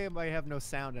 why am I have no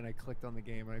sound? And I clicked on the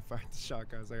game and I fired the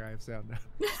shotgun. I was like, I have sound now.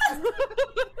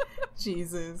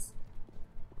 Jesus.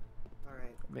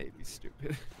 Alright. Maybe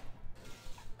stupid.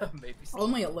 Maybe stupid.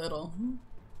 Only a little.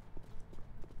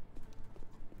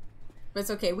 But it's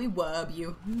okay, we wub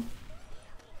you.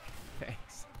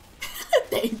 Thanks.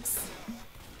 Thanks.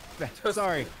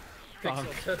 Sorry.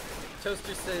 Toaster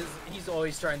says he's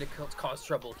always trying to cause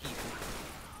trouble.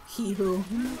 He who.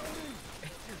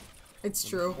 It's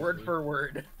true. Word for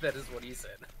word, that is what he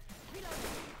said.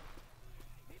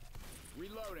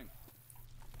 Reloading.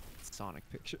 Sonic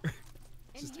picture.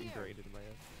 Just ingrained in my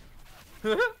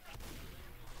head.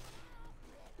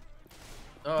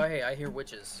 Oh, hey, I hear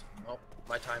witches. Oh,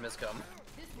 my time has come.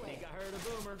 Think I heard a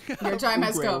boomer. Your time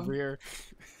has Way come. over here.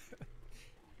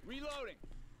 Reloading.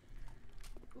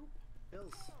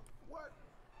 Pills. What?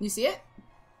 You see it?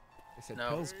 I said No.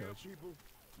 pills, Yeah, coach. people.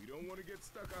 We don't want to get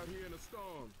stuck out here in a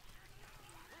storm.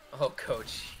 Oh,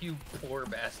 coach, you poor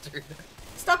bastard.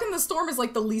 Stuck in the storm is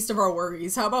like the least of our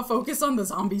worries. How about focus on the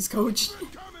zombies, coach?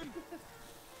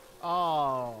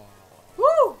 Oh.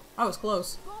 Woo! I was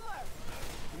close.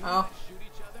 Oh. Shoot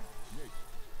each other?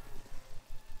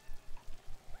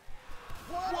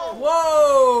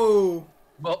 Whoa!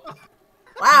 Well,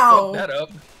 Wow! fuck that up.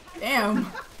 Damn.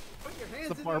 Put your hands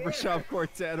The in the barbershop air.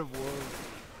 quartet of wolves.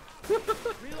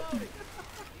 Reloading.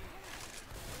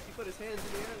 He put his hands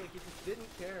in the air like he just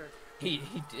didn't care. He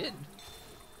did.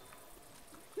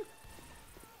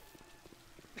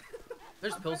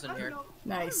 There's pills in I don't here. know-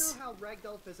 Nice. I don't know how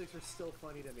ragdoll physics are still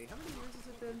funny to me. How many years has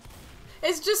it been?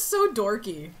 It's just so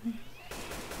dorky.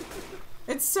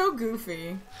 It's so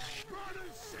goofy.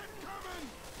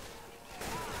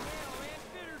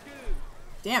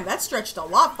 Damn, that stretched a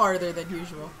lot farther than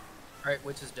usual. Alright,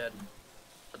 witch is dead.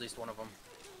 At least one of them.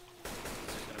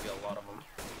 There's gonna be a lot of them.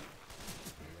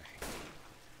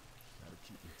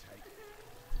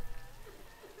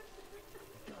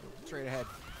 Straight ahead.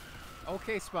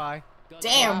 Okay, Spy.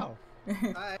 Damn. Wow.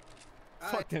 I,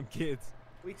 Fuck them kids.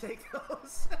 we take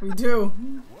those. We do.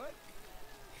 What?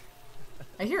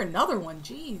 I hear another one,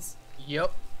 jeez.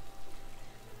 Yep.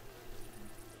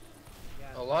 Yeah,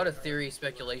 A lot of theory,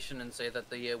 speculation, and say that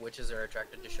the witches are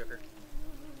attracted to sugar.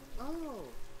 Oh.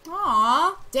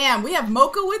 Aw. Damn, we have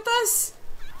Mocha with us?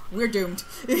 We're doomed.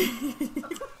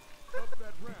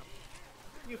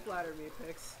 You flatter me,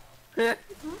 Pix. Yeah.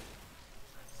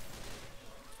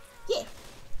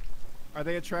 Are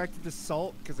they attracted to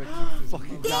salt? Because I keep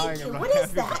fucking dying. Thank you. I'm not What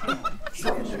is happy. that?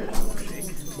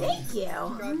 Thank you.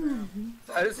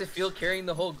 How does it feel carrying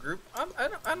the whole group?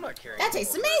 I'm not carrying. That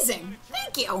tastes amazing.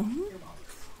 Thank you.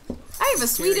 I have a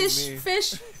Swedish me.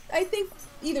 fish. I think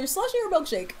either slushy or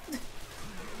milkshake.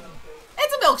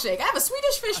 It's a milkshake. I have a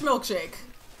Swedish fish milkshake.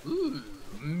 Ooh,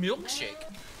 milkshake.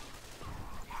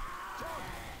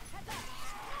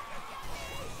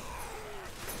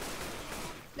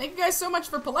 Thank you guys so much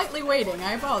for politely waiting.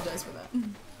 I apologize for that.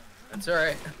 That's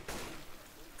alright.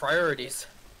 Priorities.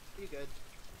 You good?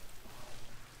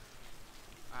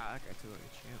 Ah, that guy took a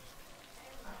champ.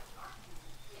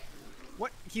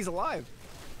 What? He's alive.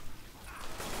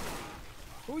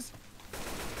 Who's?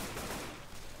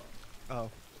 Oh.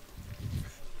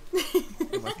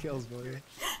 My kills, boy.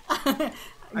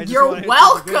 You're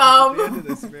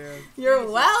welcome. You're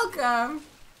welcome.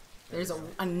 There's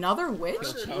another witch.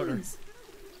 Jeez.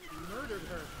 Murdered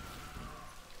her.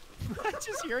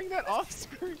 Just hearing that off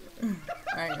screen. All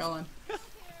right, hold on.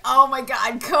 Oh my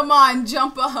God! Come on,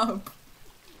 jump up.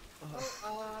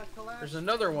 Collab. There's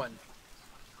another one.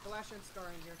 Kalash and Scar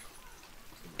in here.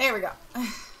 There we go.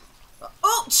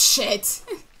 Oh shit!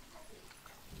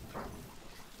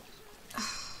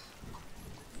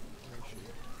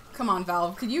 Come on,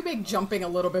 Valve. Could you make jumping a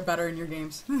little bit better in your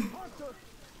games?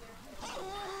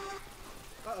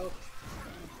 Uh-oh.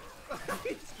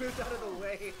 He just moved out of the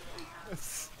way.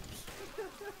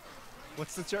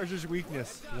 What's the Charger's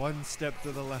weakness? One step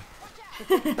to the left.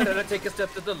 And then I take a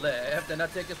step to the left, and I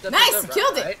take a step Nice, to the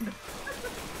killed right. it.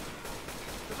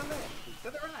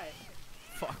 To the right.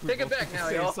 Fuck, Take it back now,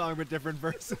 y'all. Same song but different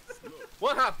verses.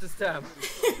 One hop this time.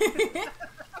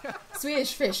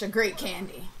 Swedish fish, a great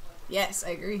candy. Yes,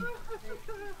 I agree. 2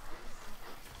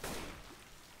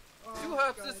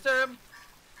 hops this time.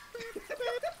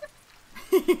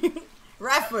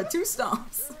 Right foot, 2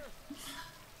 stomps.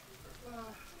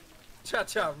 Cha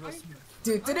cha, real smooth.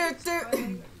 Do do do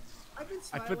do.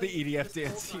 I put the EDF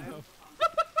dance, you know.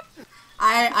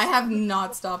 I have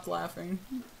not stopped laughing.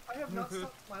 I have not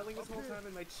stopped smiling this whole time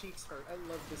and my cheeks hurt. I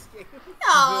love this game.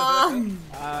 Aww.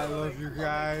 I love you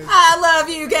guys. I love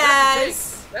you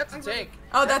guys. That's a tank.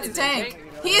 Oh, that's a tank.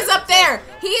 He is up there.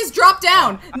 He is dropped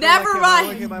down. Never mind. I don't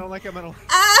like him. I don't like him.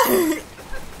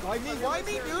 Why me? Why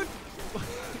me, dude?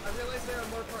 I realize there are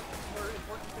more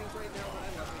important things right now, but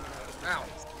I'm not being Ow.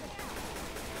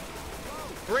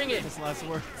 Bring it. His last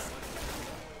words.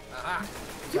 Aha.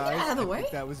 Get out of the I way.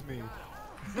 think that was me.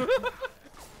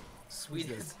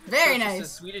 Swedish. Very Says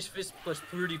nice. Swedish fish plus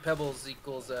fruity pebbles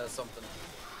equals something.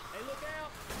 Hey, look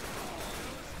out!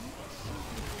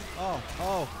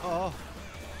 Oh.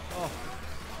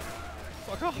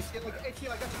 Fuck off. Hey,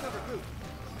 Teal, I got you covered. Move.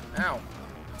 Ow.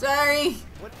 Sorry,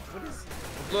 What is...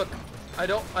 Look, I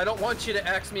don't want you to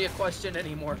ask me a question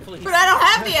anymore, please. but I don't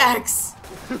have the axe.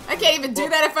 I can't even do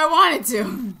that if I wanted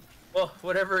to. Well,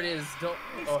 whatever it is, don't.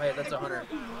 Oh, hey, that's 100.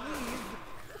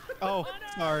 Oh,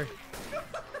 sorry.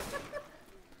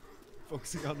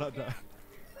 Focusing on not die.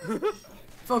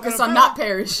 Focus on not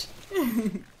perish.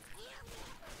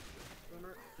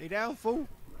 Lay down, fool.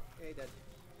 Hey, dead.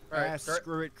 Alright, start.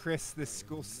 Screw it, Chris. This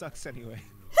school sucks anyway.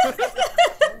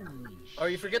 Oh,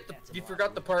 you forgot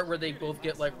the part where they both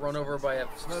get like run over by a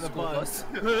Another school bus.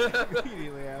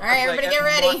 Immediately after. Alright, everybody get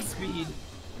ready. Speed.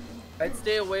 I'd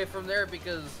stay away from there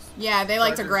because. Yeah, they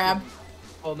like to Chargers grab. can-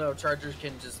 oh no, Chargers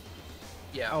can just.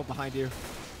 Yeah. Oh, behind you.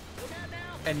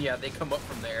 And yeah, they come up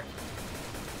from there.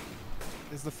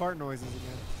 There's the fart noises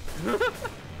again.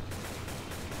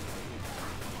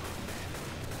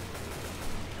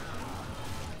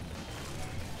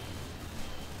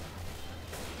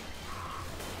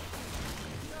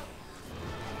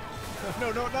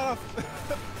 No, not off.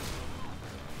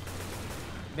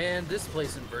 Man, this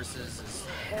place in Versus is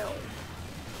hell.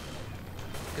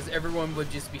 Because everyone would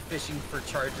just be fishing for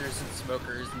chargers and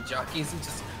smokers and jockeys and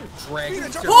just dragging.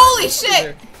 Holy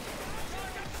shit!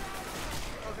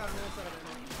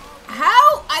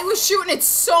 How? I was shooting it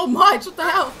so much. What the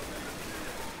hell?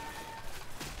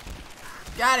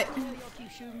 Got it.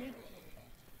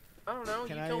 I don't know.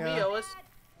 Can you I, tell me, Ellis.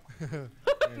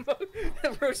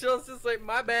 Rochelle's just like,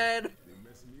 my bad.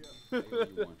 Oh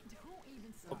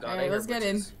God, Alright, let's get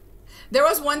in. There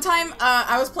was one time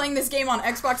I was playing this game on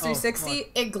Xbox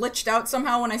 360. It glitched out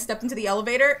somehow when I stepped into the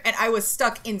elevator, and I was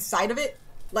stuck inside of it,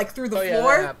 like through the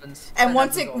floor. That happens. And That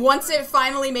once happens it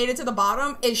finally made it to the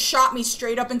bottom, it shot me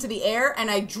straight up into the air,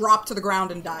 and I dropped to the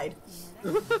ground and died.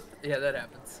 Yeah, that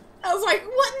happens. I was like,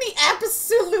 what in the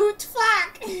absolute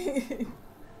fuck?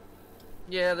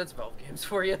 Yeah, that's Valve Games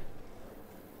for you.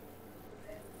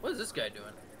 What is this guy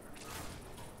doing?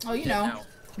 Oh, you know,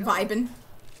 vibing.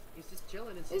 He's just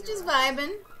chilling. And He's just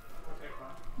vibing.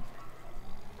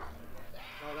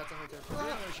 Oh, that's a hunter.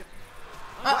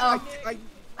 Uh-oh. I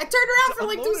turned around for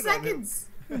like 2 unloaded on him. seconds.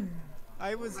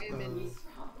 I was... I am in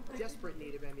desperate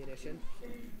need of ammunition.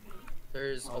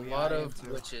 There's a yeah, lot I am of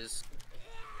too. witches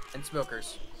and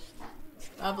smokers.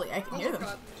 Lovely, I can hear them.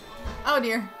 God. Oh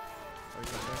dear. Hey,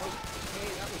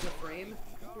 that was a frame.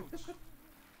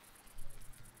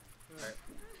 Alright.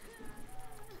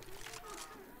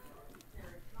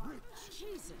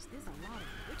 There's a lot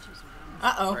of witches around.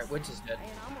 Uh-oh. Alright, witch is dead.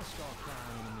 And I'm gonna start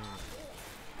crying in a minute.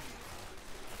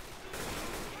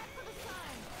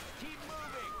 Keep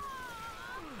moving.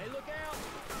 Hey, look out.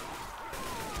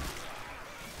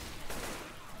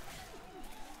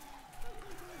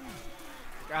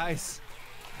 Guys.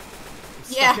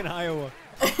 I'm Yeah. stuck in Iowa.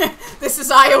 This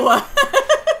is Iowa.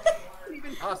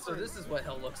 Ah, so this is what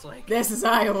hell looks like. This is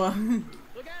Iowa.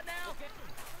 Look out now.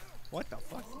 What the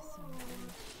fuck?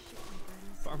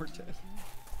 Farmer Ted.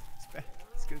 It's back.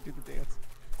 It's gonna do the dance.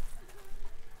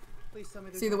 Please tell me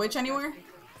there's See the no witch more anywhere?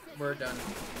 casting. We're done. In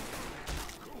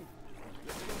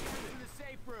the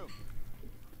safe room.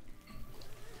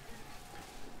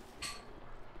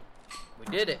 We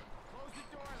did it. Close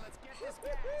the door. Let's get this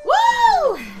guy.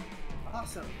 Woo!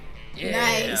 Awesome. Yeah.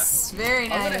 Nice. Very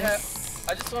I'm gonna nice.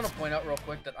 I just want to point out real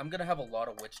quick that I'm gonna have a lot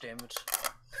of witch damage.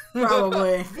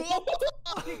 Probably.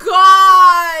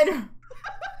 God!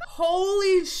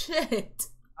 Holy shit.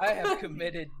 I have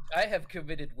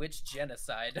committed witch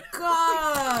genocide.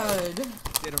 God.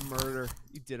 Did a murder.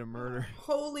 You did a murder.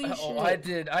 Holy shit. Oh, I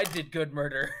did good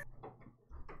murder.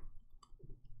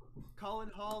 Colin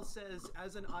Hall says,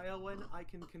 as an Iowan, I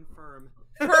can confirm.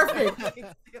 Perfect.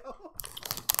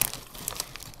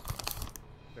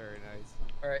 Very nice.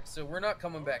 Alright, so we're not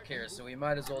coming back here, so we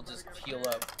might as well just heal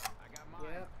up.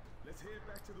 Yeah. Let's head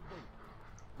back to the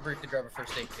boat. Break the grab a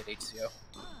first aid kit, HCO.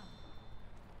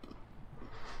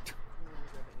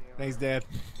 Thanks, Dad.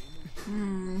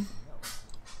 Hmm.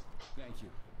 Thank you.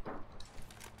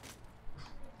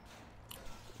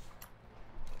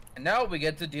 And now we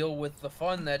get to deal with the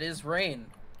fun that is rain.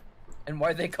 And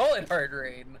why they call it hard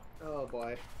rain. Oh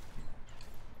boy.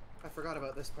 I forgot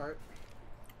about this part.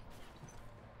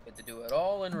 Get to do it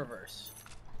all in reverse.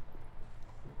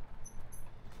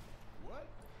 What?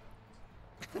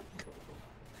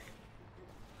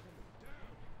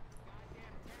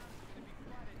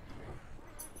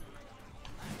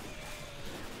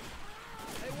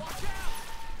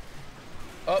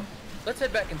 Oh, let's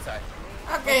head back inside.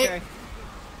 Okay.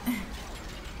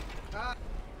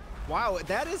 Wow,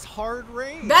 that is hard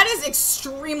rain. That is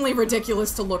extremely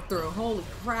ridiculous to look through. Holy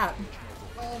crap.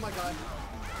 Oh my god.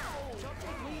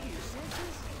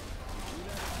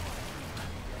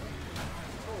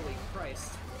 Holy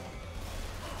Christ.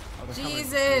 Oh, they're coming.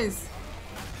 Jesus.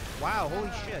 Wow, holy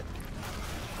shit.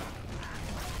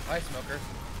 Bye, smoker.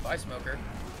 Bye, smoker.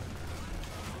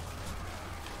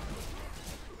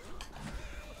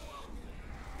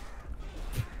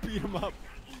 Beat him up.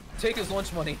 Take his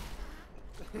lunch money.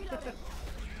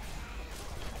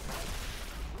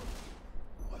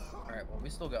 Alright, well, we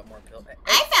still got more pills.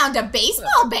 I found a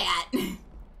baseball bat.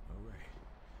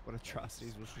 What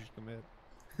atrocities will she commit?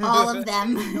 All of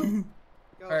them.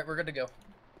 Alright, we're good to go.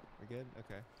 We're good?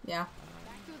 Okay. Yeah.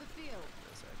 Back to the field.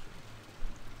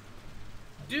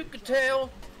 Duke a tail.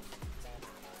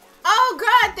 Oh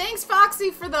god, thanks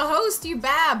Foxy for the host, you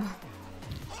bab.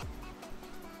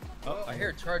 Oh, I hear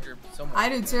a charger somewhere. I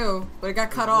do too, but it got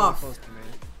cut Really off. close to me.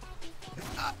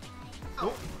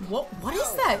 What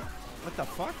is that? What the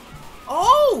fuck?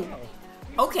 Oh!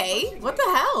 Okay, what the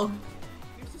hell?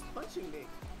 He was just punching me.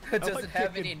 Does like it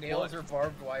have any kicking nails butt. or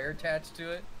barbed wire attached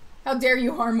to it? How dare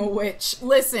you harm a witch?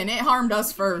 Listen, it harmed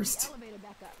us first. Elevator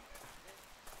back up.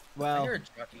 I Well, hear a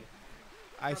jockey.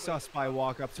 I saw Spy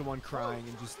walk up to one crying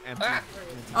and just empty. Ah!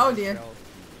 an entire Oh, dear. shell.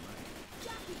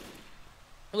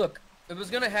 Look, it was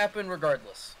gonna happen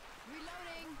regardless.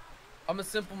 Reloading. I'm a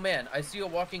simple man. I see a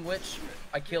walking witch,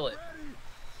 I kill it.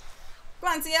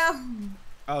 Come on, Sia.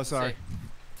 Oh, sorry.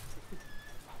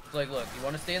 It's like, look, you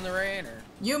want to stay in the rain, or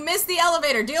You missed the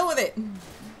elevator. Deal with it.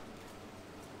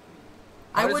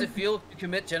 how I does would. it feel to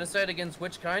commit genocide against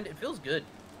which kind? It feels good.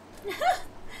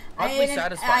 I Oddly ain't an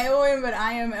satisfying. Iowan, but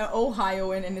I am an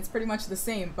Ohioan, and it's pretty much the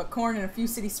same. But corn and a few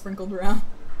cities sprinkled around.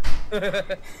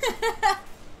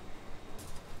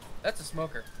 That's a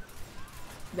smoker,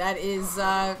 That is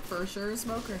for sure a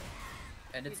smoker.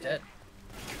 and it's dead.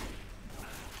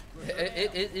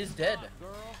 It is dead.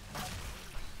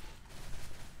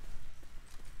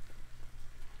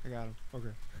 I got him. Okay.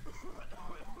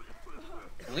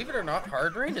 Believe it or not,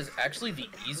 Hard Rain is actually the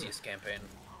easiest campaign.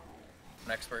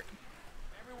 An expert.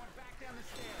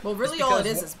 Well, really, Just all it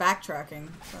because is backtracking.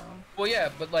 So. Well, yeah,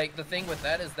 but like the thing with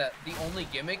that is that the only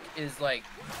gimmick is like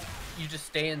you just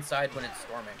stay inside when it's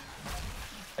storming.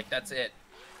 Like that's it.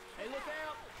 Hey, look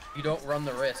out. You don't run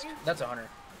the risk. That's a hunter.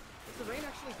 Does the rain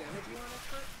actually damage you on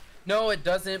expert? No, it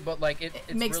doesn't. But like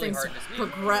it's Makes really things hard to see.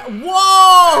 progress.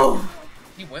 Whoa!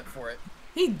 He went for it.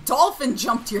 He dolphin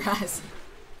jumped your ass.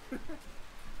 We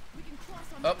can cross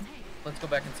on Oh, the tank. let's go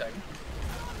back inside.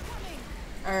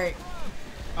 All right.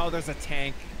 Oh, there's a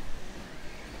tank.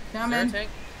 Coming. Tank?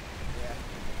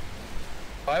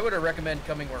 Yeah. I would recommend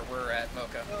coming where we're at,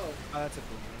 Mocha. Oh, that's a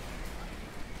boomer.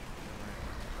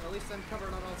 well, at least I'm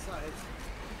covered on all sides.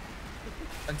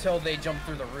 Until they jump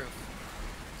through the roof.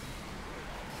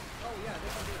 Oh yeah, they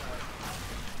can do that.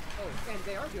 Oh, and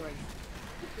they are doing.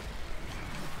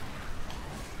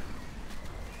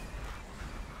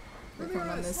 They're coming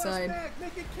on this side. Back,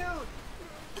 make it count.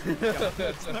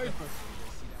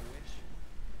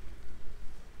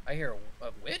 I hear a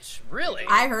witch? Really?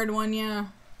 I heard one, yeah.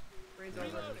 Brains are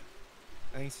reloading.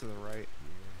 I think it's to the right.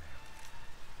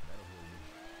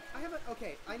 I have a.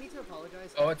 Okay, I need to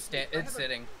apologize. Oh, it's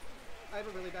sitting. I have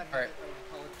a really bad habit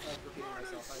of repeating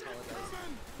myself. I apologize.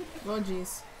 Oh,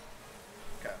 jeez.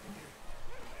 Okay.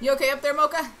 You okay up there,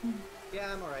 Mocha?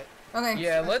 Yeah, I'm alright. Okay.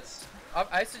 Yeah, let's.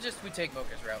 I suggest we take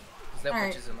Mocha's route. Because that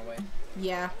witch is in the way.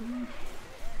 Yeah.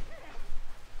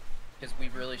 Because we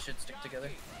really should stick together.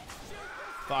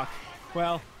 Fuck.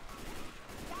 Well.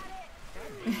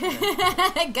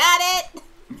 Got it!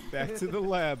 Back to the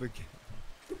lab again.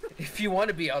 If you want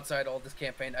to be outside all this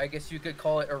campaign, I guess you could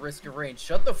call it a risk of range.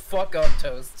 Shut the fuck up,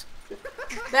 Toast.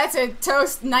 That's a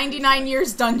Toast 99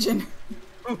 years dungeon.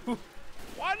 1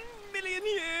 million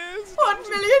years! 1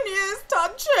 million years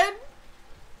dungeon!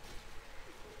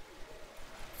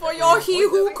 For your he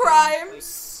who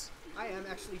crimes. I am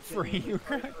actually For he who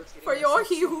crimes. For your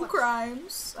he who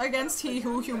crimes against he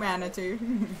who humanity.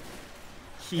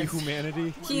 He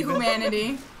humanity. He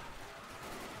humanity.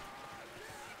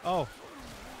 Oh.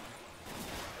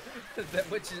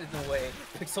 That witch is in the way.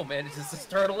 Pixel manages to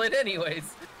startle it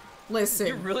anyways. Listen.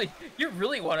 You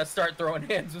really want to start throwing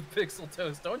hands with Pixel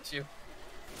Toast, don't you?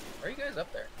 Why are you guys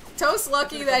up there? Toast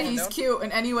lucky that he's cute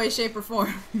in any way, shape, or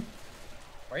form.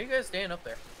 Why are you guys staying up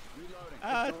there?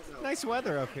 Nice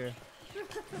weather up here.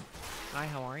 Hi,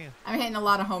 how are you? I'm hitting a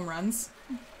lot of home runs.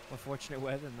 Well, fortunate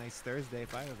weather, nice Thursday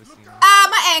if I've ever seen it. Ah,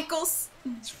 my ankles!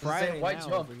 It's Friday why now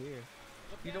jump? over here.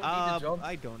 You don't need to jump.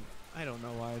 I don't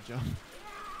know why I jump.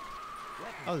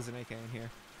 Oh, there's an AK in here.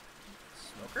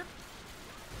 Smoker?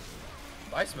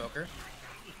 Bye, Smoker.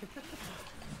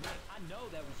 I know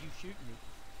that was you shooting me.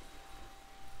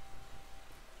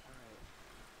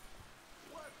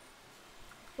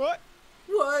 What?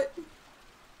 What?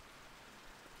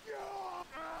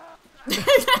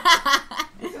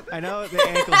 I know the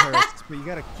ankle hurts, but you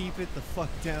gotta keep it the fuck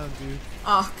down, dude.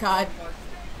 Oh, God.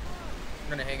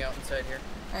 We're gonna hang out inside here.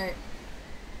 Alright.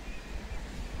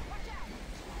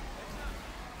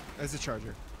 There's a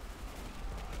charger.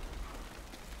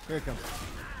 Here it comes.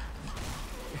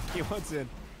 He wants in.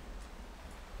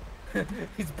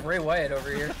 He's Bray Wyatt over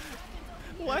here.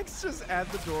 Lex just at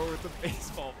the door with the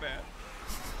baseball bat.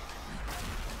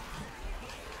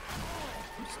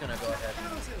 I'm just gonna go ahead.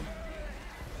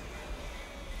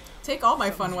 Take all my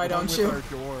fun, why don't you? Our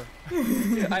door.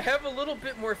 I have a little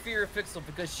bit more fear of Pixel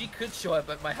because she could show up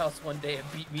at my house one day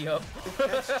and beat me up.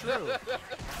 That's true.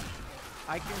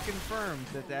 I can confirm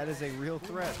that that is a real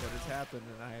threat that has happened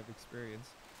and I have experience.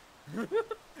 The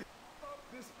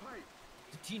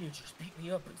teenagers beat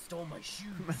me up and stole my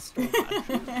shoes.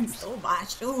 Stole my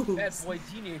shoes. Bad boy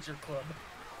teenager club.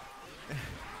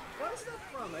 What is that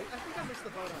from? I think I missed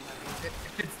the vote on that.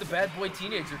 It's the bad boy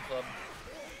teenager club.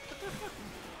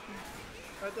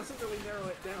 That doesn't really narrow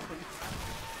it down.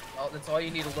 Oh, that's all you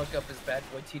need to look up is bad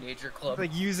boy teenager club.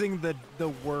 Like using the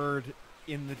word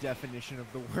in the definition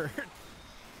of the word.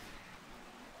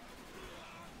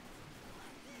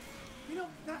 You know,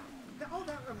 all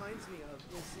that reminds me of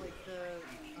is like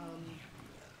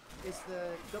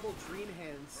the double dream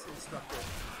hands instructor.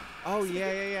 Oh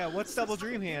yeah. What's double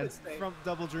dream hands? From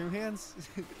double dream hands?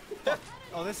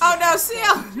 Oh, this. Oh no,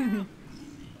 Seal!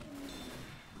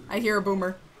 I hear a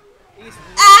boomer. Fuck!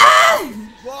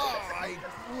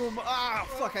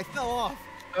 I fell off.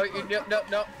 Oh,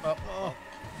 no. Oh.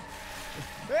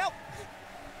 Help!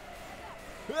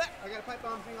 I got a pipe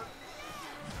bomb. Hang on.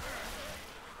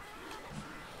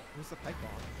 Where's the pipe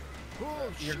bomb?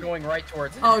 Oh, you're going right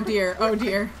towards it. Oh dear, oh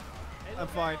dear. I'm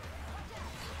fine.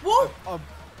 Whoa!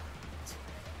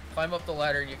 Climb up the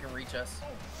ladder and you can reach us.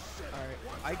 Alright,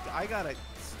 I gotta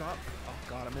stop. Oh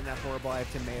god, I'm in that horrible. I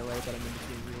have to melee, but I'm in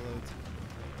between reloads.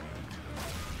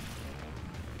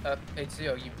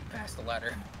 HCO, you passed the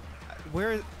ladder.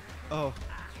 Where is... Oh.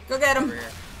 Go get him. Over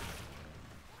here.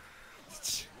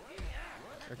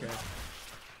 Okay.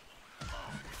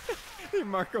 Hey,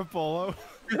 Marco Polo.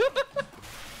 Oh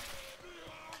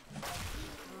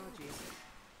jeez.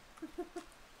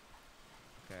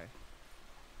 Okay.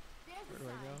 Where do I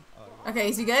go? Oh, Okay,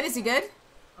 is he good? Is he good?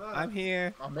 I'm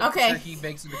here. I'll make Okay. sure he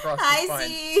makes it across the I spine.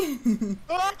 see.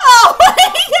 Oh my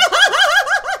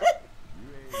god!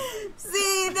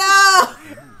 See, no!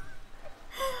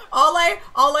 All I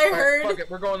Alright, heard. fuck it,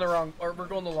 we're going the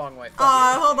long way.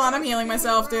 Fuck Hold on, I'm healing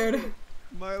myself, dude.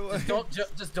 My it.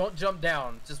 Just don't jump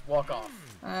down. Just walk off.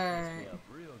 Alright.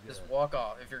 Just walk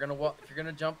off. If you're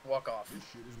gonna jump, walk off.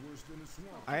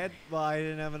 I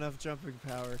didn't have enough jumping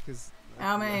power because.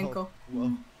 Ow, my ankle.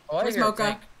 Oh, I Where's hear a Mocha?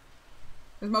 tank.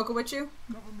 Is Mocha with you?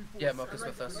 Yeah, Mocha's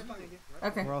with us.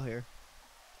 Okay. We're all here.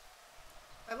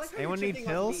 I like how Anyone you're need checking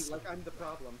on pills? me like I'm the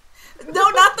problem. No,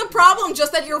 not the problem,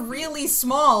 just that you're really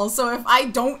small, so if I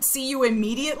don't see you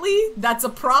immediately, that's a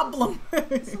problem.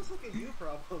 It sounds like a you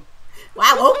problem.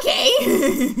 Wow, okay. You're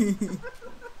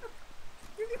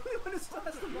the only one who still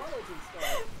has the knowledge and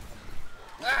stuff.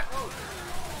 Ah!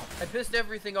 I pissed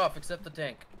everything off except the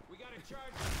tank.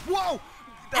 Whoa!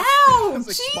 Ow! That's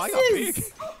like Spy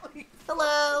Jesus!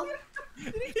 Hello.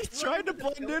 He's trying to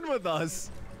blend in with us.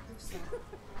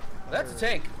 That's a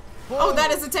tank. Oh,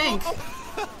 that is a tank.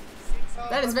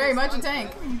 That is very much a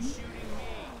tank.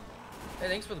 Hey,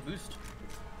 thanks for the boost.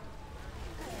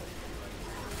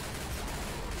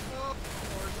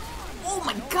 Oh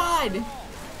my god!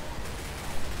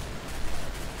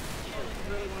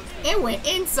 It went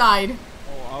inside.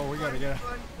 Oh, we gotta get.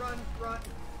 Run.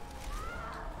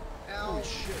 Ow. Oh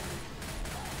shit!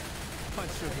 Punch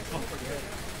through the fucking head.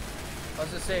 I was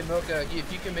gonna say, Mocha,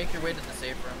 if you can make your way to the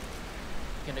safe room,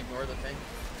 you can ignore the tank.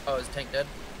 Oh, is tank dead?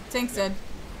 Tank's dead.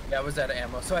 Yeah, I was out of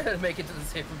ammo, so I had to make it to the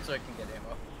safe room so I can get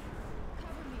ammo.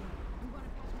 Cover me. We want to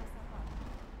patch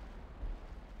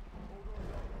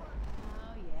myself up.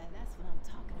 Oh yeah, that's what I'm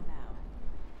talking about.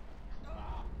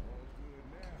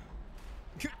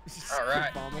 All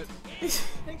right. Vomit. Thanks for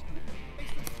 $3.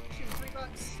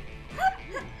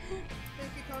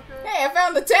 Thank you, Conqueror. Hey, I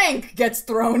found the tank! Gets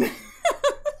thrown.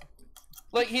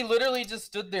 Like, he literally just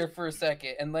stood there for a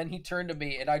second, and then he turned to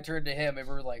me, and I turned to him, and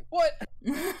we were like, what?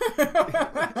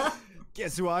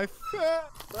 Guess who I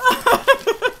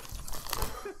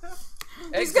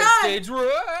Exit stage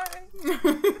right!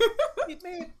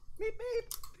 Meep.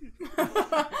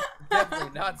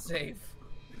 Definitely not safe.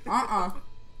 Uh-uh.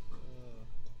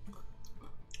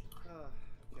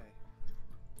 Okay.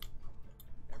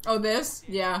 Oh, this?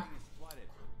 Yeah.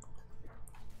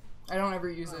 I don't ever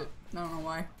use it. I don't know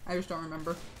why. I just don't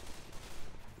remember.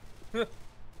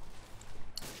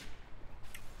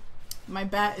 My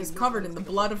bat is covered in the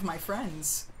blood of my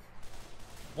friends.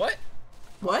 What?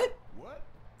 What?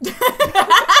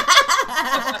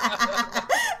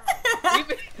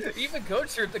 even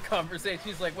Coach heard the conversation.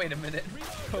 He's like, wait a minute.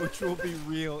 Coach will be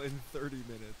real in 30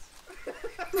 minutes.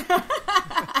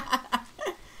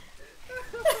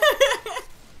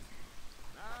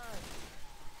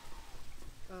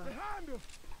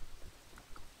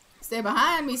 Stay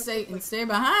behind me, Satan. Stay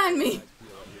behind me.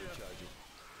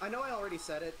 I know I already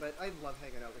said it, but I love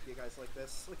hanging out with you guys like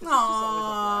this. Like, this is just always a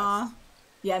Aww. blast.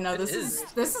 Yeah, no, this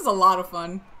is a lot of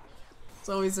fun. It's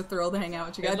always a thrill to hang out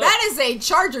with you guys. Hey, look. That is a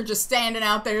charger just standing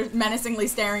out there menacingly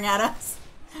staring at us.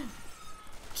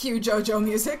 Cue JoJo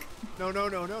music. No. I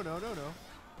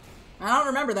don't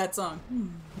remember that song.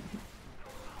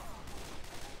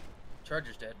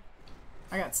 Charger's dead.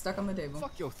 I got stuck on the table.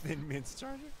 Fuck your Thin Mints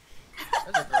charger.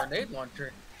 That's a grenade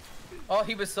launcher. Oh,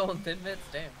 he was selling Thin Mints?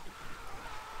 Damn.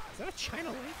 Is that a China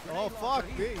link? Oh fuck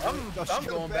me. I'm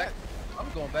going back. I'm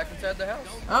going back inside the house.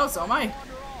 Oh, so am I.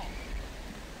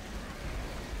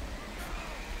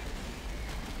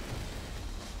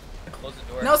 Close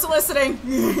the door. No soliciting.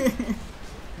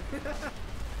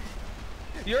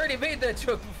 You already made that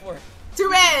joke before. Too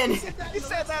bad. He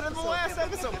said that in the last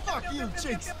episode. Fuck you,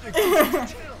 Jinx.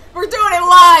 We're doing it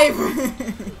live.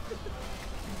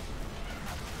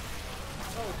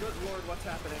 Oh, good lord, what's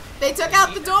happening? They took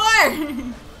out the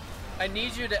door. I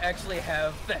need you to actually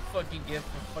have that fucking gift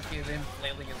of fucking him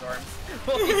flailing his arms.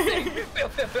 While he's saying,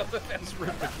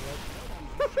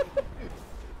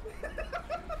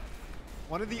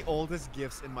 One of the oldest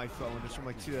gifts in my phone is from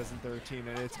like 2013,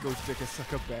 and it's Go Dick a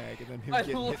Suck a Bag, and then him I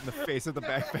getting love hit in the face with the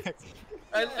backpack.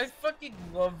 I fucking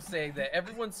love saying that.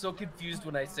 Everyone's so confused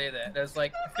when I say that. I was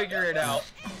like, figure it out.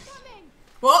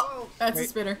 Whoa, that's a Wait.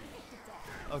 spitter.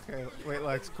 Okay, wait,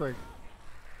 Lex, quick.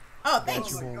 Oh, Got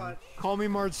thanks. you, Oh my homie. God. Call me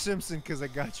Marge Simpson, because I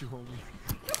got you, homie.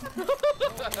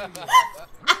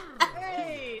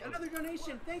 Hey, another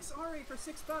donation. Thanks, Ari, for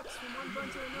 $6 from one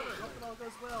fund to another. Hope it all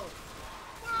goes well.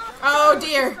 Oh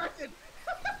dear.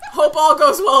 Hope all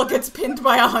goes well gets pinned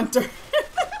by a hunter.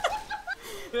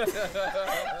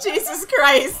 Jesus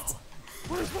Christ.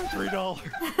 Where's my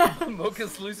 $3?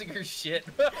 Mocha's losing her shit.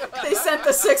 They sent the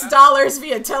 $6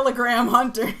 via telegram,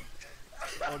 Hunter.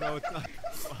 Oh no, it's not.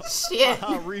 Shit.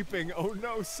 Reaping. Oh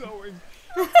no, sowing.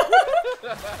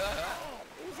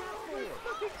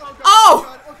 Oh! Oh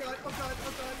god, oh god, oh god,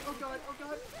 oh god, oh god, oh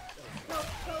god. No,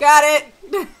 no. Got it.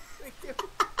 Thank you.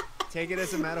 Take it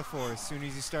as a metaphor. As soon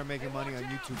as you start making money on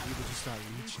YouTube, people just start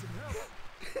reaching.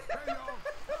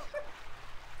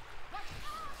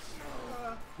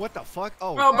 What the fuck?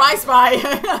 Oh. Oh, bye, Spy.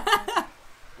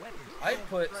 I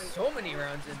put so many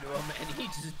rounds into him, and he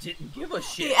just didn't give a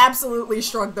shit. He absolutely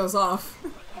shrugged those off.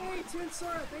 Hey, Toon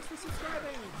Sora, thanks for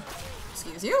subscribing.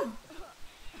 Excuse you?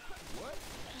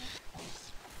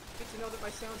 Good to know that my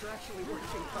sounds are actually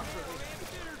working properly.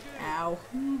 Ow.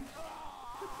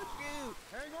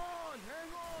 Hang on,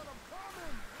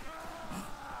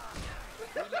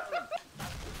 I'm coming.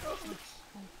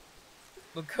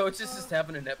 But Coach is just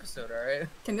having an episode, alright?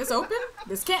 Can this open?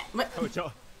 This can't. What?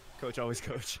 Coach always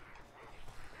coach.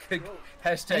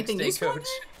 Hashtag Anything stay useful in coach.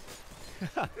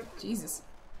 here? Jesus.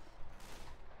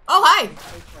 Oh, hi! Coach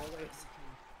always.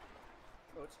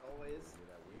 Coach always.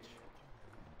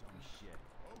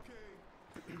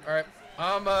 Alright,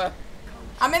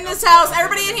 I'm in this house.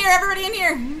 Everybody in here. Everybody in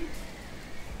here.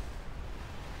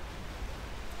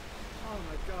 Oh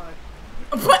my god.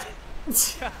 What?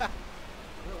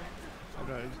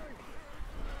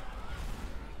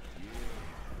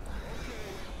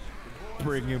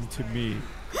 Bring him to me.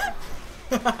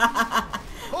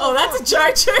 Oh, that's a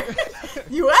charger.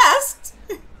 You asked.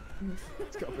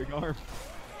 It's got a big arm.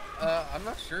 I'm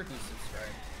not sure who's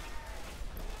subscribed.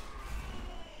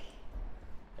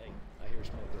 Hey, I hear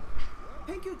smoker.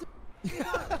 Thank you.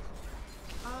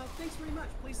 Thanks very much.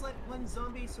 Please let one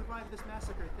zombie survive this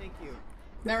massacre. Thank you.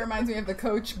 That reminds me of the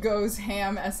Coach Goes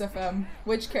Ham SFM.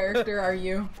 Which character are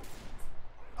you?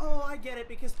 Oh, I get it,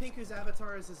 because Pinku's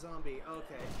avatar is a zombie.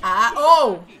 Okay. Ah,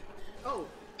 oh! Oh.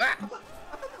 I thought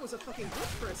that was a fucking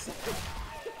glitch for a second.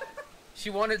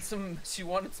 She wanted some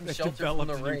They've shelter from developed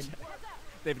the a new rain.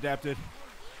 They've adapted.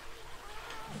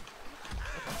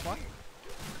 What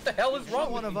the hell is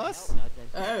wrong One with of you? us?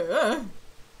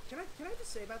 Can I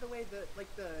just say, by the way, that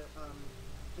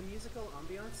the musical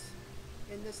ambiance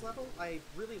in this level, I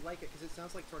really like it because it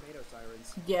sounds like tornado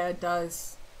sirens. Yeah, it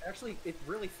does. Actually, it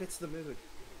really fits the mood.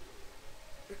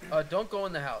 Don't go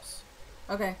in the house.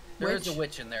 Okay. There is a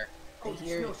witch in there. Oh,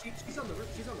 Here. no, she's on the roof.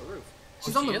 She's on the roof.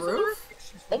 She's Oh, on she the is roof?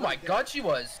 She's Oh my right there. god, she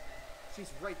was.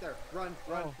 She's right there. Run,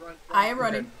 run, run, run. I am Okay,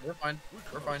 running. we're fine.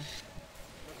 We're fine.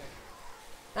 Okay.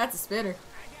 That's a spitter.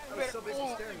 I was so busy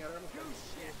staring at her, I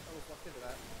almost walked into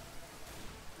that.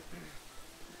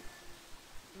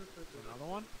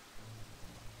 Another one?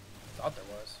 Thought there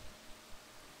was.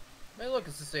 Hey, look,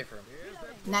 it's a safe room.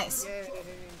 Nice. Yay.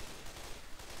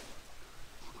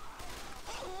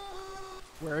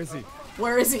 Where is he?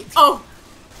 Where is he? Oh!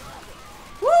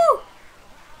 Woo!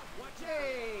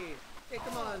 Yay! Hey,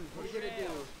 come on. What are you gonna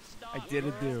do? I did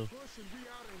it do.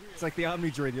 It's like the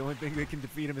Omni Droid. The only thing that can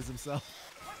defeat him is himself.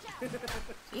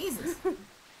 Jesus.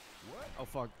 Oh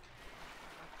fuck.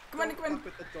 Come on, come on. Fuck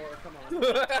with the door. Come on.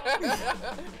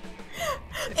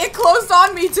 It closed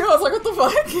on me too. I was like, what the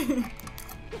fuck?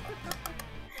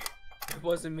 It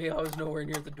wasn't me. I was nowhere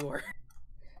near the door.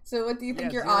 So what do you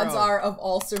think Yeah, your odds 0. are of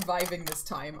all surviving this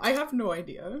time? I have no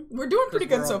idea. We're doing pretty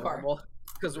good so far.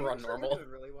 Because we're on normal. Doing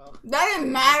really well. That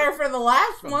didn't matter for the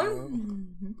last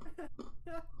one.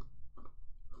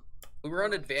 We were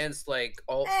on advanced, like,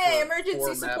 all Hey, for 4 emergency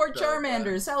maps support of,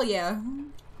 Charmanders. Hell yeah.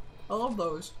 I love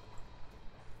those.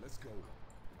 Let's go.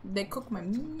 They cook my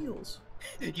meals.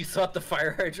 You thought the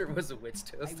fire hydrant was a witch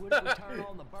toast.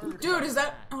 Dude, is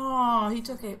that... Oh, he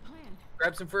took it.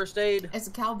 Grab some first aid. It's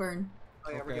a Calburn. Oh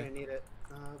yeah, we're Okay. gonna need it.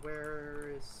 Where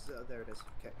is... there it is.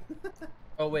 Okay.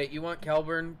 Oh wait, you want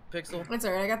Calburn, Pixel? It's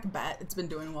alright, I got the bat. It's been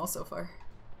doing well so far.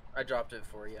 I dropped it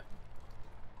for you.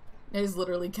 It is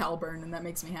literally Calburn, and that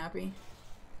makes me happy.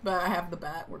 But I have the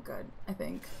bat. We're good, I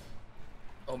think.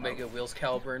 Omega Wheels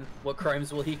Calburn. What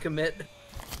crimes will he commit?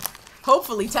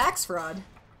 Hopefully tax fraud.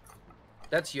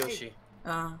 That's Yoshi.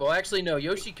 Uh, Well, actually, no.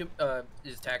 Yoshi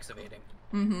is tax evading.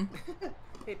 mm-hmm.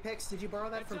 Hey, Pix, did you borrow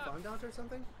that from Fondant or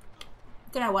something?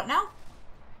 Did I what now?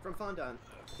 From Fondant.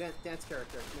 Dance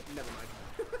character. Never mind.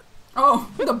 Oh,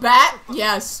 the bat?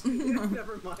 Yes.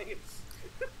 Never mind.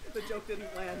 The joke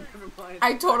didn't land. Never mind.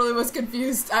 I totally was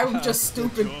confused. I'm just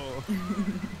stupid.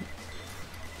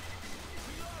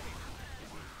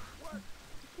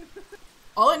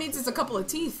 All it needs is a couple of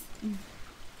teeth.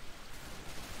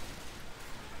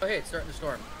 Oh, hey, it's starting to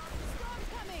storm.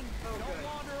 Oh, good.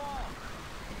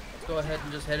 Let's go ahead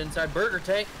and just head inside Burger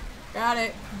Tank. Got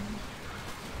it.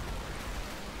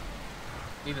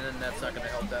 Even then, that's not going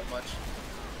to help that much.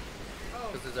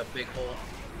 Because there's a big hole.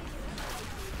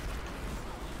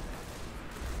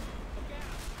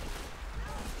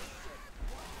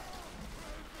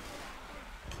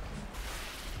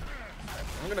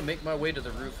 gonna make my way to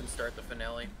the roof and start the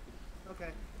finale. Okay.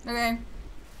 Okay.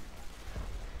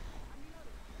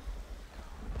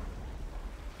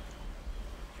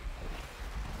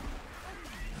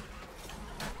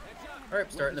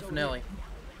 Alright, starting the finale.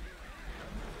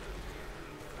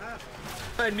 Ah.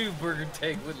 I knew Burger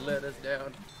Tank would let us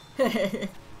down. They're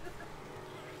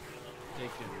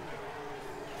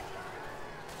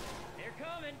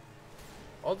coming.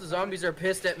 All the zombies are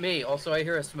pissed at me. Also, I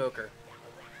hear a smoker.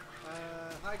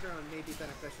 High ground may be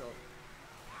beneficial.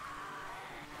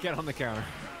 Get on the counter.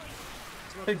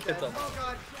 Smoker's Get dead. them. Oh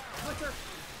god! Hunter!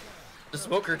 The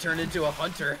smoker turned into a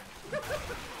hunter. You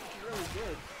really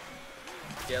did.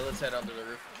 Yeah, let's head onto the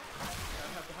roof. I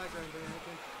have the high ground doing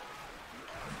anything.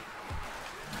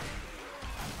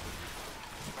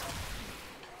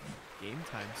 Game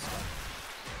time stuff.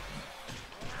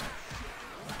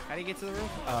 How do you get to the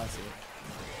roof? Oh, I see it.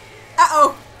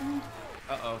 Uh-oh.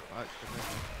 Uh-oh.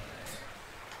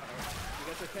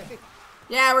 You guys okay?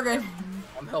 Yeah, we're good.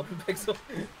 I'm helping Pixel.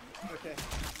 Okay.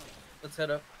 Let's head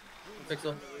up.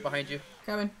 Pixel, behind you.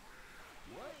 Coming.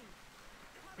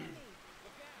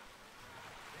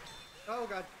 Oh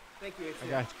god. Thank you. I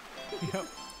got you. Yep.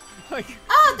 Like,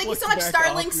 Oh, thank you so look much, back off,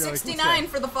 you're like, Starling69, what's that?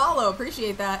 for the follow.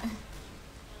 Appreciate that.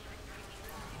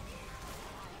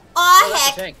 Oh, Aw, that's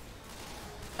heck. the tank.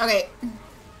 Okay.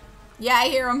 Yeah, I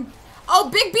hear him. Oh,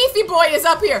 Big Beefy Boy is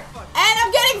up here. And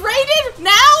I'm getting raided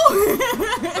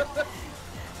now?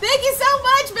 Thank you so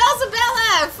much,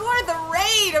 Belzebella, for the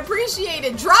raid. Appreciate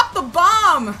it. Drop the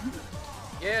bomb.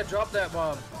 Yeah, drop that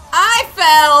bomb. I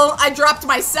fell. I dropped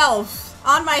myself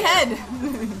on my head.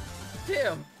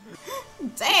 Damn.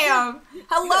 Damn. take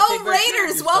Hello, better care of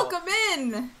raiders. yourself. Welcome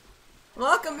in.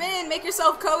 Welcome in. Make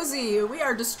yourself cozy. We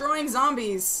are destroying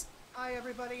zombies. Hi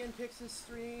everybody in Pix's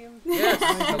stream. Yes,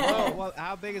 hello. Well,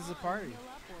 how big is the party?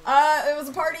 It was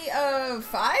a party of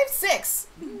 5? 6.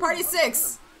 Party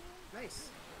 6. Nice.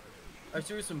 I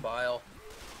threw some bile.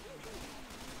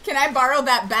 Can I borrow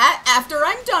that bat after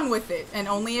I'm done with it? And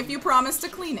only if you promise to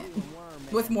clean it.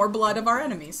 With more blood of our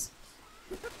enemies.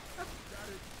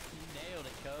 Nailed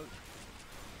it, coach.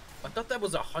 I thought that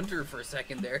was a hunter for a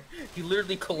second there. He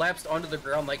literally collapsed onto the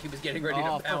ground like he was getting ready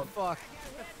Oh, to pound. for fuck.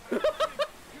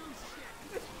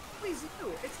 Please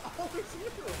you. It's always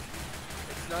you.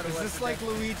 It's not a Is this lesser like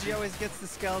tank. Luigi always gets the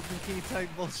skeleton key type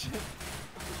bullshit?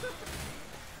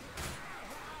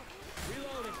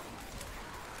 Reloading.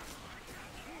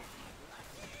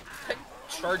 That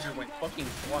charger went fucking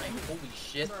flying. Holy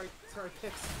shit. Sorry,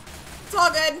 Pix. It's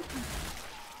all good.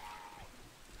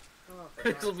 Oh,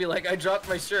 It'll be like, I dropped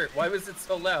my shirt. Why was it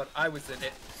so loud? I was in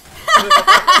it.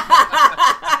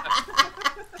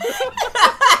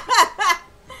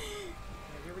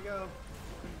 here we go.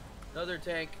 Another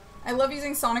tank. I love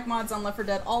using Sonic mods on Left 4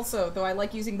 Dead also, though I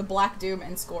like using the Black Doom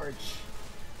and Scourge.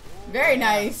 Very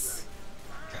nice.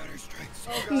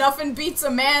 Nothing beats a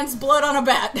man's blood on a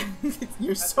bat.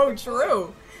 You're so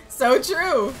true. So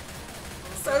true.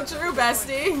 So true,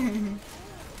 bestie.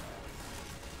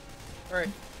 Alright.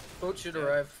 Boat should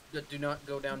arrive. Do not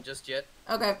go down just yet.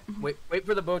 Okay. Wait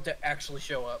for the boat to actually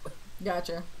show up.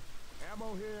 Gotcha.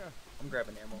 Ammo here. I'm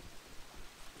grabbing ammo.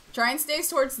 Try and stay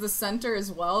towards the center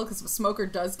as well, because if a smoker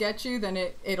does get you, then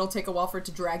it'll take a while for it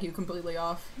to drag you completely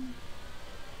off.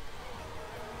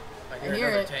 I hear hear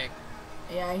another it. tank.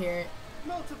 Yeah, I hear it.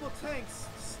 Multiple tanks.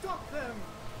 Stop them.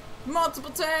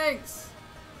 Multiple tanks!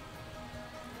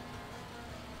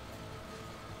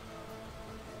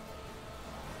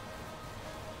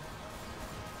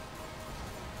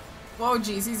 Whoa,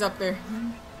 jeez, he's up there.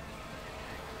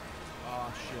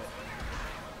 Oh shit.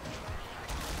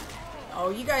 Oh,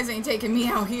 you guys ain't taking me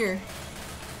out here.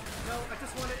 No, I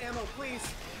just wanted ammo, please.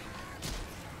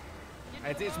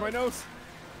 It's my nose.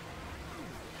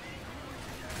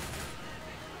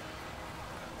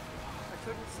 I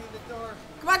couldn't see the door.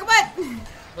 Come on, come on!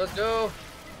 Let's go.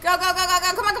 Go, go, go, go,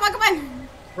 go! Come on, come on, come on!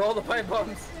 Roll the pipe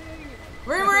bombs.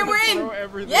 We're in, we're in, we're Throw in!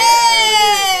 everything.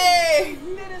 Yay!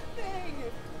 Did a thing.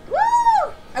 Woo!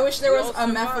 I wish there We was all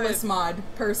a Mephiles survived. mod,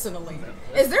 personally.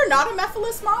 Is there not a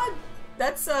Mephiles mod?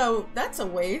 That's a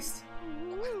waste.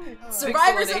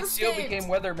 Survivors Pixel have and HCO escaped. became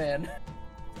weatherman.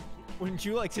 Wouldn't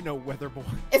you like to know, Weatherboy?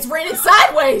 It's raining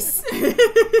sideways!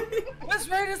 Let's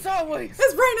raid as always.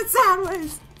 It's raining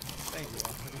sideways! Thank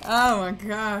you. Oh my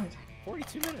god.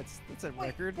 42 minutes. That's a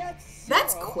record.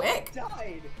 That's quick. I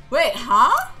died. Wait,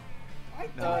 huh? I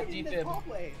died in the defib.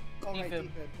 hallway. Oh, right, Defib. defib,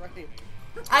 right.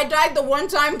 I died the one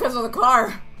time because of the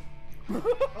car.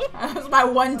 That was my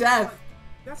one death.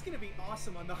 That's gonna be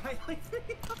awesome on the highlight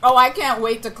video. Oh, I can't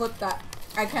wait to clip that.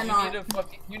 I cannot.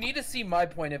 You need to see my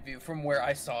point of view from where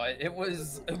I saw it. It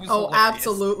was Oh, hilarious.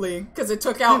 absolutely. Because it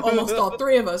took out almost all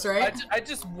three of us, right? I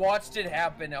just watched it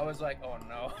happen. I was like, oh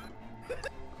no.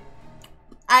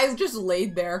 I just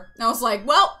laid there. And I was like,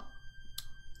 well,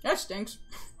 that stinks.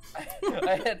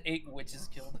 I had 8 witches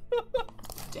killed.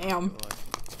 Damn.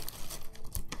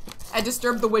 I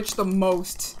disturbed the witch the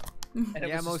most. And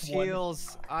yeah, most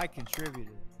heals, I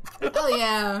contributed. Oh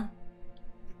yeah.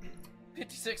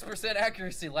 56%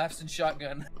 accuracy, laughs and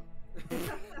shotgun.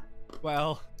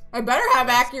 Well, I better have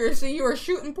accuracy. You were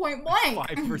shooting point blank.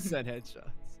 5% headshots.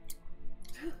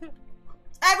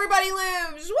 Everybody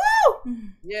lives. Woo!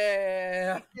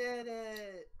 Yeah. Did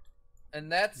it.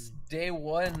 And that's day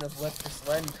 1 of Left 4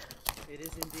 Slend. It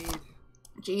is indeed.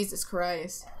 Jesus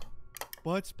Christ.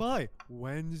 But Spy,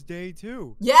 Wednesday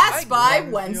too. Yes, Spy,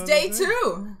 Wednesday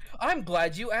too. I'm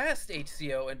glad you asked,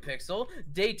 HCO and Pixel.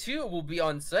 Day 2 will be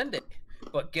on Sunday.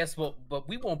 But guess what? But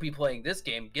we won't be playing this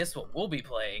game. Guess what we'll be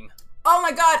playing? Oh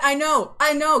my god, I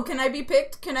know. Can I be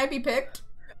picked? Can I be picked?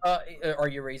 Are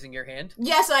you raising your hand?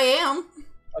 Yes, I am.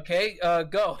 Okay,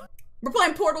 go. We're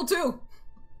playing Portal 2.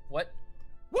 What?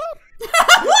 Woo!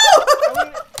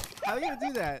 How are we gonna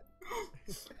do that?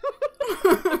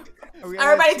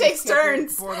 Everybody takes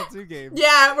turns. Portal 2 game.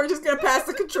 Yeah, we're just gonna pass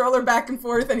the controller back and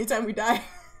forth anytime we die.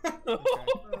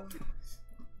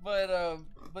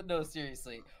 But no,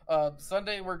 seriously.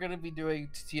 Sunday we're gonna be doing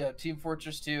Team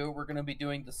Fortress 2. We're gonna be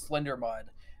doing the Slender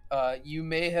mod. You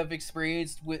may have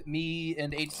experienced with me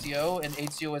and HCO, and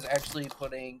HCO is actually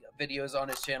putting videos on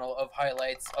his channel of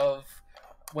highlights of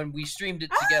when we streamed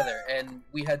it together, and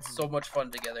we had so much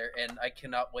fun together, and I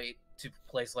cannot wait to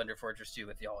play Slender Fortress 2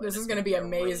 with y'all. This is gonna be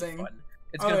amazing. Really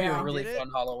it's gonna be a really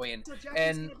fun Halloween. So Jackie's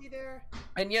and gonna be there.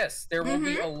 And yes, there will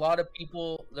be a lot of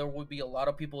people. There will be a lot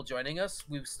of people joining us.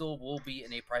 We still will be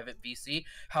in a private VC.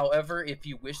 However, if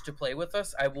you wish to play with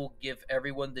us, I will give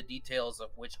everyone the details of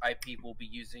which IP we'll be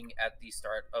using at the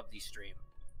start of the stream.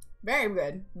 Very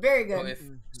good. Very good.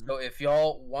 So if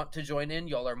y'all want to join in,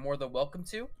 y'all are more than welcome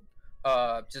to.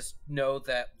 Just know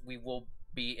that we will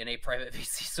be in a private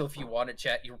VC. So if you want to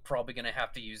chat, you're probably gonna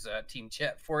have to use team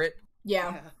chat for it.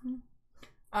 Yeah.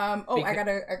 I'm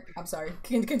sorry.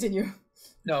 Continue.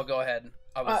 No, go ahead.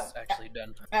 I was actually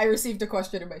done. I received a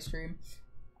question in my stream.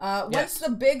 What's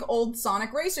the big old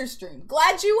Sonic Racer stream?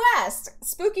 Glad you asked.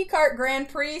 Spooky Kart Grand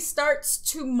Prix starts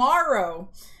tomorrow.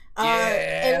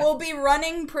 It will be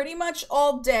running pretty much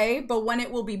all day, but when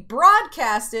it will be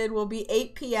broadcasted will be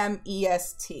 8 p.m.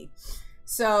 EST.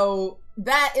 So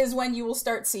that is when you will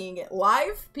start seeing it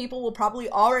live. People will probably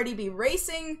already be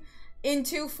racing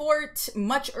into Fort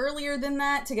much earlier than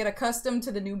that to get accustomed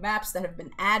to the new maps that have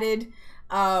been added.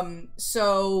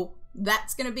 So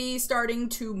that's going to be starting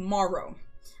tomorrow.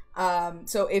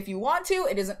 So if you want to,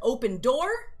 it is an open door.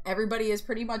 Everybody is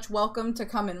pretty much welcome to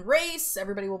come and race.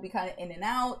 Everybody will be kind of in and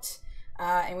out.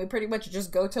 And we pretty much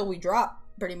just go till we drop,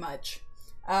 pretty much.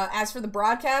 As for the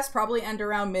broadcast, probably end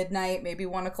around midnight, maybe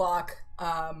 1 o'clock.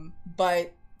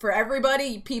 But for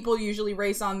everybody, people usually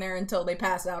race on there until they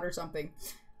pass out or something.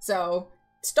 So,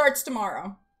 starts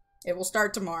tomorrow. It will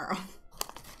start tomorrow.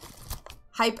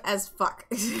 Hype as fuck.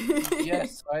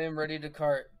 Yes, I am ready to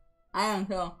cart. I am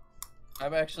too.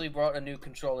 I've actually brought a new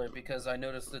controller because I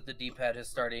noticed that the D-pad is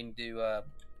starting to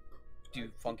do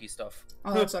funky stuff.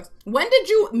 Oh, that sucks. When did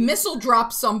you missile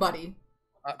drop somebody?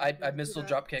 I missile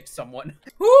drop kicked someone.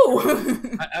 Who?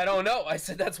 I don't know.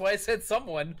 That's why I said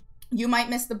someone. You might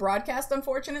miss the broadcast,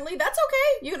 unfortunately. That's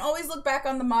okay. You can always look back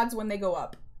on the mods when they go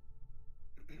up.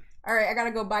 Alright, I gotta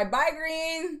go. Bye,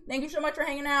 Green. Thank you so much for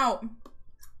hanging out.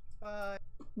 Bye.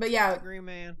 But yeah, Green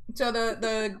man. So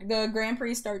the Grand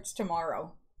Prix starts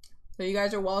tomorrow. So you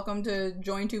guys are welcome to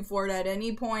join 2Fort at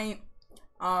any point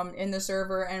in the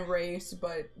server and race.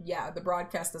 But yeah, the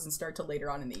broadcast doesn't start till later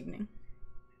on in the evening.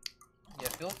 Yeah,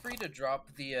 feel free to drop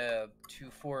the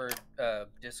 2Fort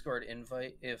Discord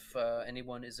invite if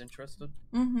anyone is interested.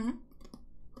 Mm-hmm.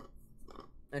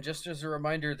 And just as a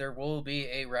reminder, there will be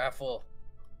a raffle.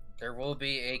 There will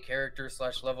be a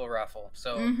character/level raffle.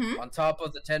 So on top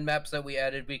of the 10 maps that we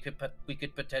added, we could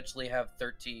potentially have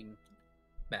 13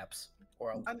 maps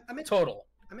or total.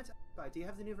 Do you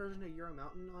have the new version of Euro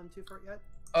Mountain on 2Fort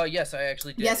yet? Yes, I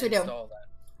actually did. Yes, we do. Install that.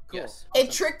 Cool. Yes. Awesome.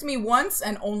 It tricked me once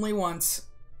and only once.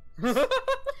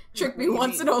 Tricked me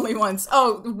once and only once.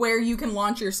 Oh, where you can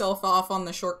launch yourself off on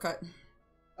the shortcut.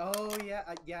 Oh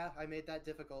yeah, I made that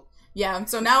difficult. Yeah,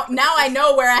 so now I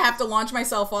know where I have to launch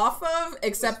myself off of,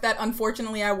 except that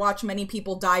unfortunately I watch many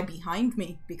people die behind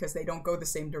me because they don't go the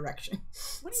same direction.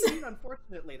 What do you mean,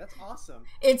 unfortunately? That's awesome.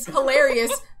 It's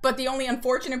hilarious, but the only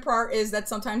unfortunate part is that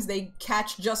sometimes they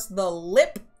catch just the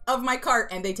lip of my cart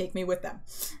and they take me with them.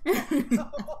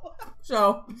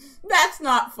 So, that's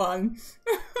not fun.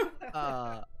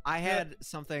 I had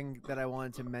something that I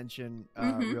wanted to mention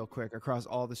Mhm. real quick across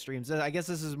all the streams. I guess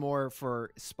this is more for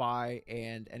Spy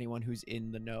and anyone who's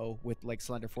in the know with like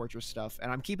Slender Fortress stuff.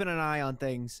 And I'm keeping an eye on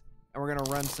things, and we're gonna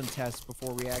run some tests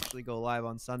before we actually go live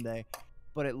on Sunday.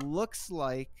 But it looks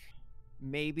like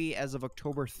maybe as of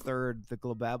October 3rd, the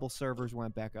Globabble servers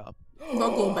went back up. The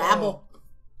Globabble.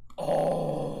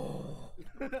 Oh.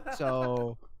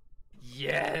 So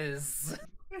Yes.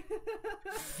 which,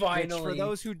 Finally. for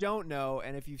those who don't know,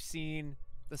 and if you've seen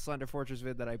the Slender Fortress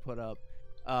vid that I put up,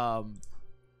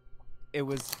 it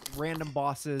was random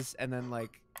bosses, and then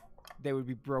like they would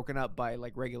be broken up by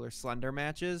like regular Slender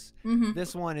matches. Mhm.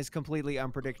 This one is completely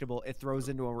unpredictable. It throws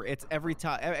into it's every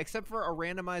time except for a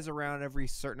randomizer round every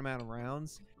certain amount of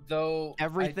rounds. Though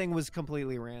Everything was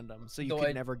completely random, so you Though could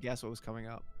I- never guess what was coming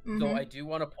up. Though I do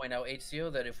want to point out, HCO,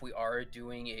 that if we are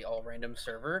doing a all random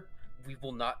server, we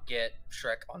will not get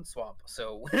Shrek on Swamp.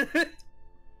 So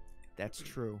That's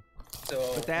true.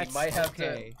 So But that's we might have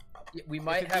okay. to. We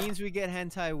might If it have. means we get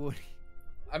hentai Woody.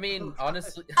 I mean,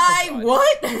 honestly. I God.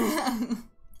 what?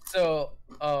 So,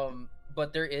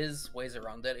 but there is ways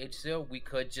around that, HCO. We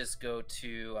could just go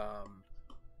to,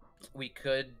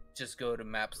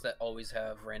 maps that always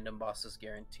have random bosses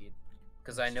guaranteed.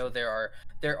 Because I know there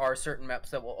are certain maps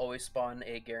that will always spawn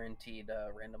a guaranteed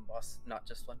random boss, not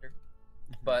just Slender.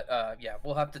 But yeah,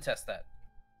 we'll have to test that.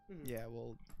 Yeah,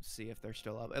 we'll see if they're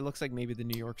still up. It looks like maybe the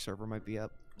New York server might be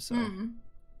up. So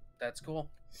That's cool.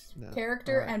 no.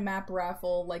 Character Alright. and map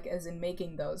raffle, like as in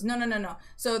making those. No.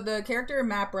 So the character and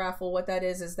map raffle, what that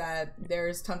is that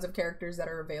there's tons of characters that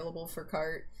are available for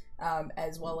cart,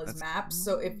 as well as maps.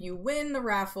 So if you win the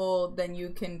raffle, then you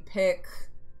can pick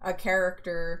a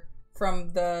character from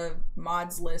the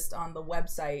mods list on the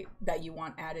website that you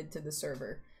want added to the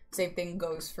server. Same thing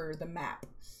goes for the map.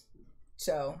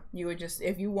 So you would just,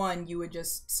 if you won, you would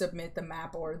just submit the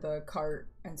map or the cart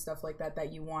and stuff like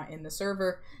that you want in the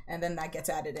server, and then that gets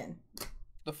added in.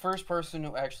 The first person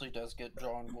who actually does get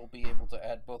drawn will be able to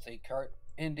add both a cart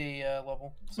and a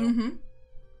level. So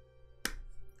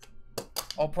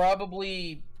I'll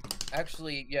probably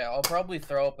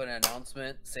throw up an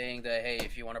announcement saying that, hey,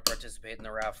 if you want to participate in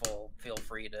the raffle, feel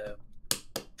free to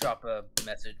drop a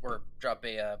message or drop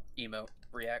a emote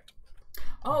react.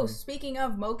 Oh, speaking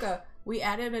of Mocha, we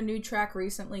added a new track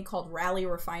recently called Rally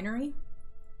Refinery.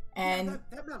 And yeah,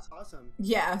 that map's awesome.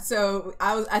 Yeah, so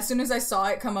I was, as soon as I saw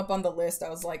it come up on the list, I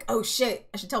was like, oh shit,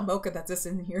 I should tell Mocha that this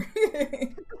is in here.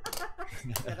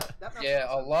 Yeah,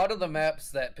 a lot of the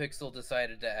maps that Pixel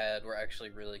decided to add were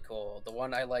actually really cool. The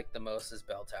one I like the most is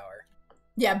Bell Tower.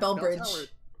 Yeah, Bellbridge.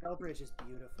 Bellbridge is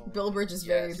beautiful. Bellbridge is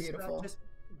very beautiful.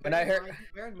 When I heard,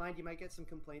 bear in mind, you might get some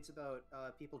complaints about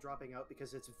people dropping out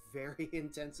because it's very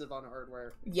intensive on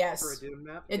hardware. Yes, for a Doom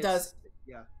map. It does.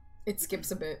 Yeah, it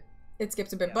skips a bit. It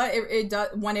skips a bit, but it does.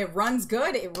 When it runs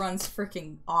good, it runs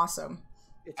freaking awesome.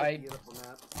 It's a beautiful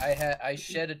map. I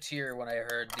shed a tear when I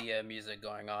heard the music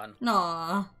going on.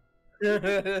 Aww.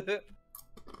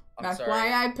 That's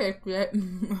why I picked it.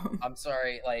 I'm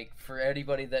sorry, like, for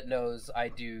anybody that knows, I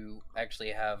do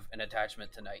actually have an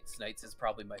attachment to Knights. Knights is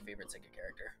probably my favorite Sega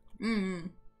character.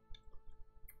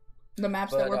 The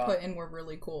maps that were put in were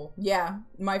really cool. Yeah,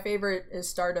 my favorite is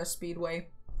Stardust Speedway.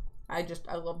 I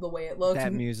love the way it looks.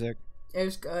 That music.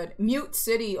 It's good. Mute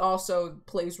City also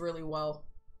plays really well.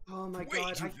 Oh my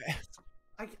god.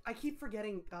 I keep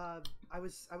forgetting. I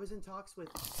was in talks with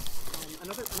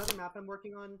another map I'm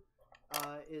working on.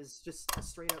 Is just a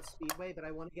straight up speedway, but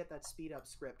I want to get that speed up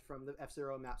script from the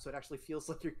F-Zero map so it actually feels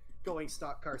like you're going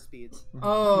stock car speeds.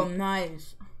 Oh,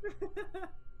 nice.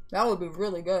 That would be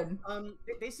really good.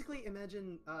 Basically,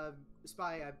 imagine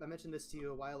Spy. I mentioned this to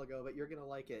you a while ago, but you're gonna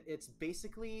like it. It's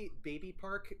basically Baby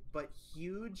Park, but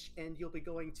huge, and you'll be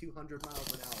going 200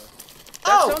 miles an hour.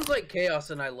 That sounds like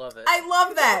chaos, and I love it. I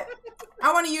love that.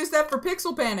 I want to use that for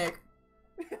Pixel Panic.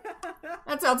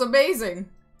 That sounds amazing.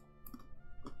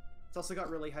 It's also got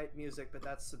really hype music, but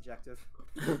that's subjective.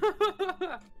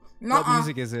 What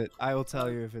music is it? I will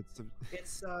tell you if it's.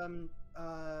 It's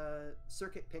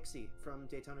Circuit Pixie from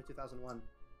Daytona 2001.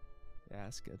 Yeah,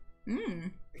 that's good.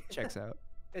 Checks out.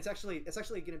 It's actually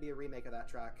going to be a remake of that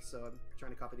track, so I'm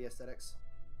trying to copy the aesthetics.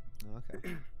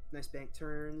 Okay. Nice bank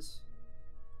turns.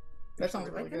 That sounds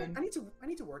really good. I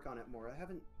need to work on it more. I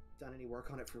haven't done any work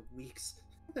on it for weeks.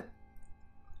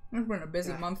 It's been a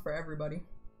busy month for everybody.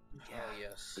 Yeah. Oh,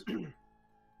 yes.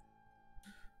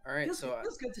 All right, Feels, so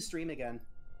feels good to stream again.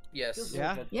 yes. Feels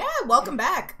Yeah. good. Yeah, welcome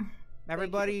back.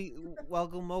 Everybody,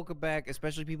 welcome Mocha back,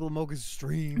 especially people in Mocha's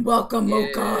stream. Welcome, Yeah.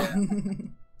 Mocha.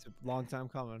 It's a long time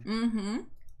coming. Mm-hmm.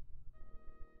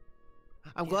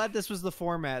 I'm glad this was the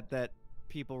format that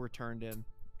people returned in.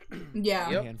 Yeah,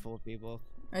 A handful of people.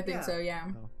 I think Yeah. so, yeah.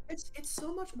 It's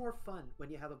so much more fun when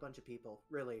you have a bunch of people.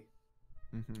 Really.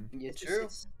 Mm-hmm. It's true.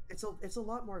 It's a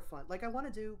lot more fun. Like I want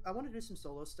to do some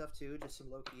solo stuff too, just some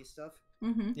low key stuff.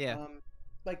 Mm-hmm. Yeah.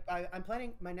 Like I'm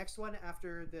planning my next one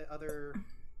after the other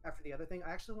thing.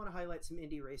 I actually want to highlight some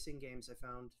indie racing games I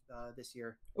found this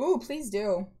year. Ooh, please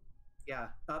do. Yeah,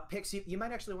 Pix, you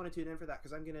might actually want to tune in for that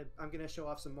because I'm gonna show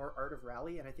off some more Art of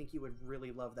Rally, and I think you would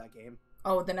really love that game.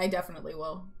 Oh, then I definitely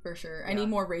will, for sure. I need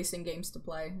more racing games to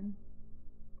play.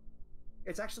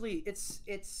 It's actually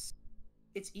it's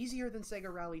easier than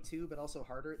Sega Rally 2, but also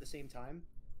harder at the same time.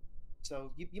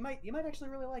 So you might actually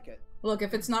really like it. Look,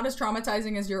 if it's not as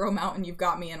traumatizing as Euro Mountain, you've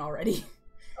got me in already.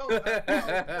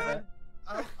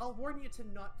 Oh, I'll warn you to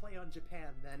not play on Japan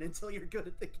then until you're good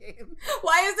at the game.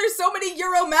 Why is there so many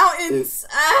Euro Mountains?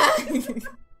 Ah!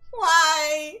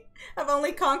 Why? I've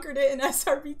only conquered it in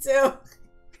SRB2.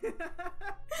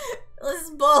 This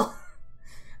is bull.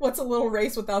 What's a little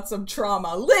race without some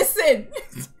trauma? Listen!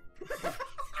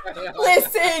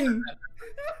 Listen!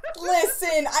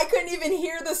 Listen! I couldn't even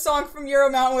hear the song from Euro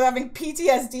Mountain without having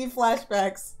PTSD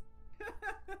flashbacks.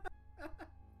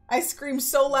 I screamed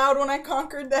so loud when I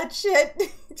conquered that shit.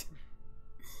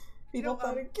 People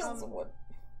thought I'd kill someone.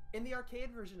 In the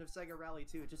arcade version of Sega Rally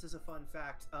 2, just as a fun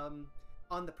fact,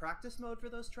 on the practice mode for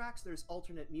those tracks, there's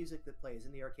alternate music that plays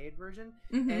in the arcade version,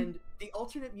 and the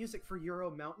alternate music for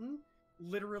Euro Mountain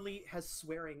literally has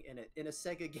swearing in it in a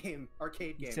Sega game,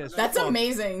 arcade game. That's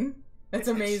amazing. That's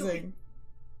Actually, amazing.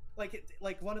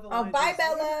 like one of the Oh, lines bye, is,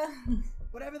 Bella.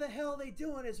 Whatever the hell they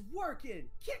doing is working.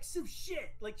 Kick some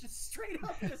shit. Like just straight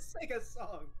up in a Sega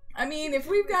song. I mean, if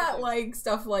we've got like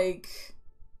stuff like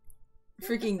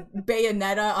freaking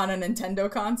Bayonetta on a Nintendo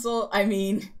console, I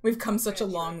mean, we've come such a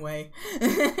long way.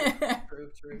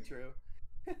 True.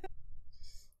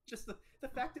 Just the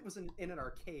fact it was in an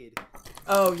arcade.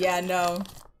 Oh yeah, no.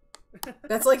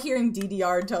 That's like hearing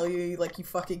DDR tell you like you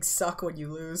fucking suck when you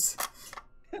lose.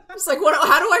 It's like, what?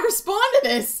 How do I respond to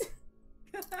this?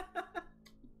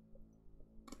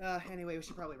 Anyway, we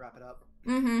should probably wrap it up.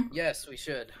 Yes, we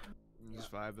should. I'm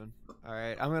just vibing. All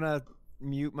right, I'm gonna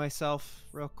mute myself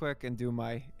real quick and do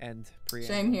my end preamble.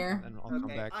 Same here. And I'll come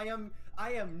back.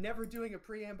 I am never doing a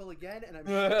preamble again, and I'm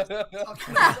sure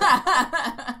talking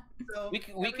about so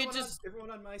we could just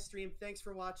everyone on my stream. Thanks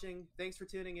for watching. Thanks for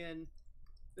tuning in.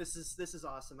 This is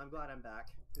awesome. I'm glad I'm back.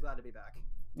 I'm glad to be back.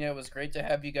 Yeah, it was great to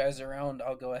have you guys around.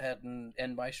 I'll go ahead and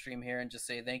end my stream here and just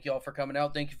say thank you all for coming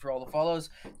out. Thank you for all the follows.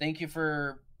 Thank you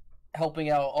for helping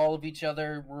out all of each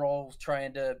other. We're all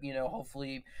trying to,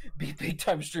 hopefully be big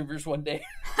time streamers one day.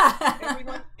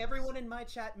 everyone in my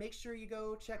chat, make sure you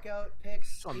go check out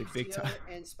Pix, big time.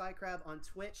 and Spycrab on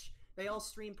Twitch. They all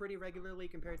stream pretty regularly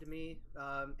compared to me,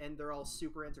 and they're all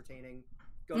super entertaining.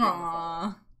 Go give them a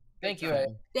follow. Thank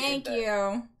you. Thank you.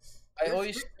 I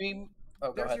always stream.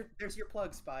 Oh, go ahead. There's your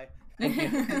plug, Spy. Thank you.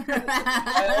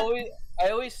 I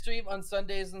always stream on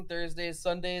Sundays and Thursdays.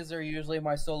 Sundays are usually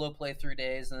my solo playthrough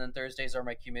days, and then Thursdays are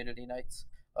my community nights.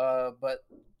 But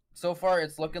so far,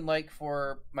 it's looking like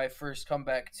for my first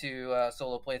comeback to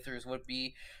solo playthroughs would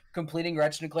be completing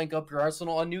Ratchet and Clank Up Your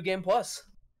Arsenal on New Game Plus.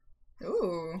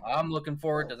 Ooh. I'm looking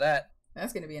forward to that.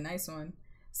 That's gonna be a nice one.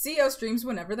 CEO streams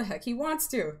whenever the heck he wants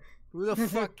to. Who the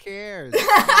fuck cares?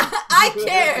 I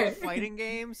care. Fighting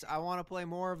games, I want to play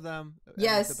more of them.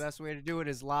 Yes. And the best way to do it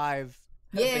is live.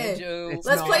 Yeah. It's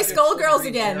Let's not- play it's Skullgirls really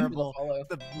again. terrible.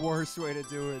 The worst way to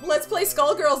do it. Let's play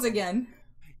Skullgirls again.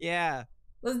 Yeah.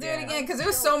 Let's do it again because it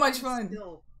was so much fun.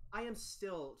 I am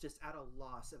still just at a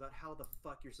loss about how the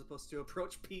fuck you're supposed to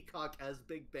approach Peacock as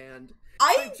Big Band.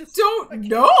 I don't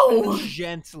know.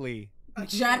 Gently.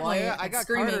 Gently. Well, I got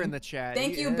screaming. Carter in the chat.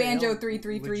 Thank you,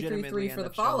 Banjo33333 for the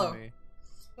follow.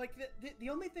 Like the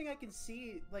only thing I can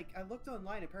see, like I looked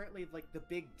online. Apparently, like the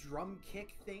big drum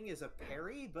kick thing is a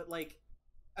parry, but like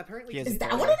apparently is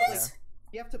that what it is?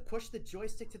 You have to push the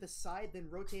joystick to the side, then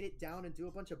rotate it down, and do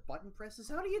a bunch of button presses.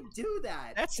 How do you do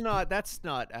that? That's not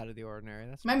out of the ordinary.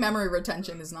 That's My memory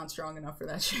retention is not strong enough for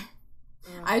that shit.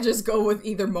 I just go with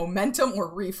either momentum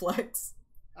or reflex.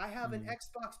 I have an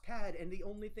Xbox pad, and the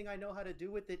only thing I know how to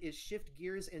do with it is shift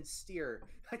gears and steer.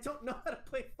 I don't know how to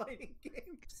play fighting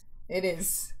games. It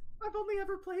is. I've only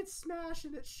ever played Smash,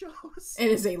 and it shows.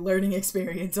 It is a learning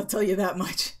experience, I'll tell you that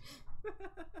much.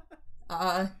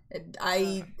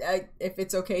 If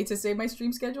it's okay to say my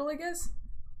stream schedule, I guess.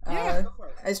 Yeah, go for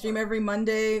it. I stream every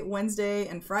Monday, Wednesday,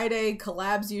 and Friday.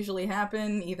 Collabs usually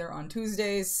happen either on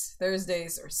Tuesdays,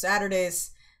 Thursdays, or Saturdays.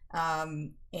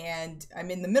 And I'm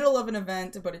in the middle of an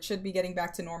event, but it should be getting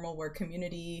back to normal where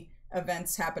community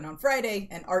events happen on Friday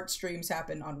and art streams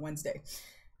happen on Wednesday.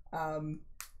 And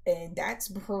that's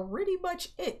pretty much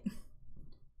it.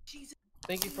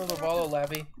 Thank you for the follow,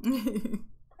 Labby.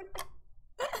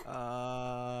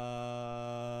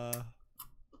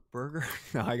 Burger?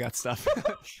 No, I got stuff.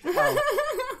 All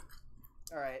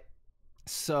right.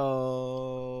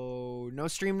 So no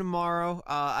stream tomorrow.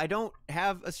 I don't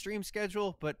have a stream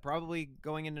schedule, but probably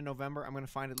going into November, I'm gonna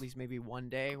find at least maybe one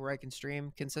day where I can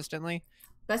stream consistently.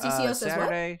 Bestie CO says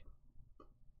Saturday.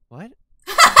 What?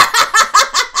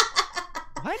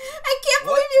 What? I can't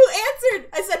believe you answered.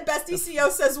 I said Bestie CO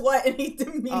says what, and he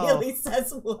immediately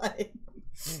says what.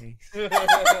 Thanks.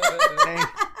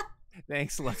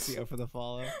 Thanks, Lexio, for the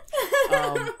follow.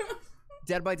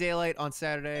 Dead by Daylight on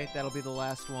Saturday. That'll be the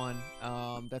last one.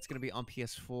 That's going to be on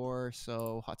PS4,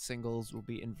 so Hot Singles will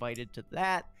be invited to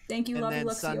that. Thank you, and Lovey then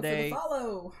Lexio, Sunday for the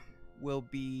follow. Will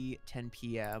be 10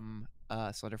 p.m.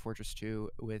 Slender Fortress 2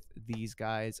 with these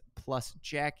guys, plus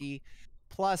Jackie,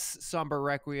 plus Somber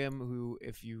Requiem, who,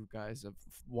 if you guys have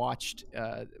watched,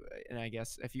 and I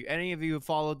guess if any of you have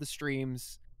followed the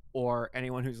streams, or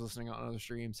anyone who's listening on other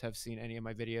streams have seen any of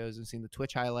my videos and seen the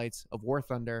Twitch highlights of War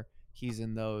Thunder, he's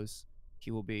in those. He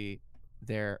will be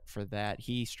there for that.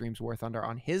 He streams War Thunder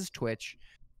on his Twitch,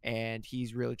 and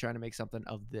he's really trying to make something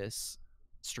of this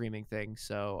streaming thing,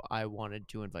 so I wanted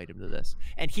to invite him to this.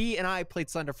 And he and I played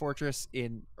Slender Fortress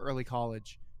in early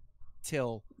college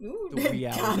till the wee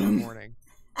hours of the morning.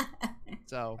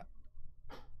 So,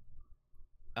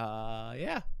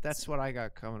 yeah, that's what I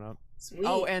got coming up. Sweet.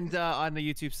 Oh, and on the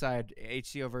YouTube side,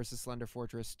 HCO versus Slender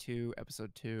Fortress 2,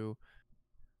 Episode 2,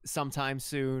 sometime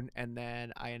soon. And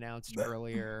then I announced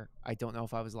earlier, I don't know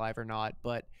if I was live or not,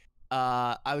 but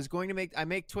I was going to I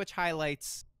make Twitch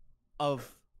highlights of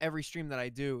every stream that I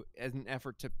do as an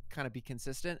effort to kind of be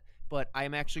consistent, but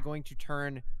I'm actually going to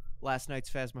turn last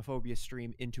night's Phasmophobia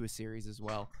stream into a series as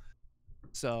well.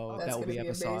 So that will be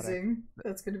episodic. Amazing.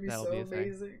 That's going to be That'll so be a thing.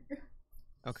 amazing.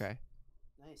 Okay.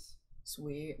 Nice.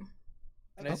 Sweet.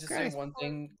 Can I just say one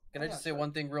thing? Can I just say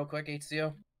one thing real quick,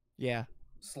 HCO? Yeah.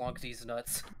 Slonk these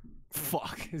nuts.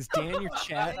 Fuck. Is Dan in your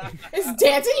chat? Is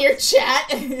Dan in your chat?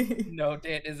 No,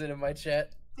 Dan isn't in my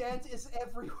chat. Dent is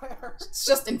everywhere. It's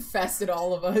just infested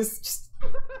all of us. Just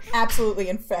absolutely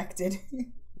infected.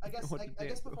 I guess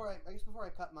before I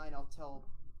cut mine, I'll tell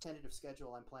tentative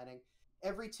schedule I'm planning.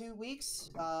 Every 2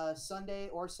 weeks, Sunday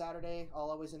or Saturday, I'll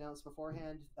always announce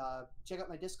beforehand. Check out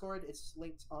my Discord. It's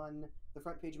linked on the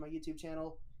front page of my YouTube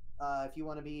channel. If you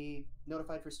want to be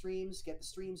notified for streams, get the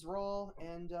streams roll,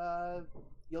 and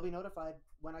you'll be notified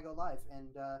when I go live.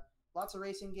 And lots of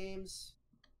racing games,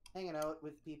 hanging out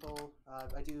with people.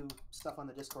 I do stuff on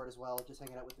the Discord as well, just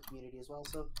hanging out with the community as well.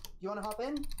 So if you want to hop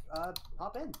in,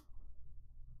 hop in.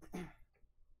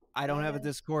 I don't have a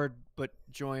Discord, but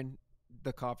join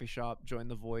the coffee shop, join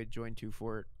the Void, join Two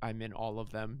Fort. I'm in all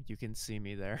of them. You can see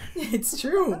me there. It's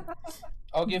true.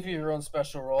 I'll give you your own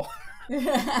special role. No,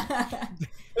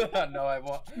 I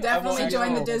won't. Definitely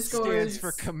join the Discord. Stands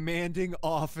for Commanding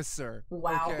Officer.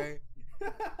 Wow. Okay.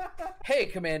 Hey,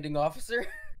 Commanding Officer.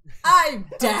 I'm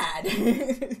Dad.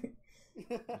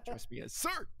 Trust me as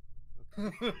sir.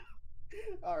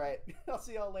 All right. I'll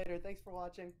see y'all later. Thanks for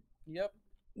watching. Yep.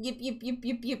 Yip, yip, yip,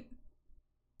 yip, yip.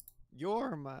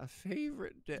 You're my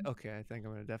favorite. Okay, I think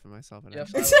I'm gonna deafen myself.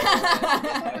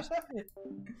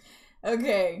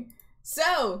 Okay,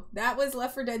 so that was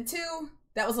Left 4 Dead 2.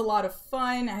 That was a lot of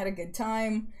fun. I had a good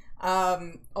time.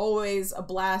 Always a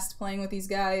blast playing with these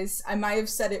guys. I might have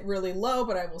said it really low,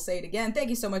 but I will say it again. Thank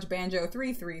you so much,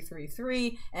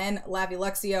 Banjo3333 and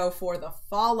Lavulexio for the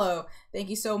follow. Thank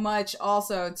you so much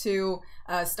also to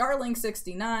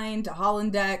Starlink69, to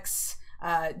Hollandex,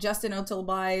 Justin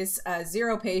Otilbys,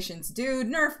 Zero Patience Dude,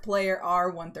 Nerf Player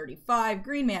R135,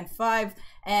 Green Man 5,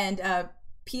 and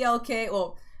PLK,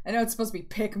 well, I know it's supposed to be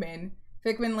Pikmin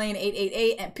Lane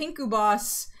 888, and Pinku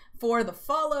Boss for the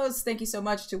follows. Thank you so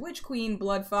much to Witch Queen,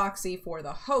 Blood Foxy for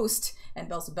the host, and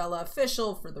Belsabella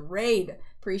Official for the raid.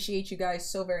 Appreciate you guys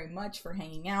so very much for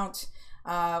hanging out.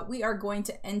 We are going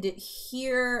to end it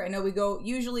here. I know we go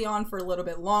usually on for a little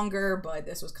bit longer, but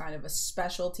this was kind of a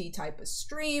specialty type of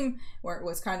stream where it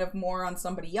was kind of more on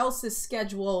somebody else's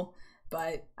schedule,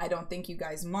 but I don't think you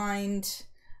guys mind.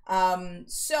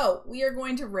 So we are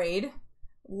going to raid.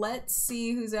 Let's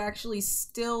see who's actually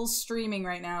still streaming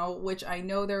right now, which I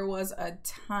know there was a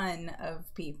ton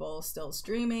of people still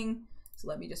streaming. So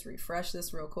let me just refresh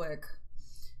this real quick.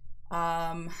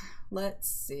 Let's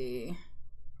see.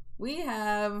 We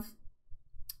have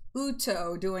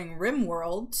Uto doing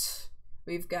RimWorld.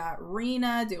 We've got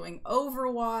Rena doing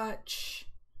Overwatch.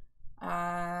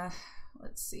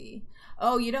 Let's see.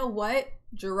 Oh, you know what?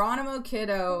 Geronimo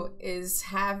Kiddo is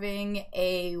having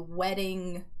a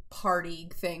wedding party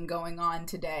thing going on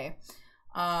today.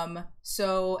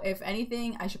 So if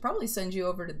anything, I should probably send you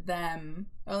over to them,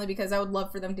 only because I would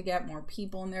love for them to get more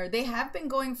people in there. They have been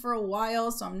going for a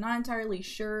while, so I'm not entirely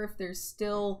sure if they're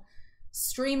still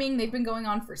streaming. They've been going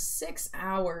on for 6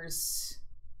 hours.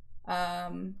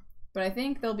 But I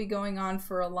think they'll be going on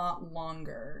for a lot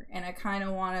longer, and I kind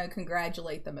of want to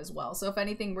congratulate them as well. So if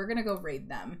anything, we're gonna go raid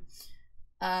them.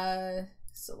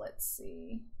 So let's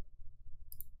see.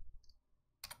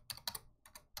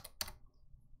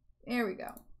 There we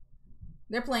go.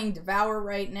 They're playing Devour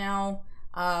right now.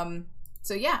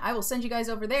 So yeah, I will send you guys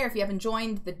over there if you haven't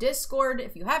joined the Discord.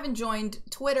 If you haven't joined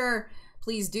Twitter,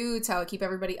 please do. It's how I keep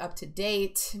everybody up to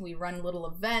date. We run little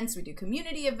events, we do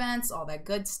community events, all that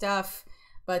good stuff.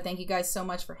 But thank you guys so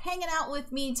much for hanging out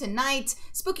with me tonight.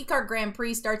 Spooky Cart Grand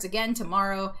Prix starts again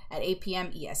tomorrow at 8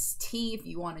 p.m. EST. If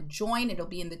you want to join, it'll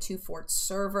be in the Two Forts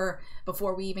server.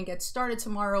 Before we even get started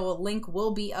tomorrow, a link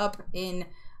will be up in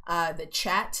the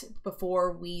chat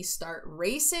before we start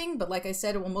racing. But like I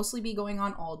said, it will mostly be going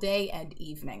on all day and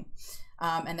evening.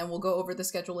 And then we'll go over the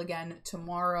schedule again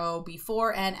tomorrow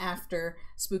before and after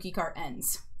Spooky Cart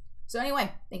ends. So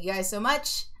anyway, thank you guys so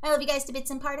much. I love you guys to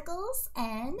bits and particles,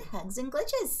 and hugs and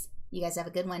glitches. You guys have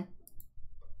a good one.